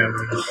 fire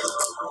damage.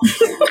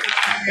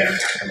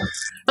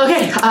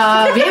 Okay,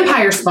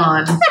 vampire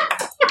spawn.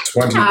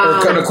 20.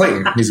 No,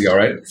 Clayton needs to go,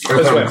 right?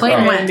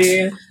 Clayton went.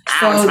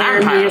 So they're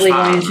immediately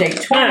going to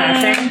take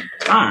 20.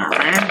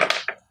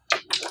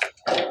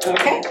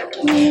 Okay.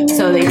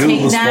 So they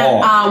take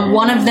that.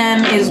 One of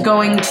them is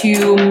going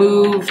to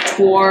move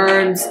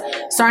towards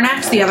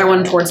Sarnax, the other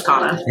one towards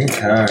Kana.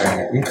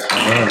 Okay.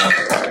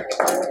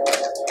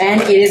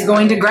 And it is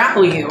going to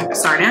grapple you,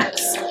 Sarnax.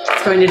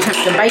 It's going to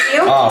attempt to bite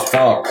you. Oh,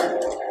 fuck.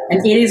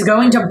 And it is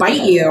going to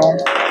bite you.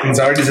 It's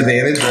already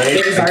disadvantaged, right?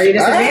 It is already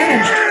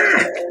disadvantaged.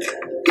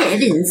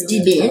 Heavens to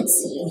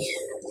Betsy.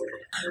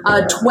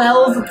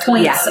 12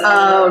 points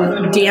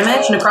of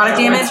damage, necrotic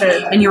damage,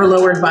 and you're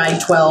lowered by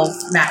 12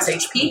 max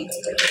HP.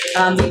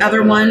 The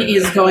other one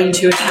is going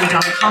to attempt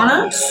on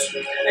Kana.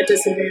 At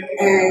disadvantage.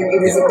 And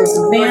it is a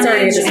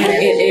disadvantage, and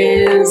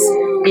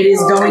it is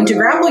going to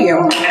grapple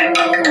you.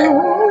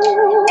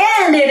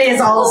 And it is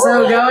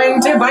also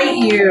going to bite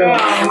you.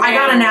 I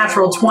got a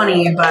natural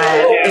 20, but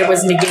it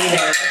was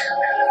negated.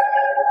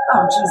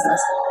 Oh,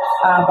 Jesus.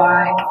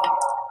 By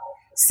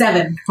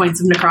 7 points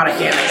of necrotic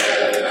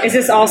damage. Is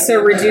this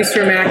also reduced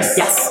your max?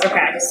 Yes.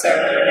 Okay, so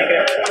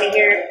negative 20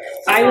 here.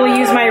 I will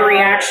use my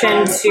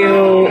reaction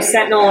to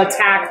Sentinel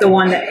attack the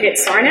one that hit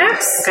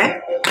Sarnax. Okay.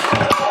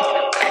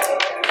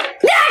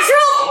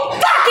 Natural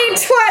fucking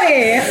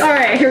 20!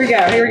 Alright, here we go.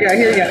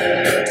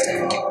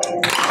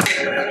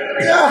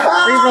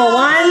 Reroll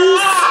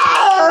ones.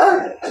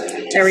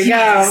 There we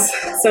go.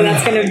 So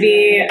that's going to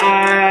be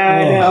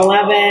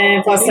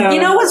 11 plus... You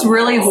know what's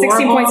really horrible?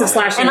 16 points of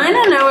slashing. And I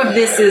don't know if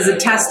this is a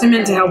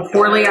testament to how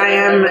poorly I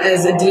am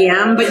as a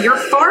DM, but you're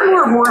far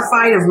more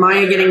horrified of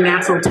Maya getting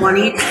natural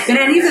 20 than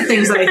any of the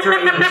things that I throw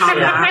you in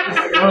combat.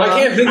 I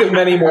can't think of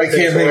many more.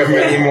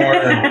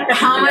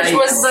 How much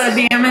was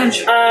the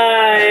damage?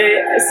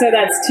 So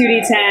that's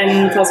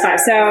 2d10 plus 5.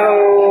 So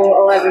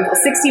 11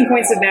 plus 16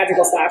 points of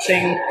magical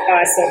slashing,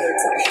 silver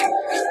slashing.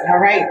 All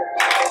right.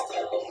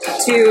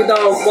 To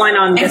the one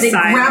on this side. As it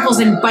side. grapples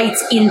and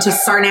bites into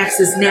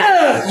Sarnax's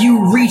neck,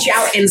 you reach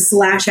out and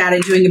slash at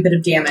it, doing a bit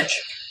of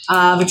damage.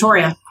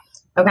 Victoria.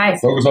 Okay.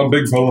 Focus on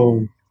big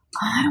fellow.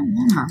 I don't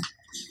wanna.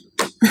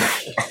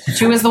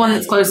 She was the one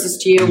that's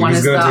closest to you. One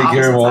is gonna take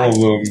care of all of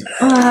them.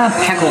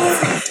 Peckle.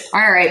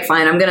 All right,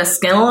 fine. I'm gonna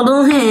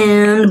skeletal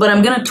hand, but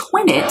I'm gonna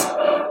twin it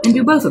and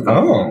do both of them.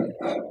 Oh.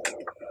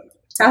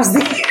 How's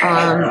the...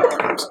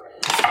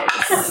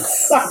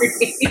 Sorry.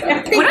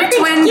 When I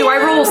twin, do I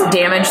roll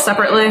damage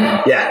separately?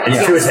 Yeah,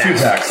 it's two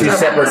attacks. Two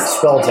separate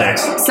spell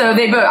attacks. So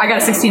they both. I got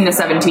a 16 to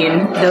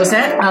 17. Those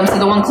hit. So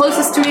the one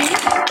closest to me.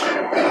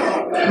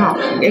 Oh,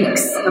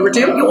 yikes! Number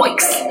 2.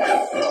 Yikes!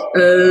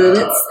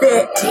 That's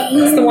 13.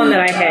 That's the one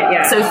that I hit.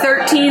 Yeah. So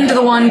 13 to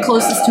the one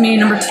closest to me.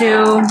 Number 2.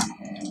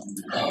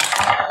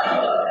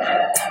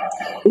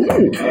 Ooh.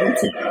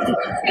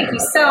 Thank you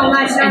so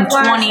much. And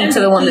 20 to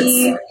the one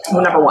that's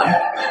number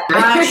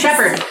 1.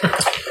 Shepherd.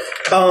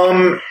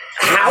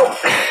 How,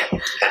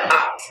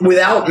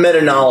 without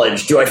meta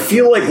knowledge, do I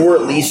feel like we're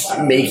at least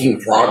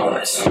making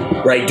progress?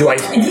 Right?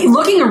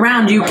 Looking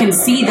around, you can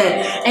see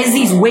that as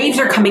these waves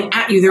are coming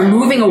at you, they're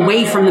moving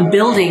away from the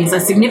buildings. A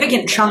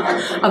significant chunk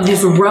of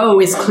this row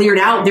is cleared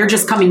out. They're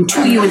just coming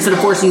to you instead of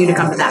forcing you to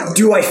come to them.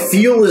 Do I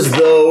feel as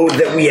though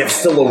that we have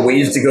still a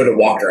ways to go to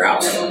Walker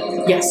House?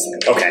 Yes.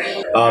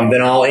 Okay.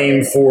 Then I'll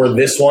aim for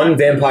this one,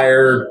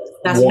 Vampire.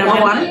 That's number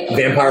 1.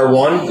 Vampire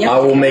 1. Yep. I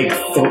will make.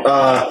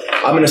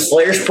 I'm going to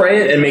Slayer Spray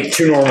it and make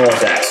 2 normal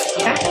attacks.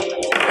 Okay.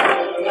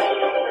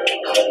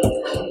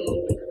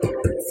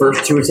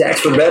 First 2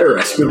 attacks were better.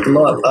 I scooped them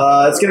up.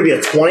 It's going to be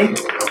a 20.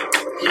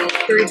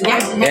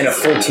 And a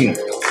 14.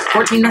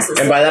 14 misses.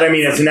 And by that I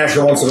mean it's a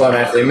natural one, so it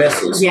automatically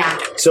misses. Yeah.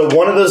 So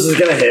one of those is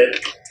going to hit.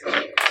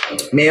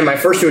 Man, my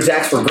first 2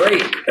 attacks were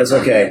great. That's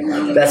okay.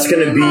 That's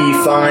going to be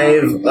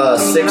 5,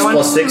 6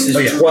 plus 6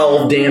 is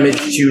 12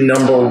 damage to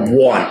number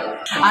 1.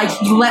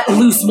 You let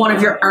loose one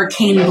of your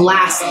arcane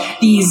blasts.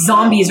 These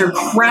zombies are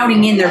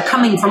crowding in. They're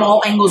coming from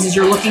all angles as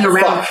you're looking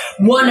around.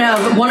 One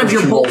of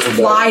your bolts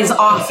flies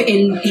off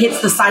and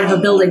hits the side of a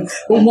building,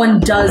 but one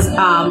does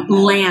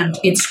land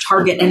its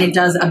target, and it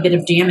does a bit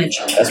of damage.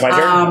 That's my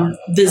turn.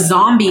 The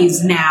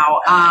zombies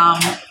now.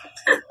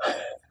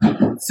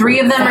 3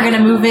 of them are going to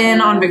move in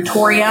on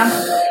Victoria,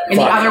 and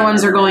the other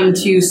ones are going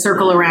to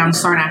circle around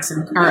Sarnax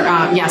and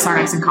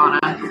Kana.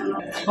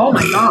 Oh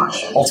my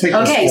gosh. I'll take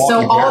this. Okay,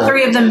 so all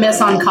 3 of them miss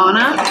on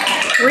Kana.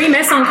 3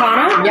 miss on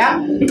Kana? Yeah.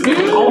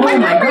 Oh my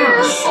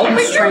gosh.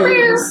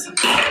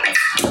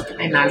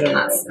 I imagine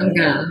I'm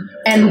gonna.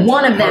 And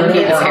one of them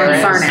hits on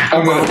Sarnax.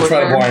 I'm gonna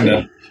try to blind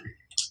it.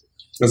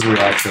 As a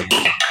reaction.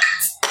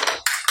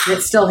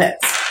 It still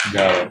hits.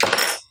 Got it.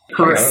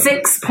 For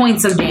 6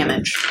 points of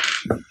damage.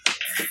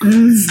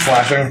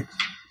 Slashing.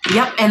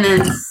 Yep, and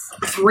then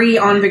 3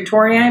 on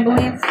Victoria, I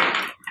believe.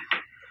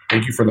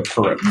 Thank you for the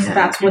perip. Yeah,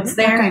 that's what's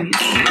there. I need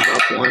to move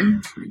up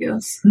one, I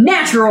guess.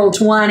 Natural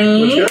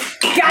 20. Gotta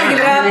give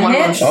it a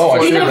hit. Oh, I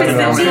should Even have if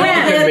done it's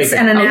that. 15 hits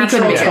and a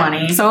natural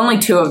 20. So only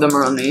 2 of them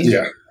are on me.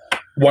 Yeah.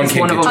 One of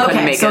them couldn't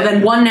Okay, make so it.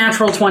 then 1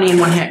 natural 20 and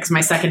 1 hit, because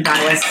my second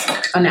die was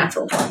a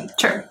natural 20.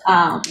 Sure.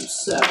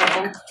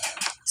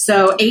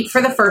 So 8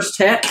 for the first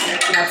hit.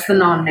 That's the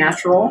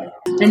non-natural.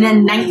 And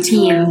then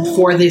 19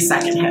 for the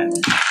second hit.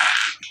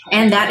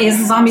 And that is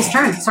the zombie's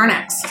turn.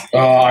 Sarnax.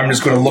 I'm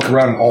just going to look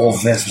around at all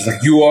of this. It's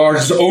like, you are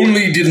just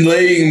only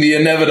delaying the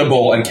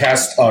inevitable, and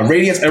cast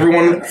Radiance.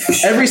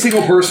 Every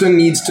single person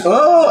needs to...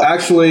 Oh,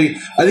 actually,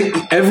 I think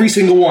every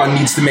single one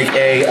needs to make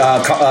a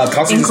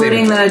Constitution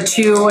Including saving the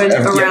 2 and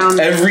around...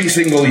 Yeah, every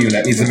single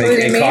unit needs to make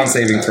Including a me? con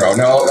saving throw.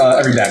 No,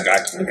 every bad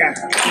guy. Okay.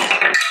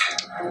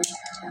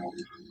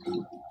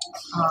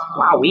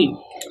 Wowee.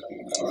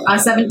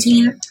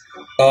 17.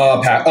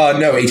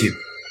 No, 18.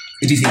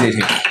 DC is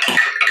 18.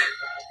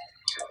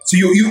 So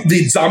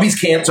the zombies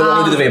can't so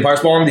long do the vampire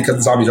spawn because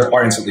the zombies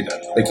are instantly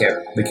dead. They can't.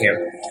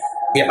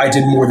 Yeah, I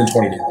did more than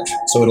 20 damage,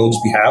 so it'll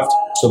just be halved.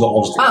 So they'll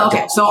all just. Oh,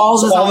 okay. So all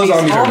the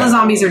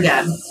zombies are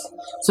dead.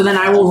 So then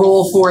I will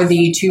roll for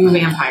the 2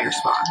 vampire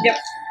spawn. Yep.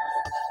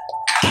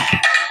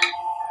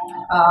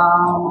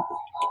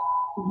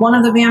 One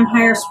of the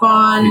vampire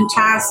spawn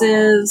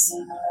passes,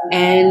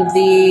 and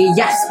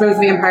both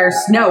vampires.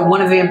 No,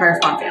 one of the vampire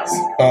spawn fails.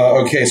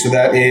 Okay, so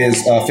that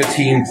is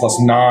 15 plus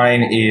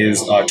 9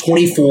 is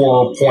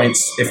 24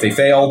 points if they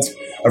failed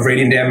of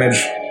radiant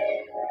damage,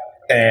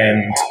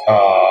 and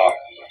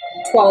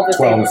 12 if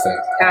 12 they if they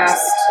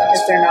passed,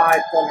 if they're not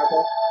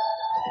vulnerable.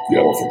 Yeah,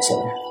 I think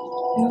so.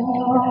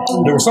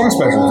 There was some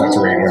special effect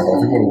to radiant, but I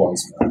think what it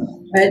was.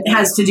 It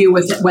has to do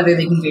with whether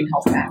they can gain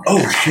health back.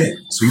 Oh shit!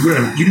 So you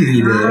didn't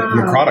need a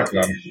necrotic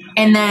then.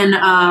 And then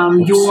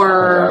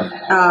your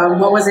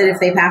what was it if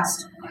they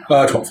passed?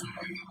 12.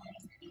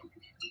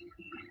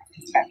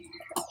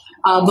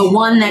 The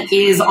one that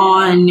is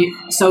on,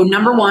 so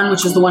number 1,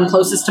 which is the one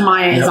closest to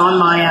Maya, is on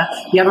Maya.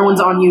 The other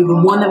one's on you.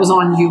 The one that was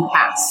on you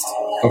passed.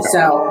 Okay.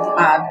 So,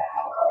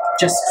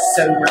 just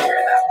so you're aware of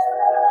that.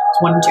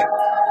 It's 1 and 2.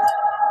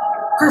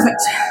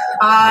 Perfect.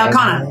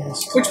 Kana.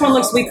 Which one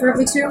looks weaker of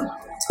the 2?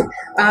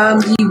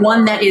 The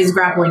one that is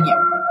grappling you.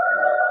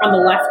 On the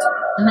left?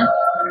 Mm-hmm.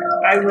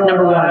 I will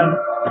Number 1.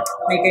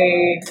 make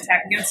a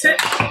attack against it.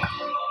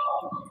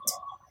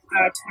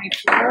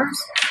 24.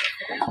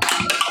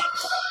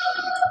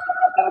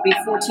 That'll be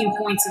 14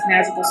 points of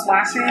magical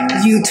slashing.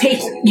 You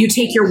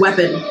take your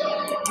weapon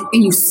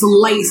and you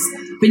slice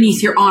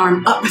beneath your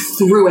arm up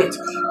through it,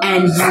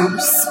 and you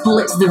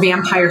split the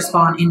vampire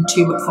spawn in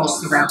 2. It falls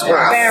to the ground.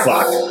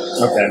 Fuck.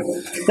 Okay.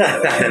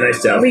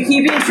 Nice job. We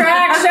keeping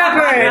track,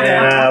 Shepard?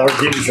 Yeah, we're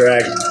keeping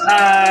track.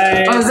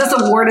 Is this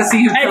a war to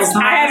see who kills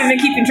I haven't been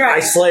keeping track.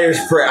 I try to Slayer's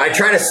Prey the one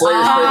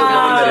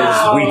that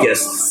is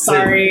weakest.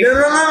 Sorry.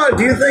 No.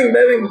 Do you think,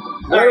 baby?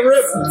 Let it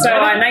rip. So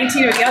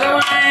 19 with the other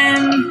one.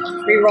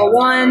 Reroll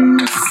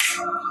 1s.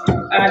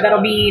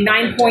 That'll be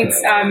 9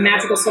 points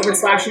magical silver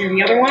slashing in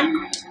the other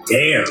one.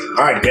 Damn.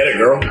 All right, get it,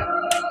 girl.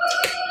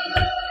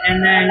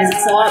 And then is it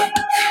still up?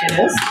 It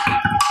is.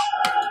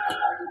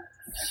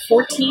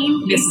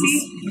 14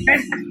 misses. Okay,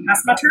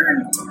 that's my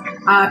turn.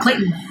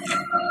 Clayton.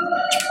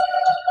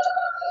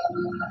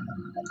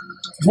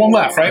 There's one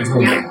left, right?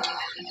 Yeah.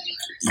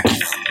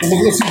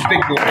 Let's see the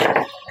big boy.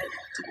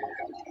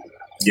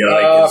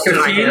 Yeah,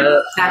 15.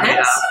 That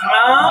hits.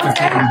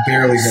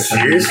 Barely hit.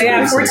 Seriously?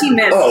 Yeah, 14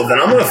 miss. Oh, then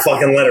I'm gonna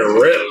fucking let it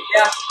rip.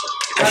 Yeah.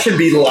 I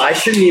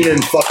shouldn't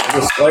even fuck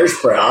with Slayer's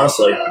Prey,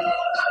 honestly.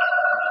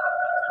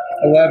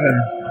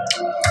 11.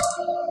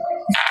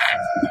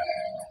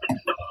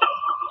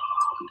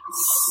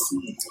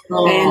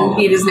 And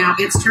it is now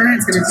its turn.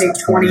 It's going to take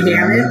 20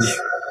 damage.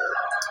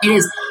 It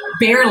is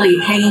barely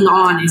hanging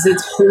on as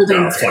it's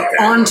holding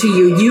onto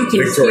you. You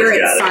can hear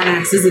it,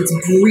 Sarnax, as it's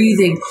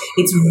breathing.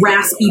 Its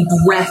raspy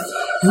breath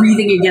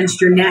breathing against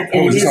your neck.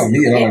 Oh, it's on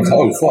me, and I'm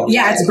like, fuck.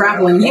 Yeah, it's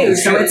grappling you,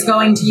 so it's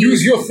going to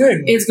use your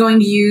thing. It's going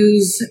to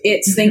use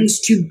its things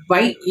to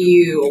bite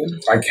you.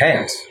 I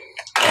can't.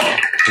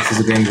 This is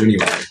a danger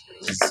anyway.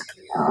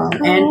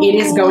 And it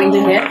is going to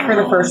hit for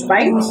the first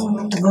bite.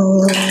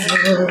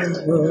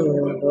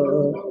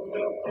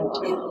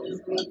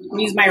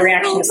 Use my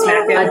reaction to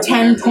smack it.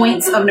 10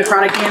 points of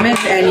necrotic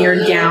damage, and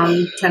you're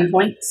down 10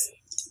 points.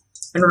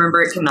 And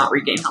remember, it cannot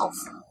regain health.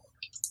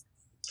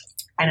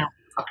 I know.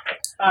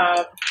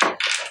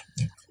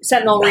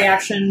 Sentinel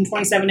reaction,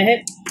 27 to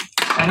hit.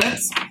 That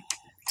hits.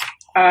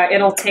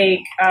 It'll take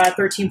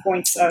 13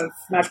 points of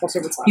magical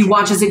silver slash. You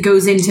watch as it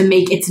goes in to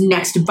make its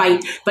next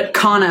bite, but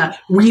Kana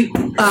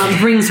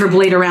brings her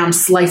blade around,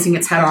 slicing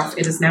its head off.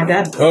 It is now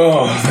dead.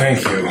 Oh,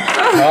 thank you.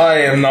 I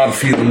am not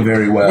feeling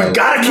very well. We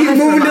gotta keep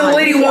moving to the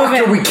Lady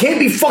Walker. We can't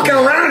be fucking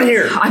around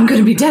here. I'm going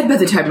to be dead by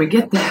the time we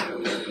get there.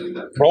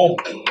 Roll.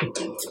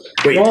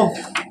 Wait. Yeah.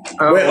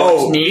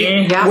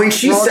 When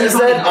she says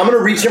that, I'm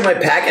gonna reach in my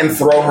pack and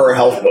throw her a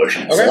health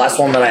potion. It's the last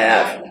one that I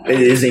have. It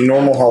is a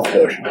normal health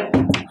potion.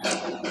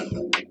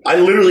 I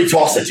literally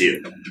toss it to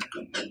you.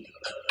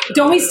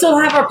 Don't we still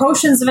have our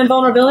potions of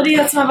invulnerability?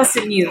 That's some of us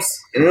didn't use.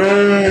 I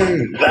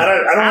don't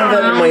have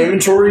that in my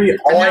inventory.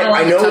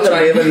 I know that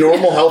I have a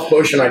normal health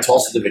potion. I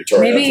toss it to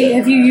Victoria. Maybe,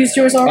 have you used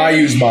yours already? I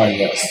use mine,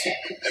 yes.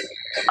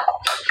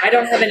 I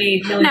don't have any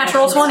healing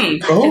Natural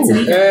potions. 20. Oh,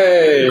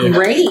 hey.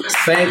 Great.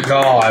 Thank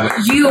God.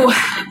 You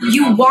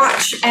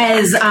watch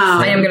as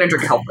I am going to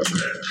drink a health potion.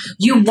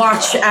 you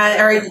watch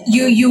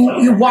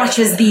you watch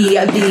as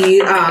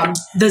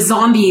the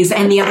zombies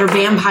and the other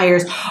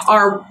vampires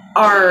are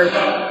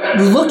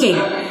looking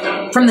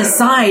from the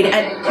side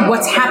at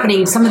what's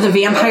happening. Some of the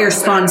vampire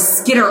spawn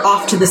skitter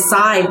off to the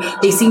side.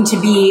 They seem to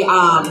be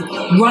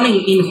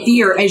running in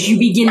fear as you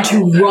begin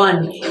to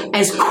run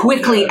as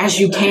quickly as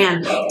you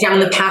can down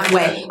the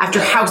pathway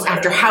after house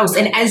after house.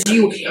 And as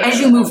you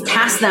move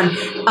past them,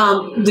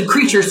 the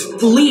creatures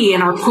flee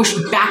and are pushed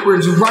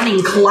backwards,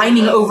 running,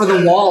 climbing over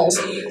the walls,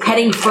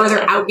 heading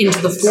further out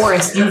into the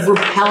forest. You've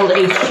repelled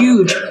a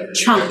huge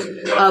chunk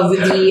of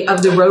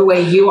the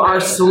roadway. You are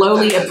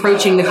slowly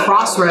approaching the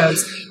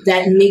crossroads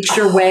that makes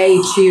your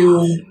way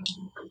to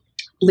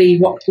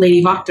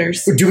Lady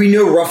Voctor's. Do we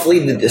know roughly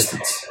the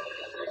distance?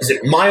 Is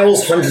it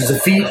miles, hundreds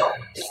of feet?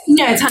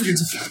 No, it's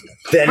hundreds of feet.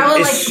 Then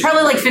probably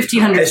like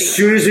 1,500 feet. As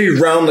soon as we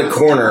round the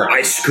corner,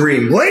 I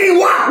scream, Lady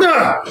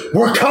Wagner!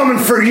 We're coming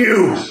for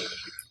you!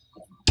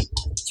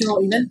 Did you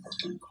roll even?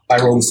 I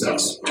rolled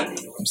 6.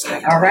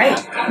 All right.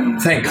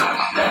 Thank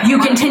God. You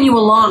continue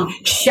along.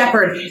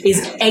 Shepherd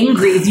is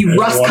angry. The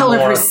rust color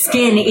of his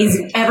skin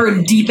is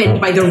ever deepened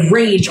by the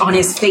rage on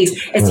his face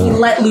as he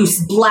let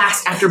loose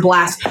blast after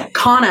blast.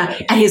 Kana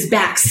at his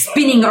back,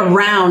 spinning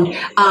around,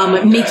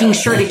 making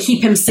sure to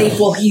keep him safe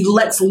while he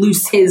lets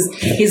loose his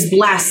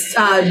blasts.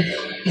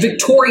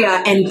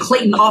 Victoria and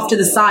Clayton off to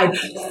the side,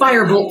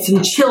 firebolts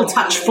and chill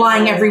touch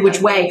flying every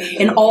which way,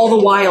 and all the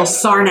while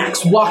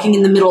Sarnax walking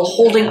in the middle,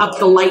 holding up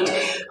the light,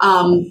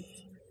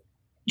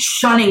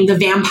 shunning the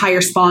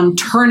vampire spawn,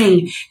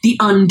 turning the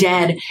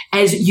undead.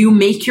 As you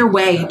make your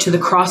way to the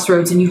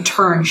crossroads and you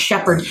turn,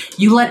 Shepherd,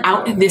 you let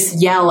out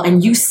this yell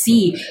and you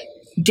see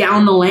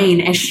down the lane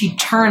as she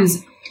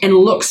turns and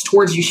looks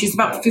towards you. She's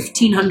about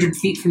 1,500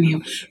 feet from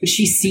you, but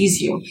she sees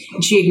you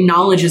and she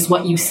acknowledges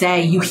what you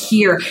say. You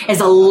hear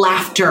as a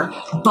laughter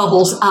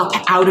bubbles up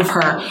out of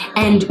her,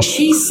 and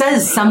she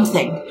says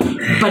something,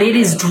 but it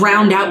is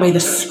drowned out by the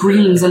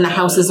screams in the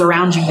houses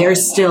around you.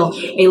 There's still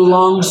a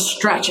long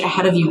stretch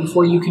ahead of you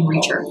before you can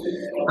reach her.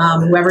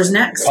 Whoever's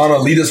next. Anna,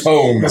 lead us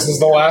home. This is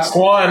the last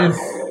one.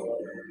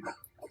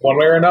 One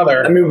way or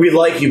another. I mean, we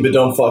like you, but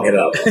don't fuck it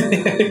up.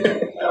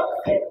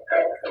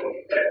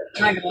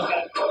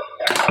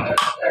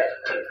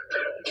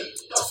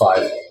 It's a 5.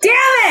 Damn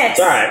it! It's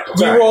all right.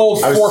 You rolled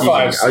 4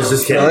 5s. I was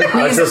just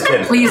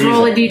kidding. Please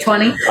roll a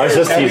d20. I was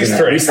just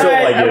teasing. We still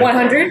like you.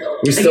 100?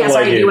 We still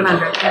like you.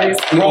 100.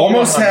 We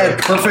almost had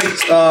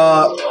perfect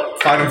 5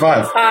 and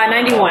 5.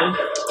 91.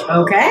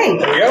 Okay.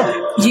 There we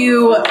go.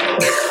 You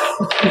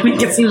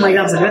make it seem like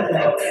that's a good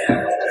thing.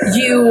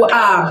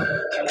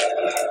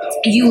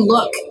 You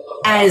look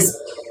as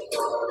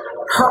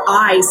her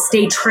eyes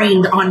stay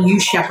trained on you,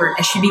 Shepherd,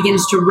 as she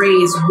begins to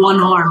raise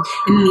one arm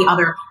and then the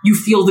other. You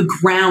feel the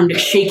ground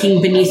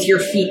shaking beneath your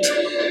feet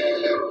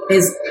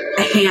as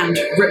a hand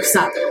rips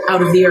up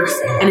out of the earth,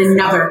 and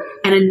another,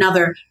 and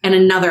another, and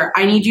another.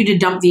 I need you to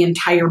dump the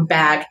entire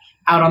bag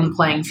out on the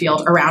playing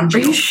field around you.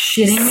 Are you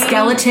shitting me?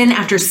 Skeleton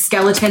after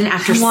skeleton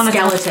after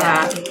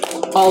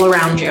skeleton all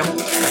around you.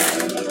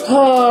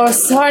 Oh,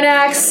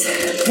 Sarnax,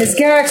 is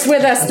Garrick's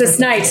with us this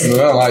night?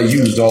 Well, I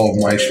used all of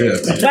my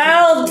shit.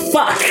 Well,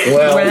 fuck.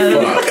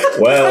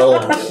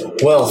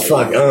 Well,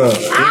 fuck.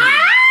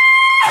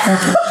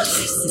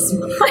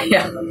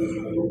 Yeah.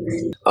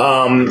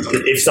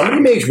 If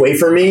somebody makes way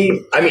for me,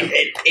 I mean, an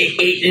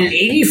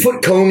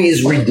 80-foot cone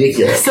is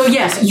ridiculous. So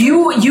yes,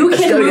 you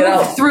can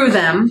move through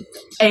them.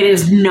 It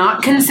is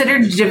not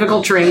considered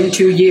difficult terrain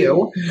to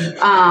you,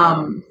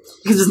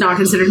 because it's not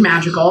considered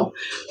magical.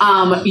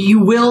 They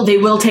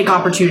will take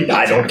opportunity.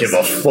 I don't give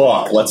a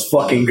fuck. Let's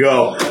fucking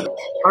go.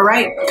 All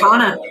right,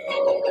 Kana.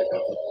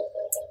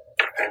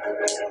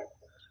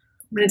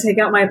 I'm going to take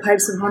out my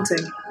pipes of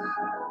hunting.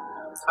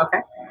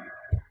 Okay.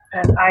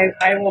 And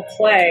I will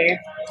play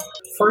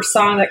first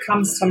song that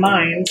comes to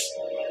mind,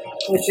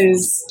 which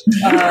is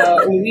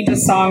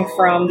Luigi's song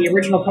from the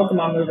original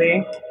Pokemon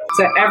movie.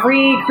 So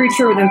every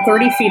creature within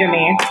 30 feet of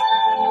me,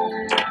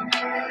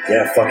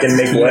 Yeah, fucking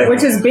make way.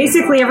 which is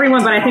basically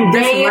everyone, but I think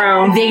this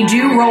row. They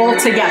do roll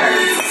together.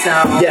 So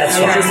Yeah, it's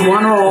fine. just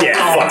one roll. Yeah,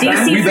 fuck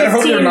that. DC We better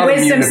hope they're 15 not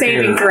wisdom immune to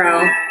saving fear.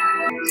 throw.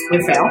 You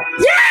fail.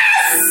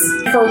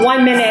 For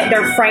 1 minute,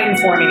 they're frightened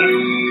for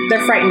me.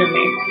 They're frightened of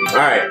me. All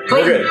right,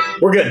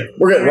 we're good.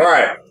 All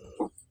right.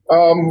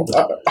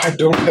 I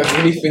don't have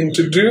anything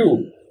to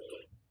do.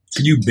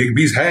 Can you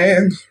Bigby's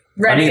hand?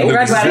 Ready? I mean,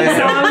 Red Wedding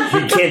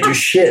song? He can't do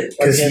shit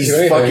because I can't he's do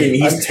anything.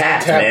 he's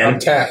tapped, man. I'm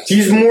tapped.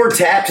 He's more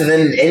tapped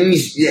than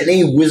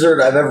any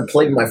wizard I've ever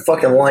played in my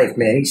fucking life,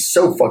 man. He's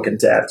so fucking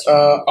tapped.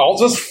 I'll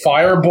just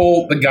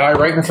firebolt the guy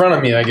right in front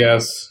of me, I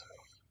guess.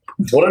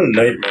 What a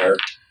nightmare.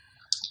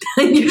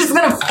 You're just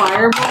gonna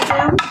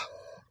firebolt him?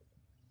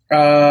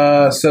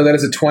 So that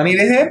is a 20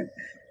 to hit?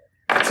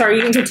 Sorry,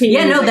 you can continue.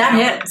 Yeah, no, that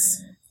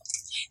hits.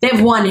 They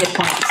have 1 hit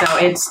point, so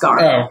it's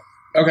scarred. Oh,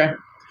 okay.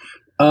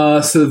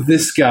 So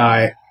this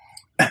guy...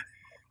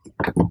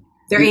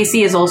 Their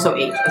AC is also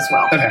 8 as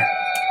well. Okay.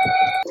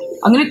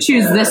 I'm going to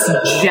choose this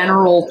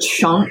general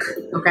chunk.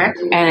 Okay.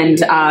 And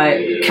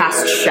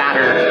cast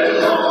Shatter.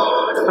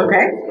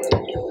 Okay.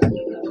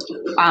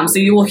 So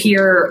you will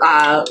hear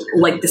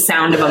like the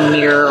sound of a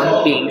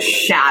mirror being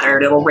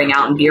shattered. It'll ring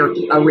out and be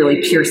a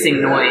really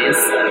piercing noise.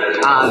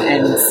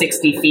 And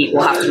 60 feet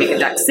will have to make a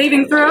dex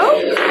saving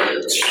throw.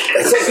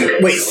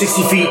 Wait,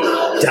 60 feet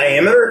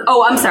diameter?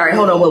 Oh, I'm sorry.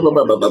 Hold on.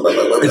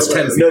 It's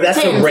 10 feet. No, that's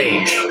 10 the feet.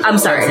 range. I'm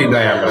sorry. 10 feet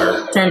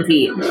diameter. 10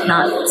 feet,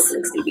 not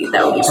 60 feet.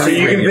 That would be So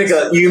you can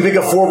pick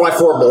a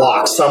 4x4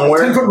 block somewhere.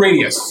 10-foot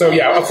radius. So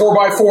yeah, a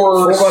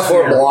 4x4.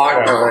 4x4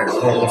 block.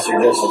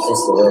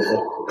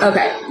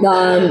 Okay.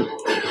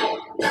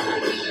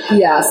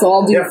 Yeah, so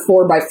I'll do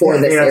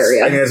 4x4 this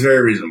area. I think that's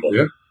very reasonable.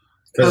 Yeah.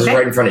 Because it's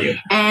right in front of you.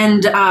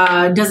 And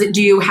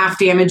do you half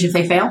damage if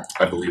they fail?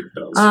 I believe it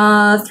does.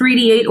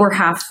 3d8 or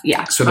half,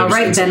 yeah. So all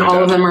right, then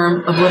all of them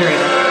are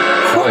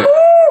obliterated.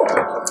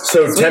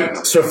 So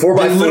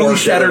 4x4 literally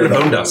shattered to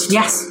bone dust.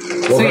 Yes.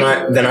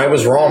 Well, then I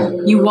was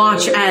wrong. You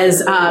watch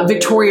as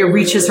Victoria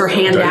reaches her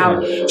hand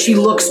out. She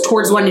looks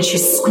towards one and she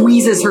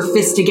squeezes her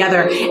fist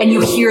together, and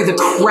you hear the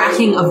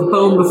cracking of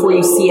bone before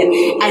you see it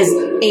as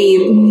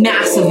a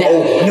mass of them.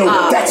 Oh, no,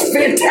 that's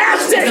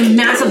fantastic! As a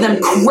mass of them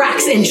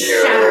cracks and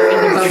shatter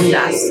into bone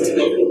dust.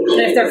 And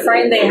if they're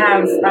frightened, they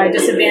have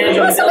disadvantage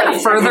on I'm going to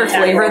further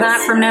flavor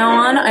that from now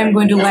on. I'm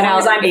going to let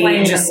out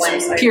a just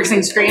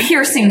piercing scream.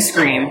 Piercing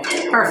scream.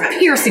 Perfect.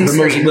 Piercing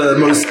scream. The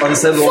most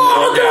unsettling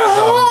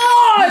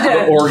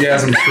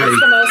orgasm That's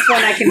the most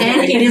one I can.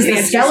 And it is the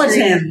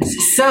skeletons.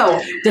 So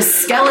the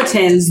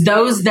skeletons,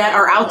 those that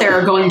are out there,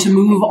 are going to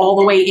move all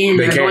the way in.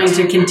 They're going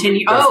to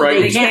continue. That's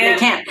right. They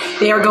can't.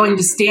 They are going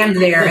to stand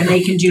there and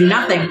they can do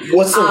nothing.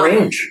 What's the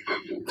range?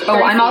 Oh,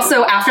 I'm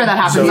also, after that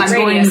happens, I'm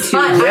going to...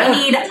 But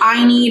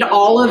I need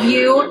all of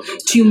you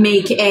to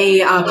make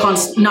a,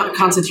 not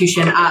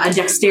constitution, a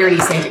dexterity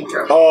saving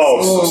throw.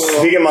 Oh,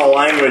 speaking my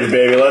language,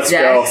 baby. Let's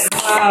go.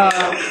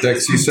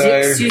 Dex, you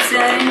say? Dex, you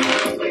say?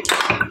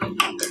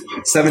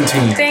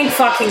 17. Thank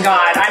fucking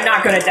God. I'm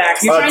not good at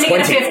dex. You're trying to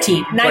get a 20.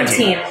 15.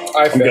 19.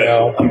 I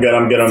fail. I'm good.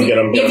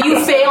 If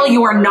you fail,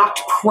 you are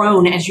knocked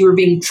prone as you are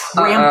being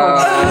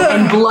trampled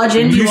and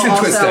bludgeoned. You should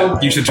twist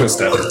it. You should twist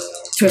it.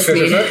 Twist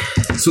me.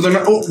 So they're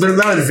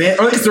not advanced.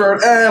 Or at least they're.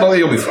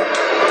 You'll be fine.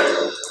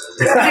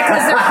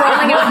 Because they're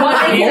crawling at one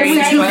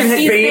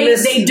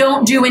they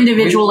don't do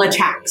individual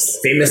attacks.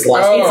 Famous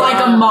last. It's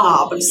like a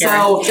mob.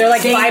 So they're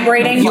like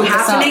vibrating. You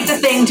have to make the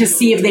thing to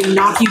see if they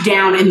knock you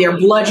down and they're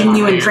bludgeoning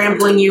you and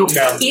trampling you.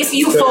 No. If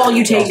you fall,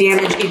 you take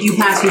damage. If you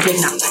pass, you take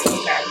nothing.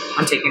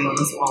 I'm taking one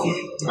as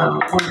well.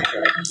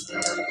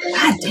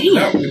 God damn.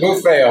 No, we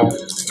both fail.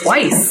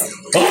 Twice.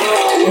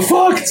 Oh, we're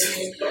fucked.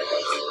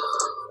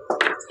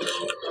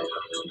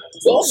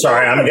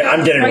 Sorry,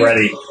 I'm getting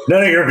ready.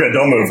 No, you're good.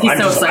 Don't move. He's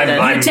so excited.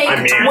 You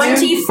take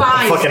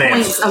 25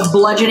 points of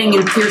bludgeoning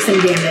and piercing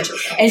damage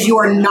as you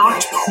are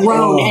knocked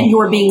prone and you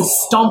are being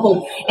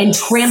stumbled and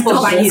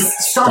trampled by these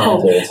and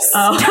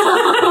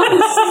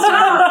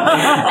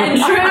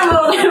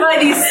trampled by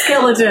these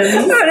skeletons.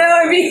 Oh no,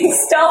 I'm being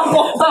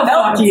stumbled. Oh,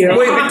 fuck you.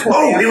 Wait,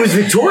 it was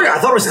Victoria. I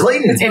thought it was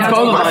Clayton. It's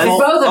both of us.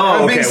 Both of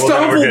us. I'm being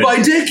stumbled by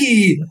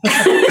Dickie.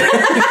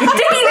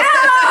 Dickie, no!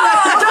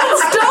 Don't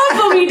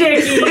stumble me,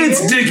 Dickie!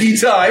 It's Dickie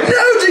time.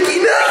 No, Dickie,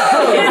 no.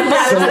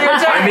 So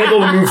I'm able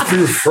to move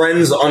through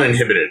friends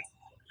uninhibited.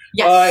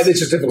 Yes. It's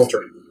just difficult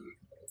terrain.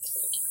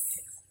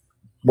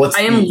 What's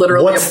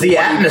the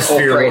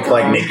atmosphere look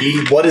like,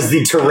 Nikki? What does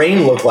the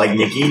terrain look like,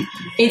 Nikki?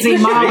 It's a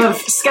mob of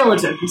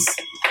skeletons.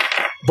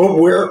 But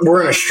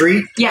we're in a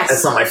street? Yes.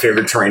 That's not my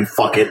favorite terrain.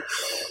 Fuck it.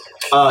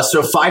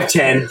 So 5,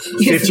 10,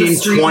 Yes,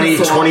 15, 20,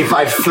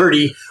 25,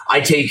 30. I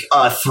take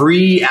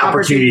 3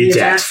 opportunity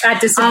attacks. At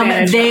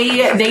disadvantage.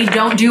 They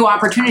don't do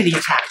opportunity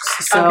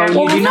attacks. So Okay.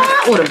 you do not.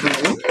 That would have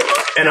been.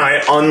 And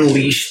I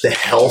unleash the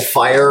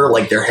hellfire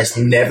like there has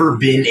never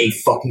been a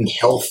fucking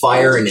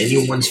hellfire in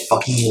anyone's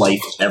fucking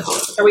life ever.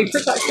 Are we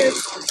protected?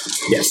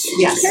 Yes.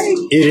 Yes.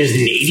 It is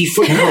an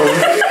 80-foot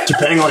cone.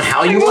 Depending on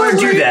how you want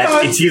to do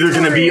that, it's either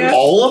going to be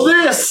all of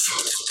this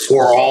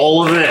or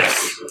all of this.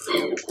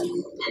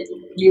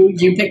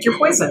 You pick your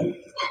poison.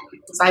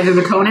 It's either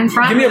the cone in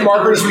front. Give me a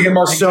marker so we can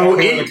mark.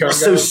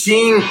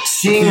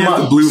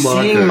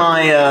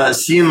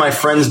 Seeing my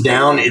friends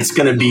down, it's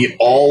going to be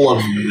all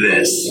of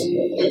this.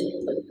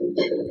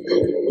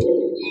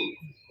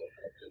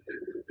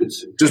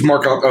 Just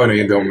mark on. Oh no,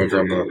 you don't mark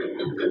on the.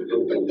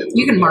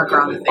 You can mark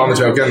her on the thing. On the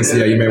tokens,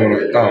 yeah, you may want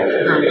to. Oh.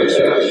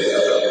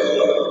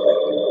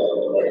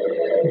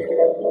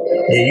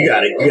 Yeah,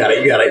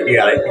 you got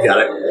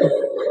it.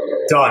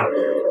 Done.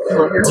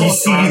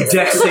 DC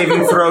Dex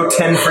saving throw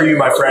 10 for you,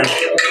 my friend.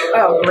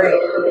 Oh, great.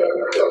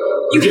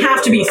 You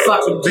have to be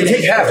fucking They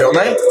kidding. take half, don't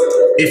they?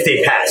 If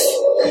they pass.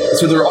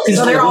 So they're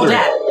all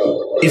dead.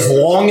 as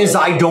long as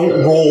I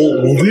don't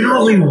roll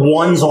literally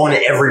ones on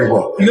every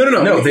roll.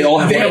 No. They all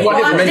have one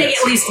hit remaining. Take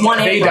at least one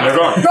hit. They're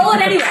gone. Roll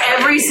it anyway.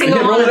 Every single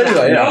one. Roll it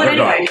anyway. Roll it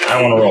anyway.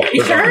 I don't want to roll.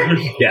 You sure?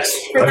 Yes.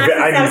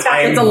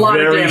 It's a lot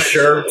of damage.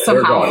 Sure.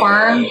 So how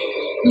far?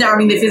 No, I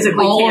mean they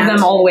physically all can't. of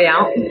them all the way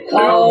out.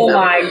 Oh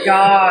my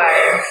god!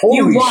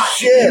 Holy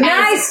shit!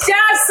 Nice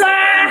job,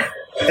 sir.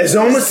 As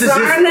almost as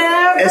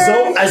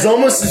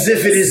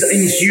if it is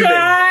inhuman.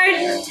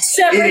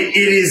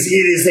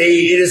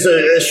 It is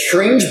a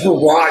strange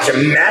barrage, a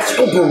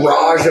magical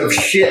barrage of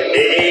shit.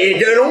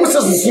 It almost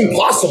doesn't seem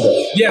possible.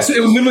 Yes, it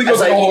literally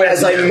goes all the way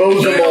as I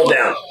mow them all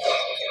down.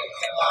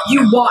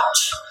 You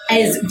watch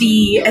as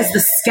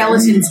the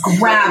skeletons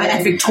grab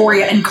at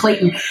Victoria and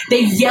Clayton.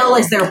 They yell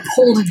as they're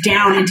pulled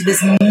down into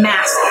this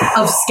mass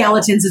of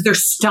skeletons as they're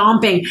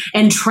stomping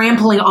and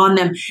trampling on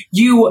them.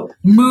 You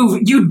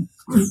move.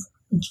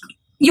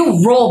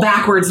 You roll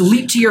backwards,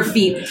 leap to your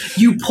feet.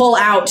 You pull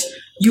out.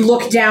 You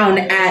look down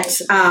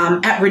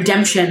at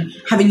Redemption,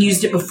 having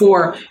used it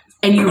before,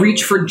 and you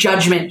reach for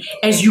Judgment.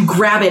 As you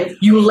grab it,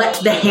 you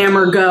let the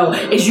hammer go.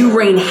 As you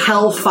rain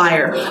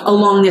hellfire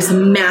along this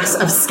mass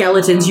of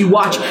skeletons, you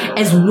watch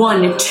as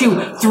 1,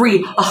 2,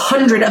 3,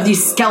 100 of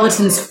these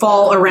skeletons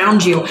fall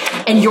around you,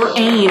 and your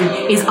aim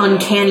is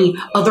uncanny,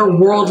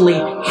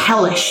 otherworldly,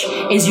 hellish.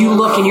 As you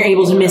look and you're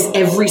able to miss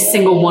every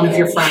single one of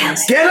your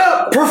friends. Get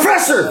up!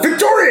 Professor!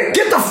 Victoria!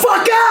 Get the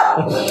fuck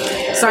up!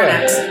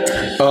 Sarnax.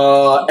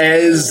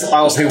 As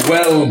I'll say,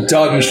 well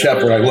done,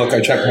 Shepard. I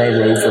checked my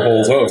robe for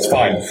holes. Oh, it's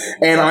fine.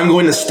 And I'm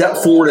going to step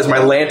forward as my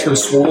lantern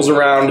swirls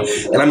around,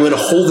 and I'm going to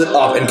hold it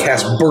up and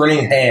cast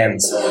Burning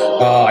Hands.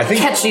 I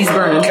think catch these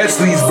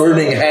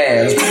burning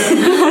hands.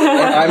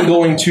 And I'm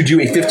going to do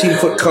a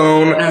 15-foot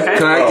cone. Okay.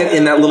 Can I get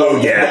in that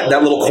little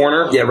that little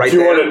corner? Yeah, right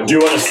there. Do you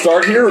want to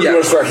start here, or do you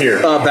want to start here?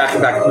 Back,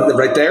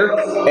 right there.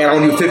 And I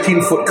want to do a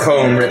 15-foot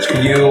cone. Rich,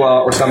 can you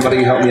or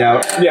somebody help me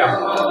out? Yeah.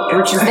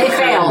 Rich is they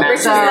fail. Rich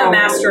is the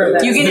master of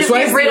that. You can just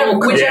get rid of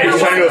whichever. Yeah,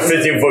 he's trying to do a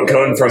 15-foot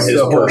cone from his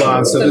hold person.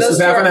 on. So this is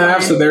half and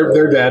half, so they're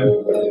dead.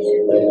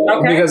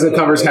 Okay. Because it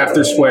covers half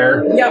their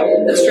square. Yep,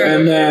 that's true.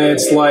 And then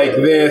it's like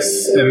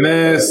this and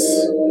this.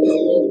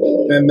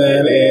 And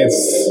then it's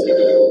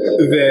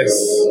this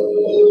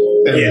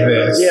and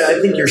this. Yeah, I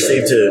think you're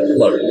safe to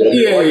look.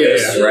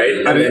 This,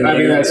 right? I think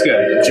that's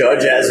good.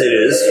 Judge as it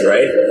is,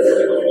 right?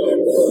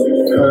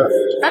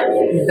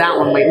 That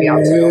one might be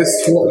out too.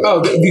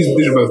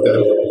 These are both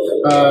dead.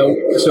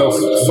 So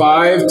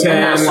 5,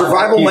 10.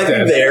 Survival might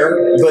be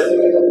there, but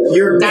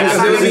you're.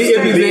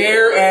 It'd be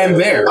there and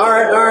there. All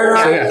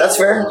right. So, yeah. That's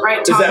fair. Right,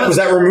 Was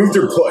that removed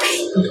or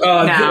pushed?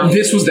 No.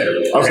 This was there.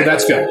 Okay, so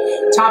that's good.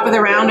 Top of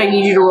the round, I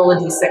need you to roll a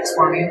d6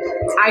 for me.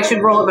 I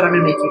should roll it, but I'm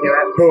going to make you do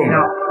it. Boom.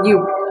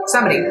 No,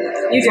 somebody.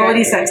 You roll a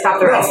d6. Stop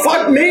the round.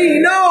 Fuck me,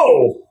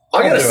 no!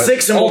 I got a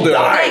 6 and we'll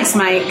die. Thanks,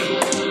 Mike.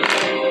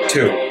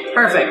 2.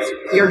 Perfect.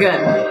 You're good.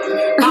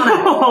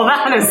 Oh,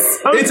 that is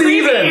so It's creepy.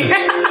 even.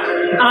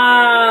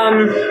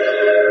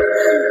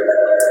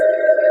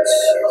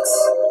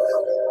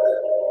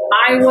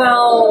 I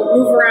will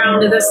move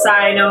around to this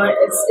side. No,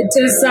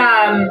 does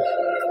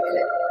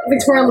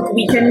Victoria look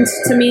weakened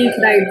to me?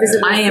 Can I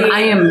visit?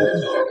 I am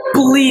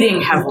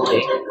bleeding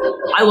heavily.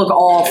 I look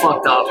all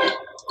fucked up.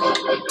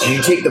 Did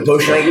you take the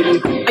potion I gave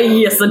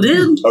you? Yes, I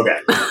did. Okay.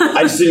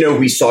 I just didn't know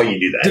we saw you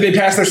do that. Did they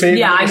pass their save?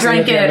 Yeah, I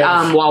drank it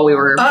while we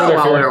were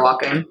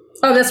walking.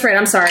 Oh, that's right.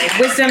 I'm sorry.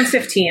 Wisdom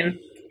 15.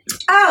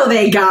 Oh,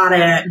 they got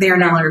it. They are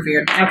now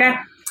revered. Okay.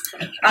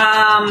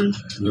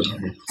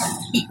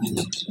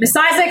 Miss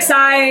Isaacs,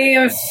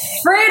 I'm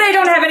afraid I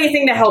don't have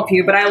anything to help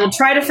you, but I will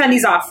try to fend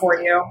these off for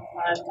you.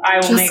 I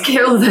will Just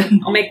kill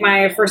them. I'll make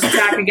my first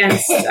attack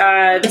against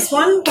this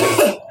one.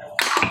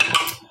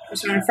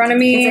 This one in front of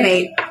me. It's an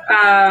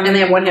 8. And they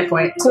have 1 hit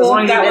point. Cool. So as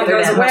long as that you one hit,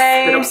 goes they're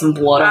away. Spit up some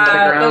blood onto the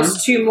ground.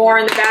 Those 2 more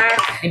in the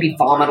back. Maybe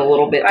vomit a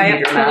little bit to I be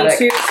have dramatic.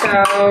 22,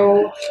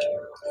 so...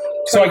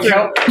 So I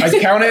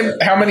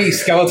counted how many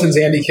skeletons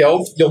Andy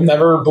killed. You'll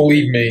never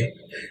believe me.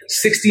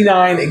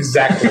 69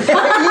 exactly. What?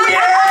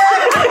 Yes!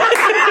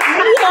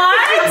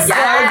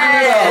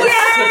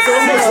 It's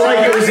almost like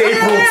it was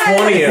April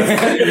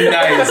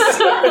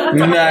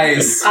 20th.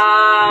 Nice.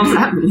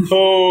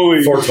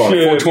 Holy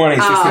 420. 420,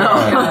 69.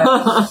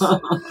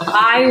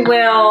 I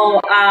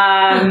will,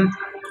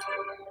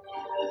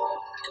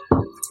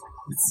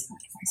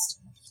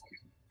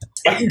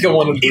 I can go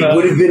on. It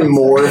would have been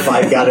more if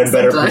I got a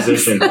better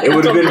position. It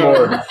would have been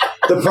more.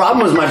 The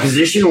problem was my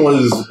position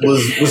was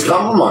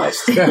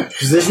compromised.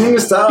 Positioning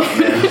was tough,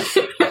 man.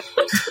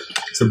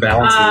 It's a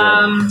balance.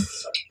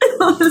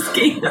 This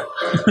game.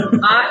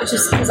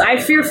 Just because I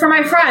fear for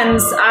my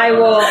friends, I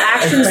will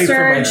action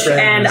surge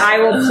and I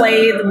will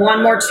play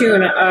one more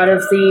tune out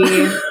of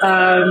the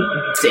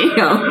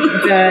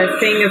the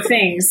Thing of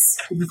Things.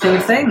 The Thing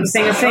of Things.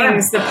 Thing of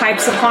Things, the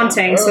Pipes of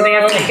Haunting. So they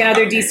have to make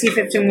another DC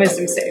 15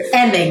 Wisdom save.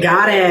 And they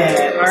got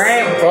it. All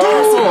right.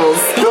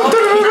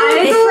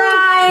 I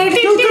tried.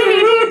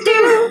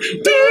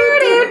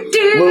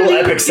 Little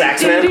epic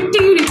sax man.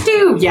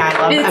 Yeah, I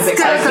love epic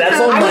sax. That's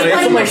all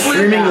my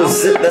streaming.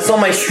 That's all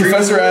my streaming.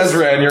 Professor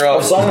Azran, you're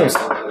up. Songs.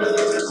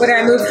 Would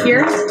I move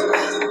here?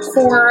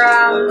 For,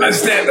 I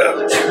stand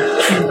up.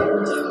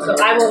 So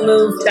I will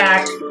move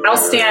back. I'll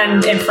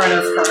stand in front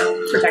of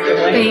her,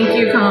 protectively. Thank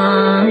you,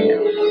 Con.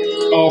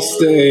 I'll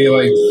stay,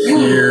 like,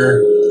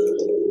 here.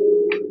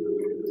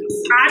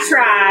 I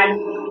tried.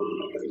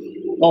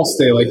 I'll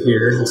stay, like,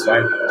 here. It's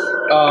fine.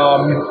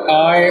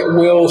 I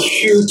will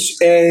shoot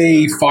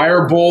a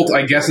firebolt,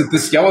 I guess, at the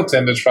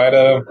skeleton to try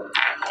to...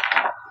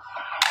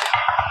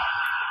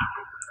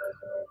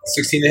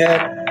 16 to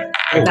hit.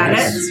 That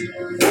hits.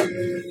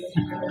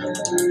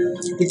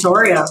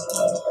 Victoria.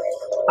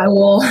 I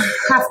will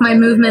have my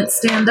movement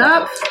stand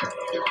up.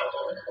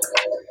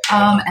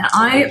 And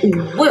I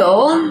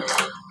will...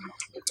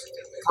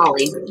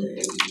 Golly.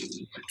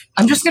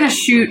 I'm just going to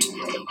shoot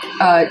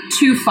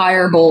 2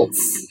 fire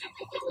bolts.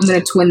 I'm going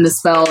to twin the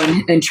spell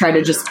and try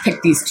to just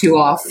pick these 2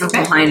 off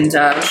behind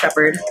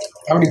Shepard.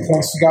 How many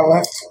points you got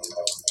left?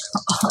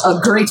 A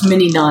great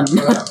many none.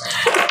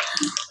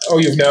 Oh,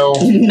 you have no...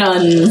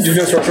 None. You have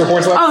no sorcerer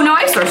points left? Oh, no,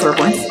 I have sorcerer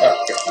points.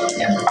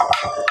 Yeah.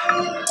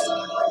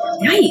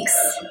 Yikes.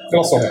 It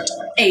also hit.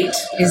 8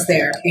 is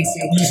there,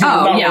 AC.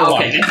 Oh, yeah,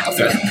 okay.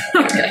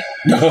 Okay.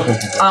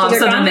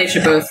 So then they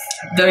should both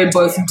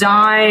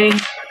die.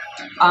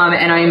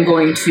 And I am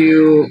going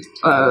to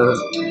I'm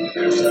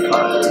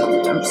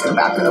just gonna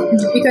back up.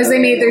 Because they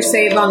made their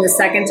save on the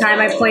second time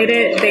I played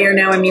it, they are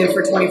now immune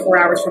for 24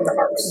 hours from the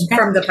harps,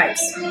 from the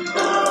pipes.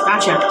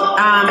 Gotcha.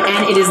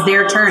 And it is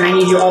their turn. I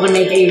need you all to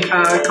make a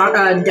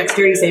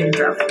dexterity saving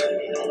throw.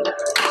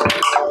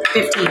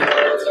 15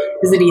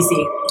 is the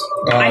DC.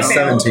 I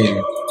failed.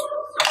 17.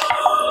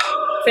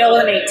 Fail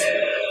with an 8.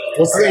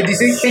 What's the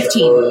DC?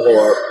 15.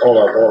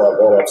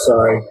 Hold up.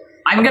 Sorry.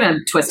 I'm gonna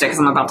twist it because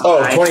I'm about to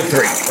Oh, die. 23.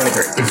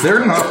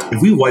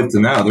 If we wiped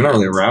them out, they're not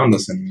really around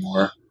us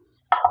anymore.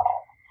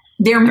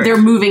 They're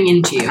moving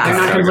into you. They're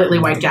not completely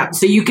wiped out.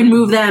 So you can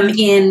move them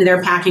in.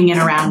 They're packing in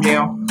around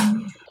you.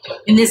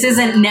 And this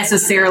isn't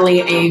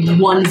necessarily a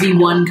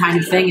 1v1 kind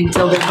of thing.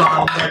 Until they're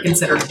gone, they're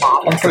considered a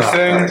mob. I'm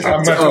twisting.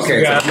 I'm not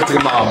Okay, so it's like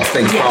a mob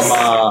thing from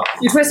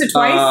You twisted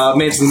twice?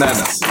 Maidens of the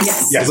Madness.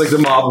 Yes. It's like the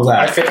mob of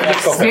I that. failed.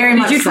 Yes, very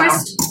much Did you so.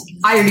 twist?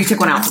 I already took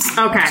one out.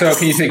 Okay. So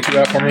can you take 2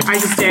 out for me? I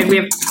just did. We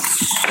have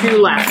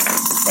 2 left.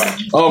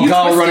 Oh, You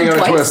Kyle twisted running out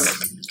of twice?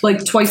 twist.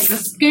 Like twice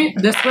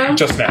this round?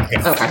 Just now.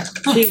 Yeah. Okay.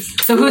 Jeez.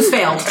 So who's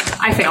failed?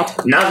 I failed.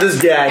 Not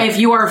this guy. If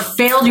you are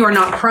failed, you are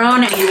not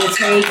prone, and you will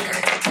take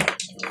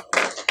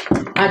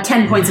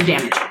 10 points of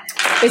damage.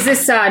 Is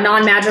this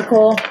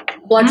non-magical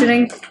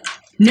bludgeoning?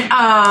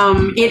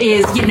 It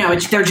is,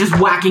 they're just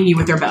whacking you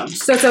with their bones.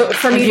 So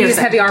for me to use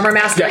heavy armor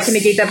master, I can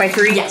negate that by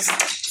 3? Yes.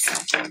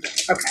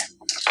 Okay.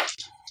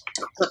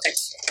 Perfect.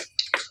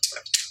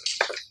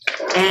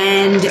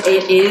 And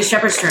it is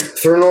Shepard's turn.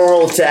 For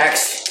normal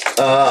attacks,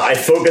 I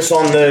focus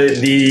on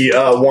the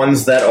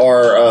ones that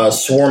are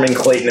swarming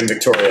Clayton and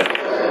Victoria.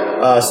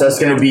 So that's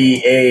going to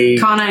be a...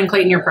 Kana and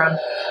Clayton, you're prone.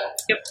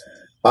 Yep.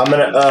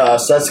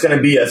 So that's going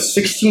to be a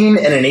 16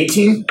 and an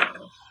 18.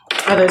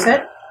 Are those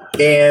hit?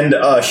 And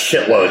a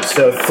shitload.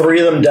 So 3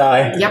 of them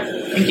die. Yep.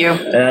 Thank you.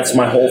 And that's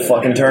my whole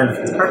fucking turn.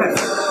 Perfect.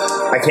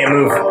 I can't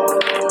move.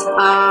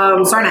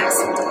 Sarnax.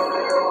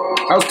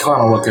 How's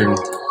Connor looking?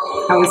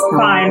 I was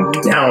Fine.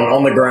 Down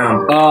on the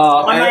ground.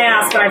 On my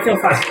ass, but I feel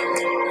fine.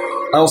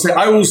 I will say,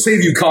 I will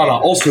save you, Kana.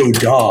 Also,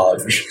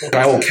 dodge. And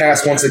I will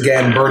cast once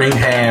again Burning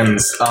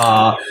Hands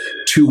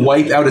to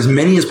wipe out as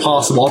many as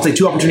possible. I'll take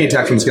 2 opportunity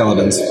attacks from the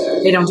skeletons.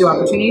 They don't do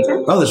opportunity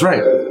attacks? Oh, that's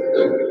right.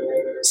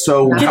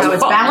 So, That's how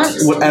it's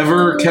balanced?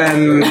 whatever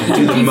can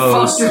do the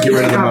most, get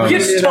rid of the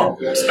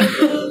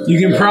most. You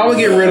can probably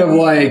get rid of,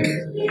 like...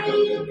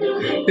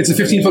 It's a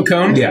 15-foot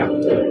cone? Yeah.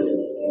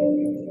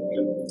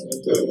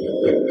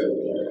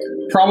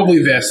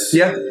 Probably this.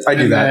 Yeah, I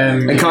do that.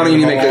 And Connor, you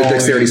need to make a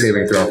dexterity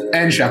saving throw.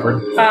 And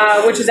Shepard.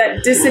 Which is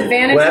at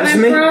disadvantage What when happens to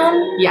I'm me?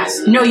 prone?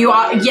 Yes. No, you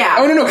are. Yeah.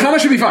 Oh, no, Kana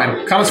should be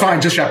fine. Kana's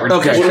fine, just Shepard.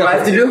 Okay. What do I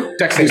have to do?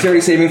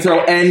 Dexterity saving throw,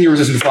 and you're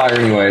resistant to fire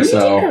anyway,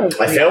 so...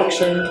 I failed?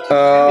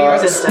 Be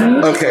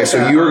resistant. Okay,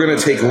 so you're going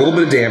to take a little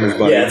bit of damage,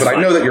 buddy, Yeah, it's but I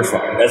fine. know that you're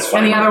fine. That's And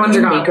fine. the other ones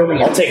are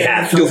gone. I'll take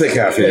half. You'll take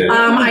half, yeah.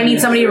 I need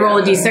somebody to roll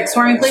a d6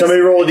 for me, please.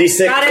 Somebody roll a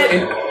d6. Got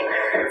it.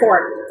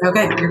 4.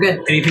 Okay, you're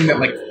good. Anything that,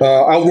 like...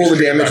 I'll roll the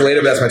damage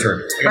later, but that's my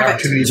turn.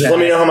 Just let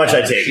me know how much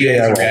I take.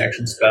 Yeah, I will.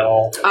 Reaction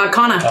spell.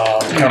 Kana.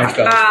 Counter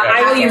spell.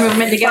 I will use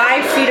movement to get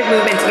 5 feet of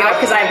movement to get up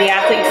because I have the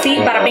athlete feet.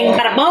 Bada bing,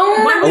 bada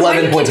boom. Why 11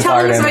 do you points keep of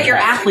telling fire us about damage. your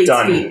athlete's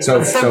Done. feet? So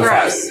That's so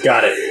gross.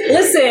 Got it.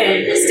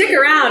 Listen, stick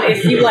around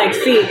if you like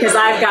feet because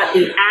I've got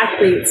the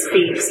athlete's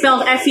feet.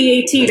 Spelled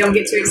F-E-A-T. Don't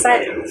get too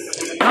excited.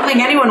 I don't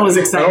think anyone was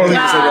excited. I don't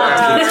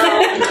think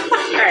so.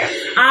 All right.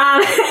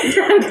 I'm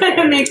going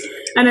to make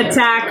an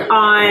attack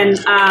on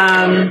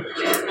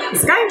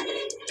this guy.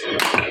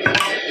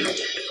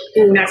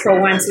 Ooh,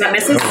 natural 1, so that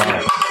misses.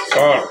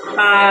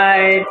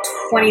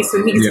 20,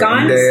 so he's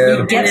gone. dead.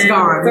 He gets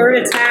gone. Third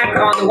attack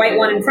on the white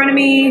one in front of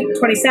me,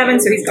 27,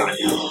 so he's gone.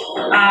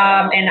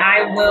 And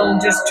I will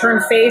just turn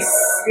face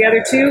the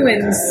other 2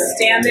 and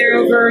stand there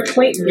over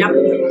Clayton. Yep.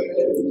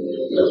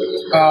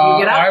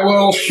 I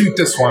will shoot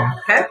this one.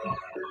 Okay.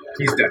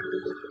 He's dead.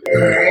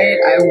 Alright,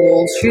 I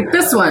will shoot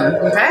this one.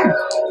 Okay.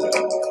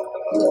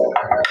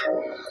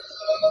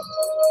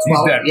 He's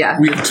Well, dead. yeah.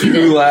 We have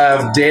 2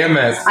 left. Damn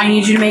it. I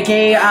need you to make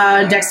a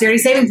dexterity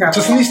saving throw.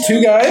 Just for these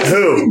 2 guys?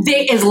 Who?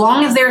 As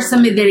long as there's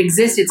somebody that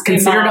exists, it's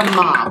considered a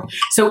mob.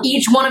 So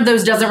each one of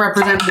those doesn't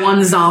represent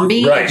one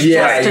zombie. Right, It's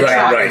yeah, just a right,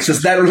 tribe. right. It's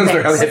just that represents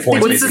their hit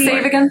points. What's the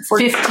save again?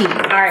 15. All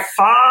right.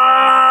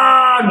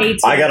 18.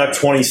 I got a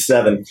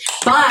 27.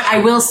 But I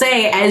will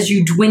say, as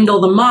you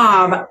dwindle the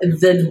mob,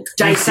 the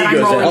dice that I'm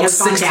goes rolling down. has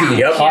gone 16. down.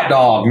 Yep. Hot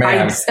dog, By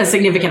man. a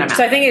significant amount.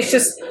 So I think it's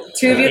just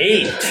 2 of you.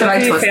 8. Should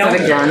I twist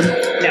it again?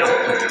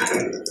 No.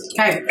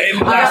 Okay.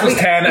 Last was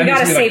 10. You and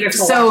gotta it's save like- it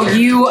for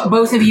So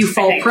both of you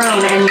fall think.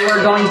 prone, and you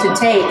are going to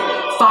take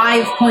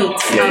 5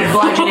 points of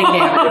bludgeoning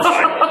damage.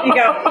 You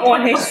got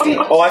 1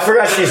 HP. Oh, I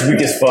forgot she's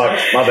weak as fuck.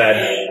 My bad.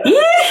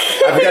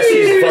 I forgot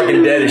she's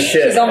fucking dead as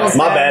shit. She's almost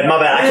my dead.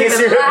 bad. I can't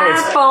see her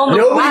hit points.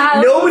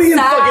 Nobody in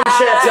fucking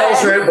chat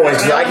tells her hit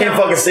points. I can't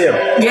fucking see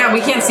them. Yeah,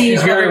 we can't see you.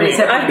 very weak.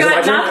 I've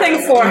got nothing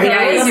for him.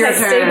 Yeah, it's your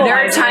Unless I turn. stabilize There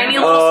are him. tiny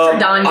little I'm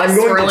Strahdanya going to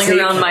swirling take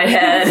around my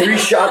head. 3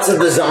 shots of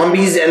the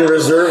zombies and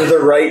reserve the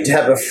right to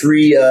have a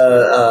free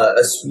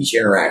a speech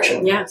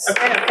interaction. Yes.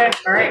 Okay,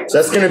 all right. So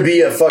that's going to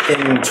be a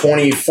fucking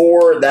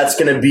 24. That's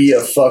going to be a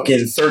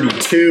fucking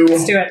 32.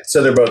 Let's do it.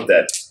 So they're both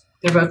dead.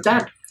 They're both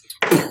dead.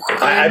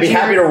 I'd be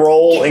happy to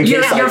roll in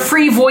Your case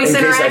free voice in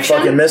case I interaction?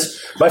 fucking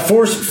miss. My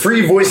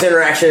free voice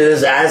interaction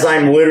is as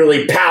I'm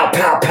literally pow,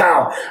 pow,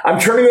 pow. I'm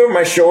turning over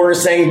my shoulder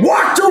saying,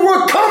 Wachter,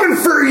 we're coming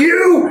for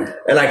you!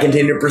 And I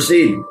continue to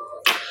proceed.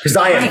 Because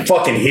I am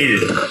fucking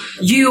heated.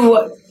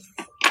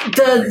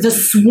 The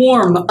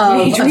swarm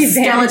of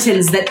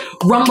skeletons that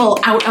rumble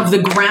out of the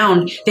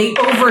ground, they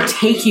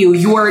overtake you.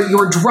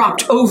 You're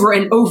dropped over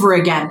and over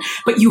again,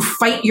 but you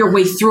fight your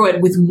way through it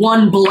with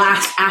one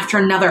blast after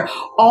another,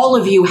 all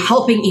of you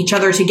helping each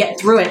other to get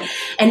through it.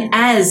 And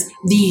as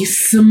the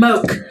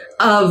smoke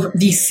of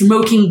the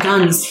smoking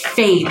guns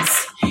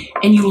fades,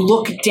 and you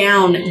look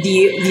down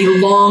the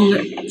long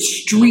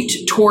street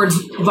towards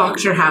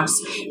Wachter House,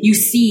 you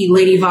see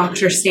Lady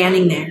Wachter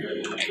standing there.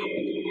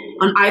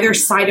 On either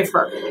side of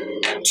her,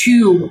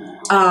 2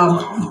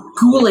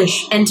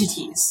 ghoulish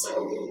entities.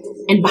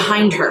 And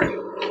behind her,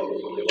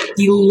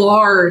 the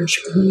large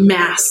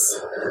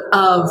mass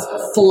of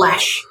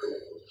flesh.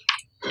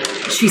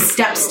 She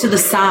steps to the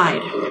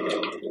side.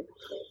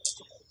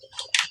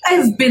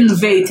 I've been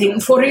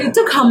waiting for you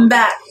to come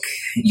back.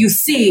 You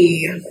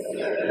see,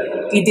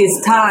 it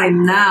is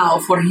time now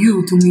for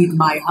you to meet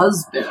my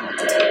husband.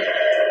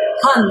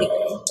 Honey,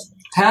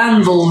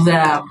 handle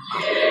them.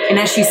 And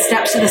as she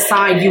steps to the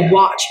side, you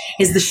watch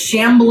as the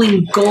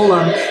shambling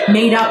golem,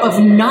 made up of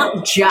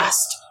not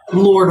just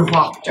Lord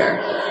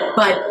Wachter,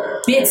 but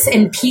bits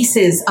and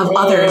pieces of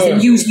others.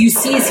 And you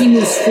see as he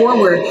moves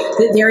forward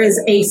that there is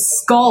a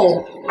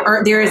skull,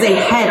 or there is a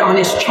head on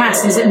his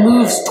chest. As it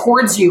moves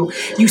towards you,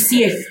 you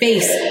see a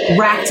face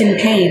racked in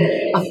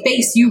pain, a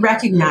face you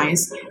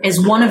recognize as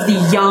one of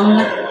the young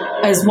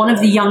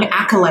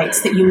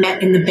acolytes that you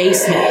met in the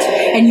basement.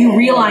 And you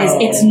realize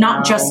it's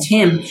not just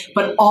him,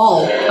 but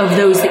all of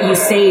those that you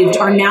saved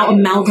are now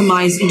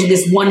amalgamized into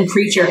this one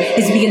creature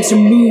as he begins to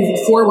move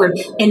forward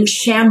and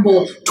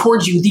shamble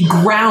towards you. The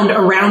ground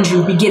around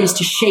you begins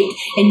to shake,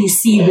 and you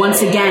see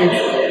once again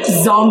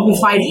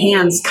zombified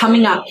hands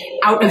coming up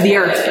out of the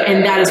earth.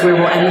 And that is where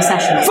we'll end the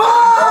session.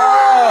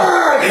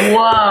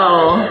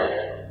 Whoa.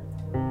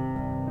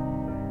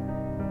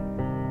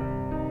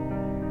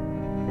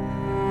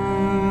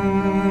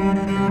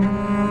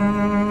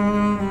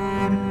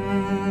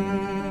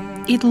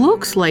 It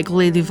looks like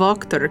Lady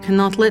Wachter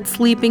cannot let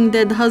sleeping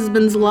dead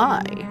husbands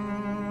lie.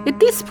 At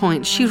this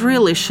point, she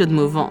really should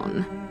move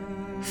on.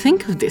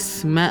 Think of this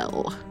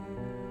smell.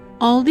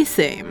 All the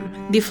same,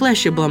 the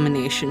flesh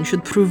abomination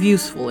should prove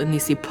useful in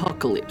this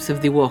apocalypse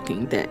of the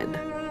walking dead.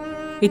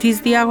 It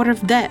is the hour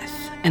of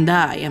death, and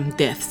I am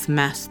death's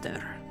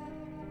master.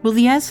 Will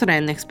the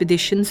Azran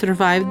expedition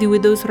survive the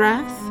Widow's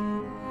Wrath?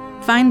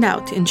 Find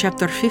out in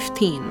Chapter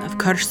 15 of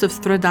Curse of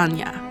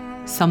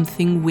Strahdanya,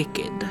 Something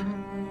Wicked.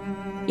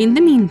 In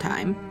the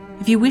meantime,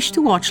 if you wish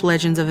to watch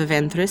Legends of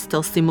Aventris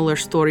tell similar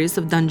stories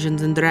of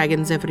Dungeons &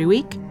 Dragons every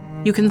week,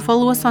 you can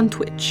follow us on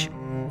Twitch.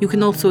 You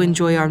can also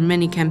enjoy our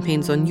many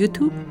campaigns on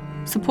YouTube,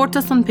 support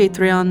us on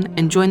Patreon,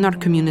 and join our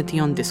community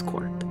on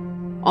Discord.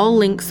 All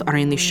links are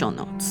in the show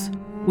notes.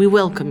 We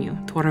welcome you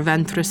to our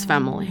Aventris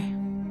family.